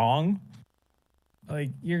it wrong,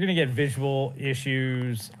 like you're gonna get visual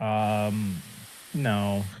issues.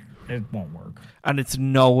 No. It won't work. And it's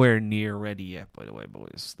nowhere near ready yet, by the way,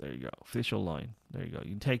 boys. There you go. Official line. There you go.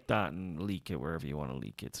 You can take that and leak it wherever you want to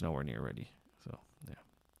leak it. It's nowhere near ready. So, yeah.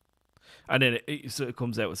 And then it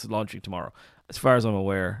comes out. It's launching tomorrow. As far as I'm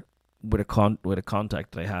aware, with a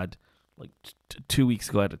contact that I had like 2 weeks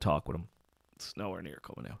ago, I had to talk with him. It's nowhere near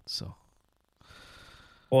coming out. So,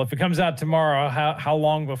 well, if it comes out tomorrow, how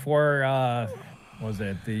long before was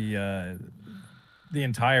it the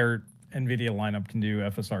entire Nvidia lineup can do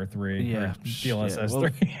FSR3 or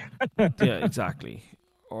DLSS 3? Yeah, exactly.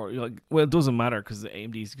 Or it doesn't matter because the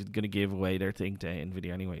AMD is going to give away their thing to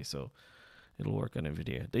Nvidia anyway, so it'll work on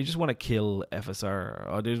Nvidia. They just want to kill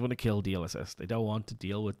FSR, or they just want to kill DLSS. They don't want to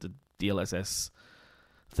deal with the DLSS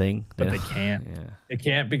thing, but they can't. Yeah. They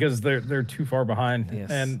can't because they're too far behind.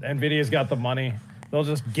 Yes. And Nvidia's got the money. They'll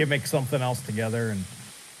just gimmick something else together and.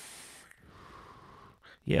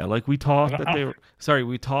 Yeah, like we thought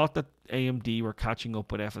that AMD were catching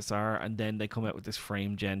up with FSR, and then they come out with this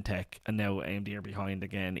Frame Gen tech, and now AMD are behind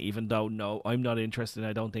again, even though, no, I'm not interested.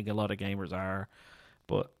 I don't think a lot of gamers are,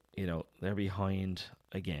 but, they're behind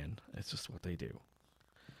again. It's just what they do.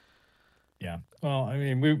 Yeah. Well, I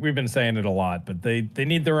mean, we've been saying it a lot, but they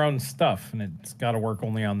need their own stuff, and it's got to work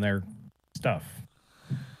only on their stuff.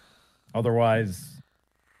 Otherwise,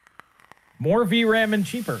 more VRAM and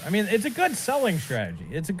cheaper. I mean, it's a good selling strategy.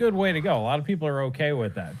 It's a good way to go. A lot of people are okay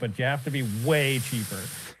with that, but you have to be way cheaper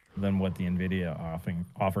than what the Nvidia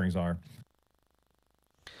offerings are.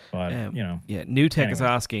 But, Yeah, New Tech is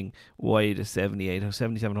asking why the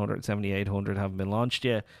 7700, 7800 haven't been launched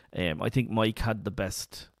yet. I think Mike had the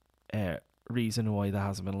best reason why that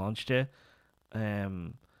hasn't been launched yet.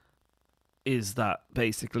 Is that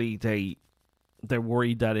basically they're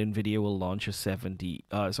worried that Nvidia will launch a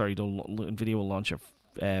Nvidia will launch a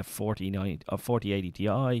 4080 Ti.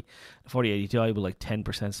 The 4080 Ti will be like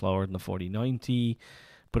 10% slower than the 4090,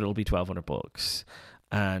 but it'll be $1,200.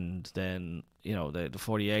 And then, the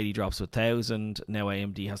 4080 drops to 1,000. Now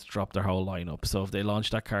AMD has to drop their whole lineup. So if they launch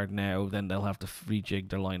that card now, then they'll have to rejig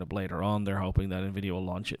their lineup later on. They're hoping that Nvidia will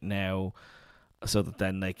launch it now, so that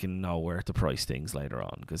then they can know where to price things later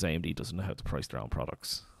on, because AMD doesn't know how to price their own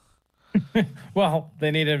products. Well,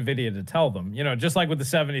 they need Nvidia to tell them. Just like with the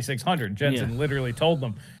 7600, Jensen literally told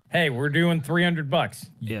them, "Hey, we're doing $300.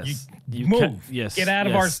 Yes, you move. Get out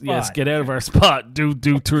of our spot. Yes, get out of our spot. Do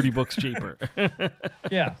 $30 cheaper."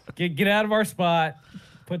 Yeah, get out of our spot.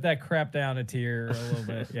 Put that crap down a tier a little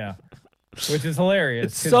bit. Yeah, which is hilarious.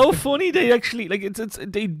 It's so funny. They actually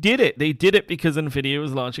they did it. They did it because Nvidia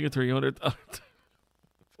was launching a $300.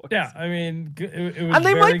 Yeah, I mean, it was and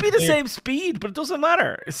they might be clear. the same speed, but it doesn't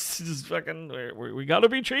matter. It's just fucking. We gotta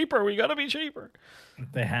be cheaper. We gotta be cheaper.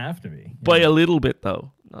 They have to be by a little bit,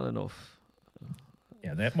 though, not enough.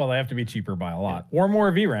 Yeah, they have to be cheaper by a lot or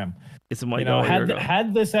more VRAM. It's a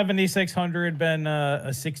had the 7600 been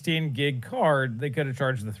a 16 gig card, they could have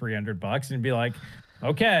charged the $300 and be like,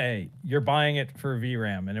 okay, you're buying it for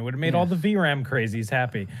VRAM, and it would have made all the VRAM crazies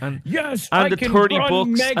happy. And yes, and I the can 30 run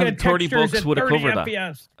bucks, mega and 30 bucks would have covered FPS.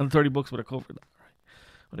 that. And 30 bucks would have covered that.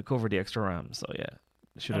 Would have covered the extra RAM. So yeah,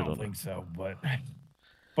 should have done. I don't think so,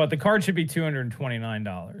 but the card should be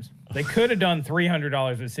 $229. They could have done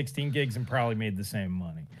 $300 with 16 gigs and probably made the same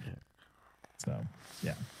money. So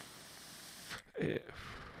yeah.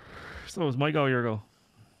 So it was my go, your go.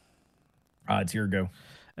 It's your go.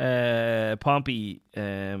 Pompey,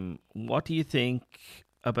 what do you think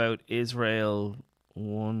about Israel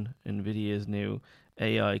 1, Nvidia's new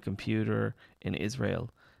AI computer in Israel?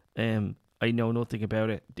 I know nothing about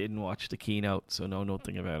it. Didn't watch the keynote, so know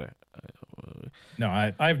nothing about it. No,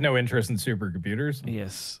 I have no interest in supercomputers.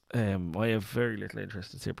 Yes, I have very little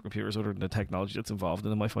interest in supercomputers other than the technology that's involved in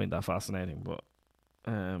them. I find that fascinating, but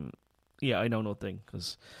yeah, I know nothing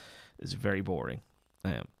because it's very boring.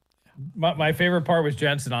 My favorite part was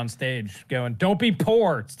Jensen on stage going, "Don't be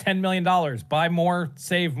poor. It's $10 million. Buy more,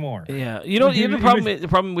 save more." Yeah, the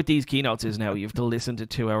problem with these keynotes is now you have to listen to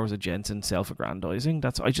 2 hours of Jensen self-aggrandizing.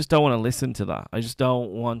 I just don't want to listen to that. I just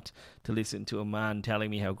don't want to listen to a man telling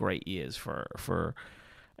me how great he is for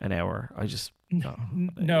an hour. I just no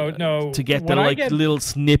to get the little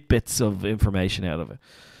snippets of information out of it.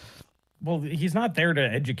 Well, he's not there to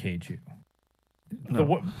educate you.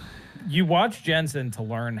 No. You watch Jensen to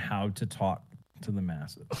learn how to talk to the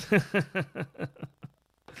masses.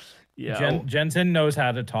 Yeah, Jensen knows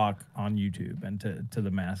how to talk on YouTube and to the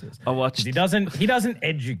masses. I watched. He doesn't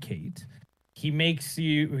educate.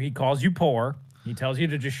 He calls you poor. He tells you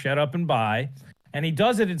to just shut up and buy, and he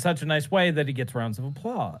does it in such a nice way that he gets rounds of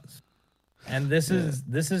applause. And this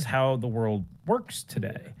is how the world works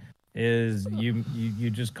today. Is you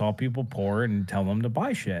just call people poor and tell them to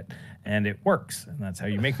buy shit, and it works, and that's how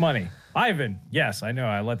you make money. Ivan, yes, I know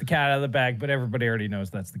I let the cat out of the bag, but everybody already knows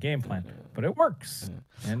that's the game plan. But it works,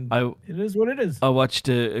 and it is what it is. I watched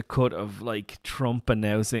a cut of Trump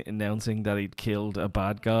announcing that he'd killed a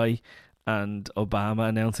bad guy, and Obama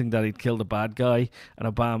announcing that he'd killed a bad guy,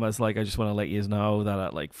 and Obama's like, "I just want to let you know that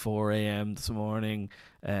at 4 a.m. this morning,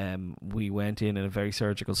 we went in a very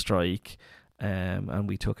surgical strike." And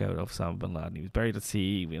we took out Osama bin Laden. He was buried at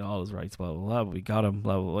sea. We know all his rights, blah, blah, blah. We got him,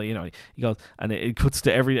 blah, blah, blah. He goes, and it cuts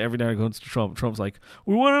to every now it goes to Trump. Trump's like,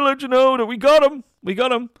 "We want to let you know that we got him. We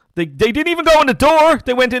got him. They didn't even go in the door.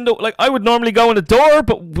 They went in I would normally go in the door,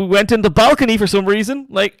 but we went in the balcony for some reason.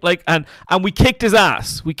 And we kicked his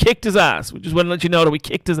ass. We kicked his ass. We just want to let you know that we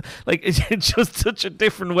kicked his. It's just such a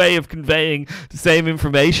different way of conveying the same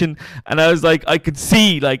information. And I was like, I could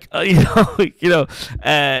see, it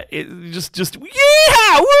just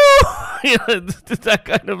yeah, woo, that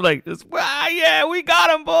kind of yeah, we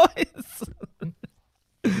got him, boys.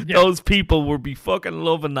 Yeah. Those people would be fucking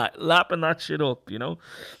loving that, lapping that shit up, Yep.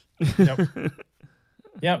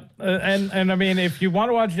 Yep. And I mean, if you want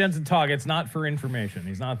to watch Jensen talk, it's not for information.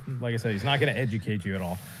 He's not, like I said, he's not going to educate you at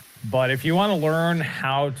all. But if you want to learn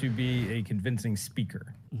how to be a convincing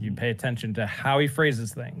speaker, You pay attention to how he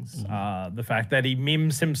phrases things, the fact that he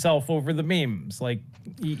memes himself over the memes. Like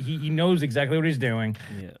he knows exactly what he's doing.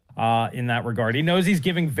 In that regard, he knows he's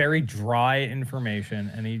giving very dry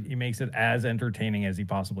information, and he makes it as entertaining as he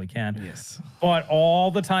possibly can. Yes. But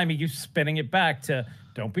all the time he keeps spinning it back to,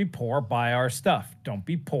 don't be poor, buy our stuff. Don't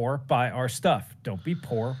be poor, buy our stuff. Don't be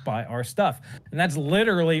poor, buy our stuff. And that's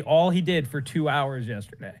literally all he did for 2 hours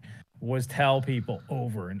yesterday, was tell people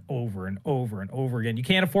over and over and over and over again, you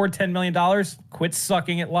can't afford $10 million? Quit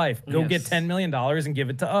sucking at life. Go get $10 million and give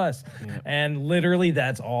it to us. And literally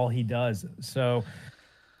that's all he does. So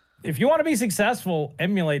if you want to be successful,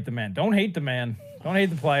 emulate the man. Don't hate the man. Don't hate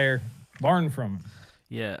the player. Learn from him.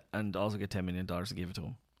 Yeah, and also get $10 million to give it to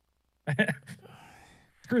him.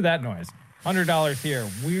 Screw that noise. $100 here.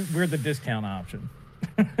 We're the discount option.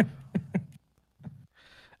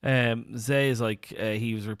 Zay is like,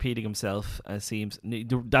 he was repeating himself. Seems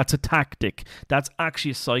that's a tactic. That's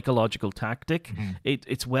actually a psychological tactic.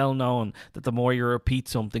 It's well known that the more you repeat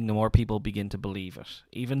something, the more people begin to believe it.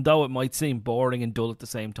 Even though it might seem boring and dull at the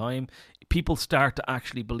same time, people start to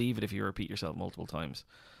actually believe it if you repeat yourself multiple times.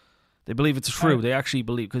 They believe it's true. They actually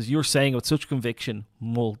believe, because you're saying it with such conviction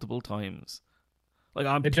multiple times. Like,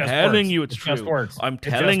 I'm telling you it's true. I'm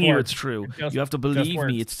telling you it's true. You have to believe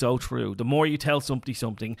me. It's so true. The more you tell somebody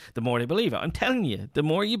something, the more they believe it. I'm telling you, the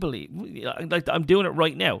more you believe. Like, I'm doing it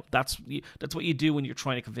right now. That's what you do when you're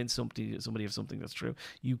trying to convince somebody of something that's true.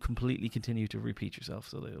 You completely continue to repeat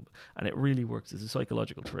yourself. And it really works. It's a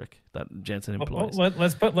psychological trick that Jensen employs.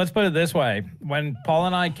 Let's put it this way. When Paul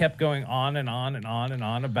and I kept going on and on and on and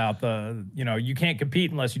on about you can't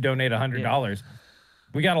compete unless you donate $100.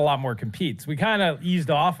 We got a lot more competes. We kind of eased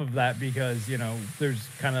off of that because, there's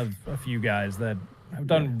kind of a few guys that have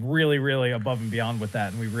done really, really above and beyond with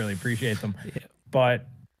that, and we really appreciate them. Yeah. But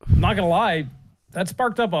I'm not going to lie, that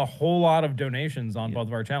sparked up a whole lot of donations on both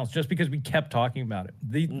of our channels just because we kept talking about it.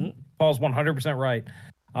 Paul's 100% right.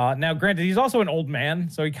 Now, granted, he's also an old man,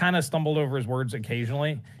 so he kind of stumbled over his words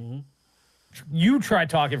occasionally. You try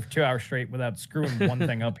talking for 2 hours straight without screwing one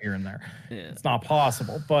thing up here and there. It's not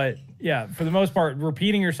possible. But yeah, for the most part,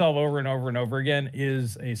 repeating yourself over and over and over again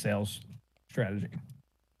is a sales strategy.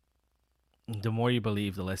 The more you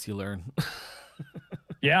believe, the less you learn.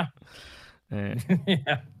 Yeah,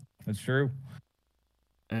 that's true.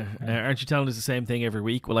 Aren't you telling us the same thing every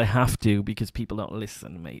week? Well, I have to, because people don't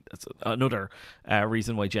listen, mate. That's another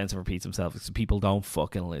reason why Jensen repeats himself, is people don't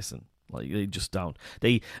fucking listen. Like, they just don't.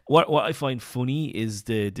 What I find funny is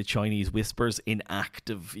the Chinese whispers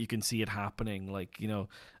inactive. You can see it happening. Like,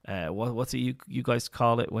 what's it you guys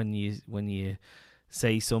call it when you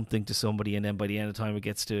say something to somebody and then by the end of the time it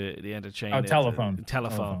gets to the end of the chain?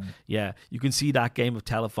 Telephone. Yeah, you can see that game of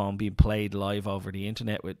telephone being played live over the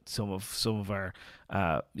internet with some of our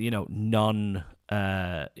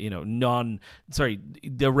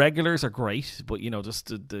the regulars are great, but just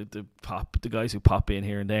the guys who pop in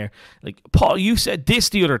here and there. Like, Paul, you said this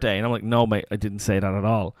the other day, and I'm like, no, mate, I didn't say that at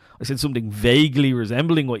all. I said something vaguely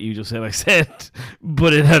resembling what you just said. I said,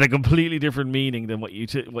 but it had a completely different meaning than what you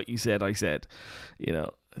said. I said,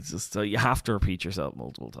 it's just you have to repeat yourself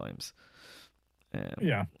multiple times.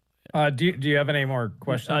 Yeah. Do you have any more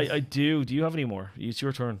questions? I do. Do you have any more? It's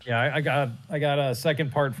your turn. Yeah, I got a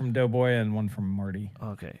second part from Doughboy and one from Marty.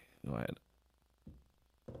 Okay, go ahead.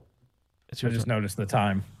 I just noticed the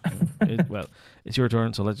time. It's your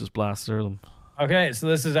turn, so let's just blast through them. Okay, so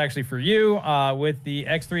this is actually for you. With the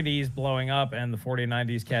X3Ds blowing up and the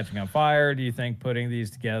 4090s catching on fire, do you think putting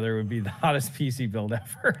these together would be the hottest PC build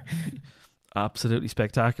ever? Absolutely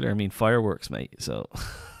spectacular. I mean, fireworks, mate. So...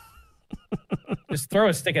 Just throw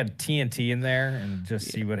a stick of TNT in there and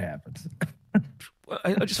just see what happens.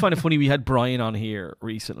 I just find it funny. We had Brian on here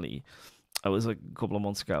recently. It was like a couple of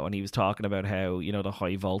months ago, and he was talking about how, the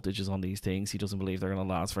high voltages on these things, he doesn't believe they're going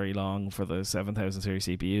to last very long for the 7000 series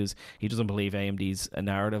CPUs. He doesn't believe AMD's a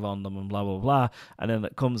narrative on them and blah, blah, blah. And then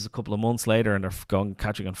it comes a couple of months later and they're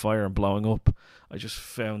catching on fire and blowing up. I just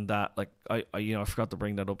found that, like, I forgot to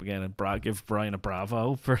bring that up again and give Brian a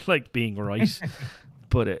bravo for, like, being right.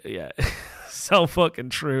 But so fucking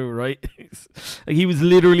true, right? Like, he was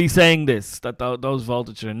literally saying this, that those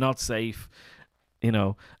voltages are not safe, and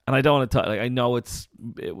I don't want to talk, like, I know it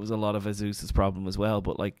was a lot of Asus's problem as well,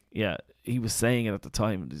 but, like, yeah, he was saying it at the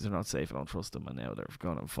time, these are not safe, I don't trust them, and now they're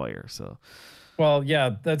going on fire. So, well,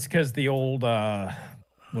 yeah, that's because the old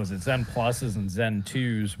was it Zen Pluses and Zen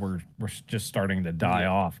 2s were just starting to die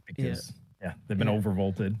off because they've been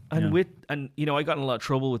overvolted. And I got in a lot of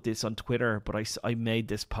trouble with this on Twitter, but I made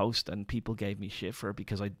this post and people gave me shit for it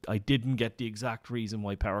because I didn't get the exact reason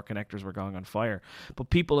why power connectors were going on fire. But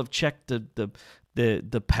people have checked the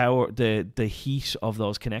the power, the heat of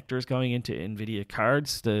those connectors going into Nvidia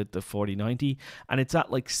cards, the 4090, and it's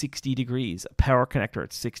at like 60 degrees. A power connector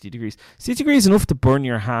at 60 degrees. 60 degrees is enough to burn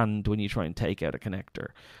your hand when you try and take out a connector.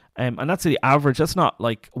 And that's the average. That's not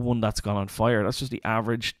like one that's gone on fire. That's just the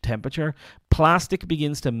average temperature. Plastic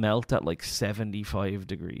begins to melt at like 75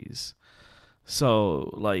 degrees.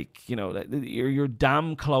 So, like, you know, you're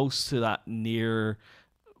damn close to that near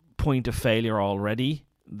point of failure already,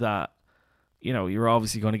 that, you know, you're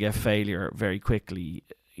obviously going to get failure very quickly,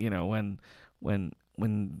 you know, when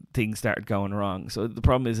things started going wrong. So the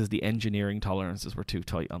problem is the engineering tolerances were too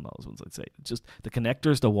tight on those ones, I'd say. Just the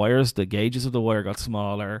connectors, the wires, the gauges of the wire got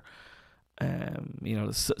smaller. You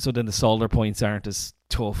know, so then the solder points aren't as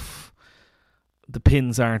tough. The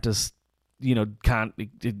pins aren't as, you know,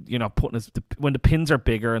 you're not putting as, when the pins are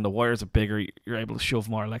bigger and the wires are bigger, you're able to shove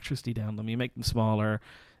more electricity down them. You make them smaller,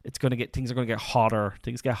 things are going to get hotter.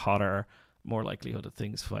 Things get hotter, more likelihood of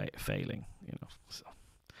things failing, you know. So.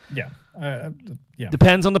 Yeah.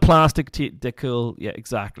 Depends on the plastic. They're cool. Yeah,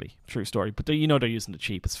 exactly. True story. But you know they're using the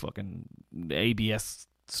cheapest fucking ABS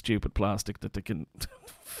stupid plastic that they can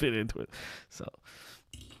fit into it. So,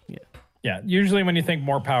 yeah. Yeah. Usually when you think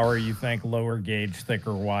more power, you think lower gauge,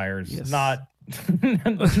 thicker wires. Yes. Not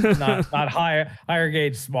higher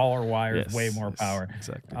gauge, smaller wires. Yes, way more power.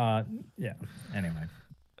 Exactly. Yeah. Anyway.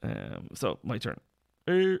 So my turn.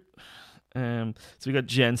 So we got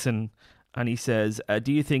Jensen. And he says,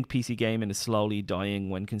 do you think PC gaming is slowly dying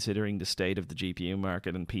when considering the state of the GPU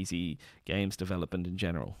market and PC games development in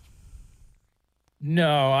general?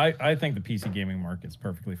 No, I think the PC gaming market is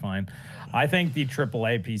perfectly fine. I think the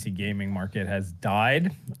AAA PC gaming market has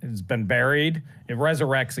died. It's been buried. It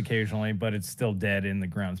resurrects occasionally, but it's still dead in the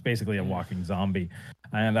ground. It's basically a walking zombie.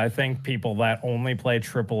 And I think people that only play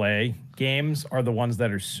AAA games are the ones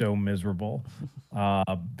that are so miserable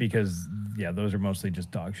because, yeah, those are mostly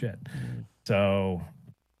just dog shit. So,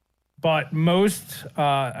 but most,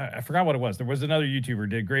 I forgot what it was. There was another YouTuber who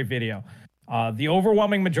did a great video. The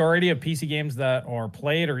overwhelming majority of PC games that are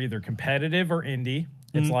played are either competitive or indie.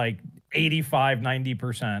 It's like 85,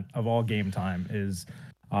 90% of all game time is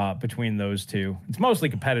between those two. It's mostly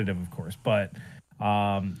competitive, of course, but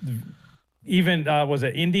even was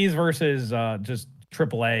it indies versus just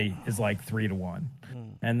AAA is like 3-1.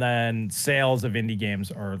 And then sales of indie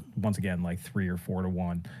games are once again like 3 or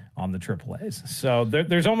 4-1 on the AAAs. So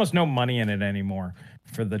there's almost no money in it anymore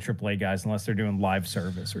for the AAA guys unless they're doing live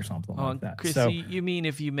service or something like that. Chris, so, you mean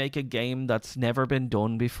if you make a game that's never been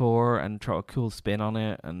done before and throw a cool spin on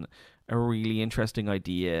it and a really interesting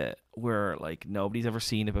idea where like nobody's ever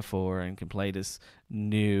seen it before and can play this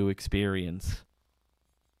new experience,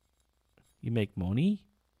 you make money?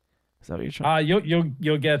 Is that what you're trying?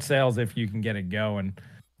 You'll get sales if you can get it going.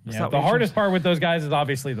 Yeah, the hardest part with those guys is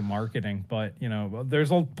obviously the marketing, but you know,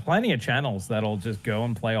 there's plenty of channels that'll just go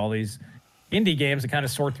and play all these indie games and kind of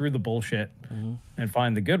sort through the bullshit and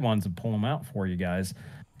find the good ones and pull them out for you guys.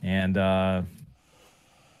 And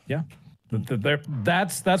yeah,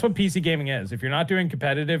 that's what PC gaming is. If you're not doing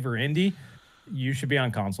competitive or indie, you should be on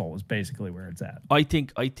console. Is basically where it's at. I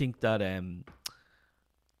think that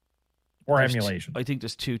or emulation. I think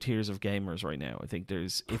there's two tiers of gamers right now. I think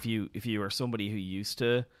there's if you are somebody who used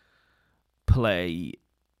to play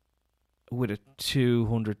with a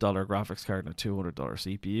 $200 graphics card and a $200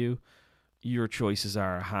 CPU, your choices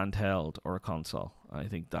are a handheld or a console. I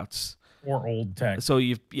think that's or old tech. So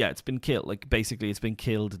it's been killed. Like basically, it's been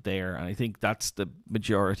killed there, and I think that's the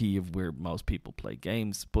majority of where most people play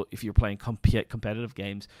games. But if you're playing competitive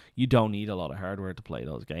games, you don't need a lot of hardware to play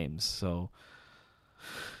those games. So.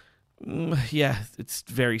 Yeah, it's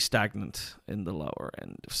very stagnant in the lower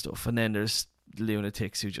end of stuff, and then there's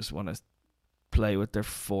lunatics who just want to play with their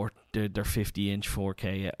 50-inch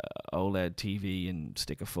 4K OLED TV and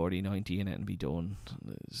stick a 4090 in it and be done.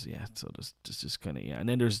 So there's just kind of and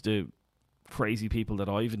then there's the crazy people that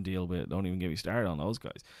I even deal with. Don't even get me started on those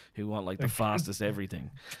guys who want like the fastest everything.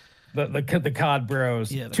 The COD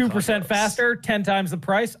bros. Yeah, 2% faster, 10 times the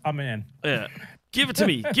price. I'm in. Yeah. Give it to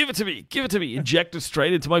me. Give it to me. Give it to me. Inject it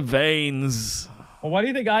straight into my veins. Well, why do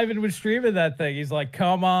you think Ivan was streaming that thing? He's like,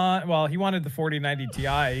 come on. Well, he wanted the 4090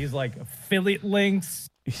 Ti. He's like, affiliate links.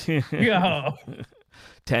 Yo.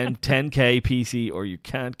 10K PC or you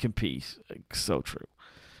can't compete. Like, so true.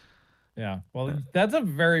 Yeah. Well, that's a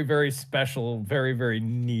very, very special, very, very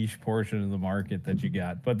niche portion of the market that you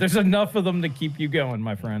got. But there's enough of them to keep you going,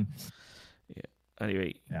 my friend. Yeah.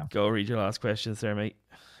 Anyway, go read your last questions there, mate.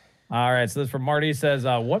 All right, so this from Marty. He says,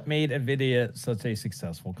 what made Nvidia such a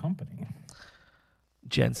successful company?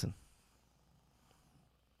 Jensen.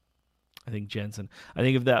 I think Jensen. I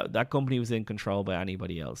think if that company was in control by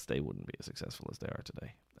anybody else, they wouldn't be as successful as they are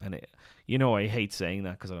today. And I hate saying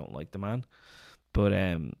that because I don't like the man, but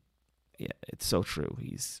yeah, it's so true.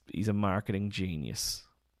 He's a marketing genius,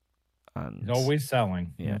 and He's always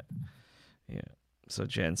selling. Yeah. So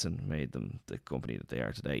Jensen made them the company that they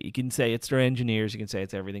are today. You can say it's their engineers, you can say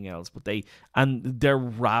it's everything else, but their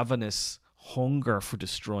ravenous hunger for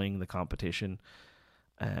destroying the competition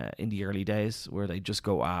in the early days, where they'd just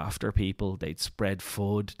go after people, they'd spread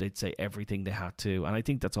FUD, they'd say everything they had to, and I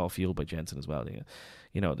think that's all fueled by Jensen as well.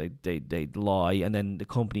 They'd lie, and then the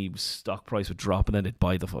company's stock price would drop, and then they'd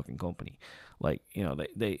buy the fucking company.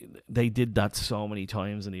 They did that so many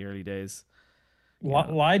times in the early days.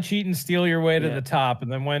 Lie, cheat, and steal your way to the top,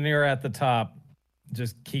 and then when you're at the top,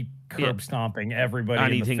 just keep curb stomping everybody.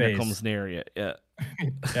 Anything in the face. that comes near you, yeah.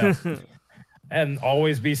 And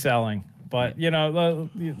always be selling. But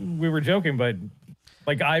we were joking, but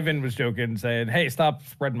like Ivan was joking, saying, "Hey, stop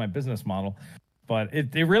spreading my business model." But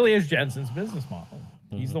it really is Jensen's business model.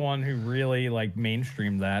 He's the one who really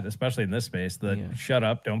mainstreamed that, especially in this space. Shut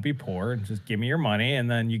up, don't be poor, and just give me your money, and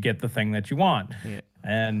then you get the thing that you want. Yeah.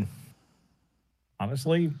 And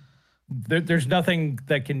honestly, there's nothing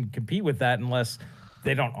that can compete with that unless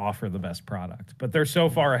they don't offer the best product. But they're so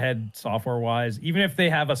far ahead software-wise. Even if they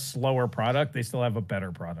have a slower product, they still have a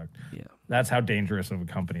better product. Yeah. That's how dangerous of a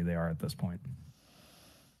company they are at this point.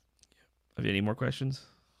 Have you any more questions?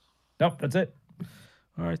 Nope, that's it.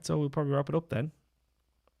 All right, so we'll probably wrap it up then.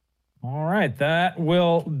 All right, that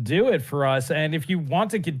will do it for us. And if you want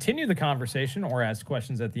to continue the conversation or ask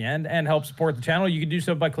questions at the end and help support the channel, you can do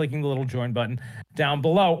so by clicking the little join button down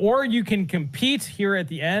below. Or you can compete here at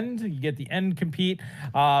the end. You get the end compete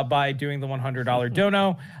by doing the $100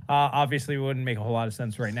 dono. Obviously, it wouldn't make a whole lot of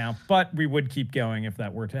sense right now, but we would keep going if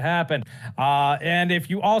that were to happen. And if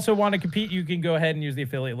you also want to compete, you can go ahead and use the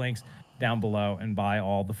affiliate links down below and buy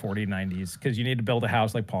all the 4090s, because you need to build a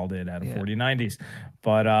house like Paul did out of 4090s.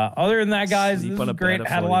 But other than that, guys, this is great.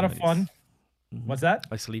 Had a lot of fun. What's that?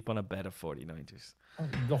 I sleep on a bed of 4090s. Oh,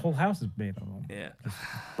 the whole house is made of them. Yeah. Just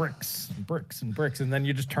bricks and bricks and bricks, and then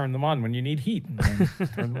you just turn them on when you need heat, and then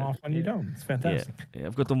turn them off when you don't. It's fantastic. Yeah,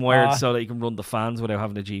 I've got them wired so that you can run the fans without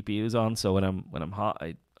having the GPUs on. So when I'm hot,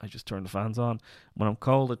 I just turn the fans on. When I'm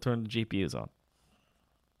cold, I turn the GPUs on.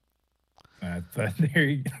 There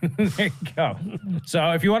you go. So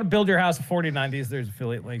if you want to build your house of 4090s, there's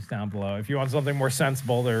affiliate links down below. If you want something more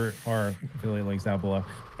sensible, there are affiliate links down below.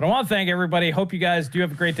 But I want to thank everybody. Hope you guys do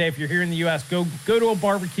have a great day. If you're here in the U.S., go to a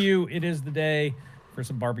barbecue. It is the day for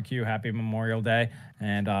some barbecue. Happy Memorial Day.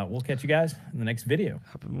 And we'll catch you guys in the next video.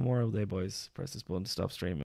 Happy Memorial Day, boys. Press this button to stop streaming.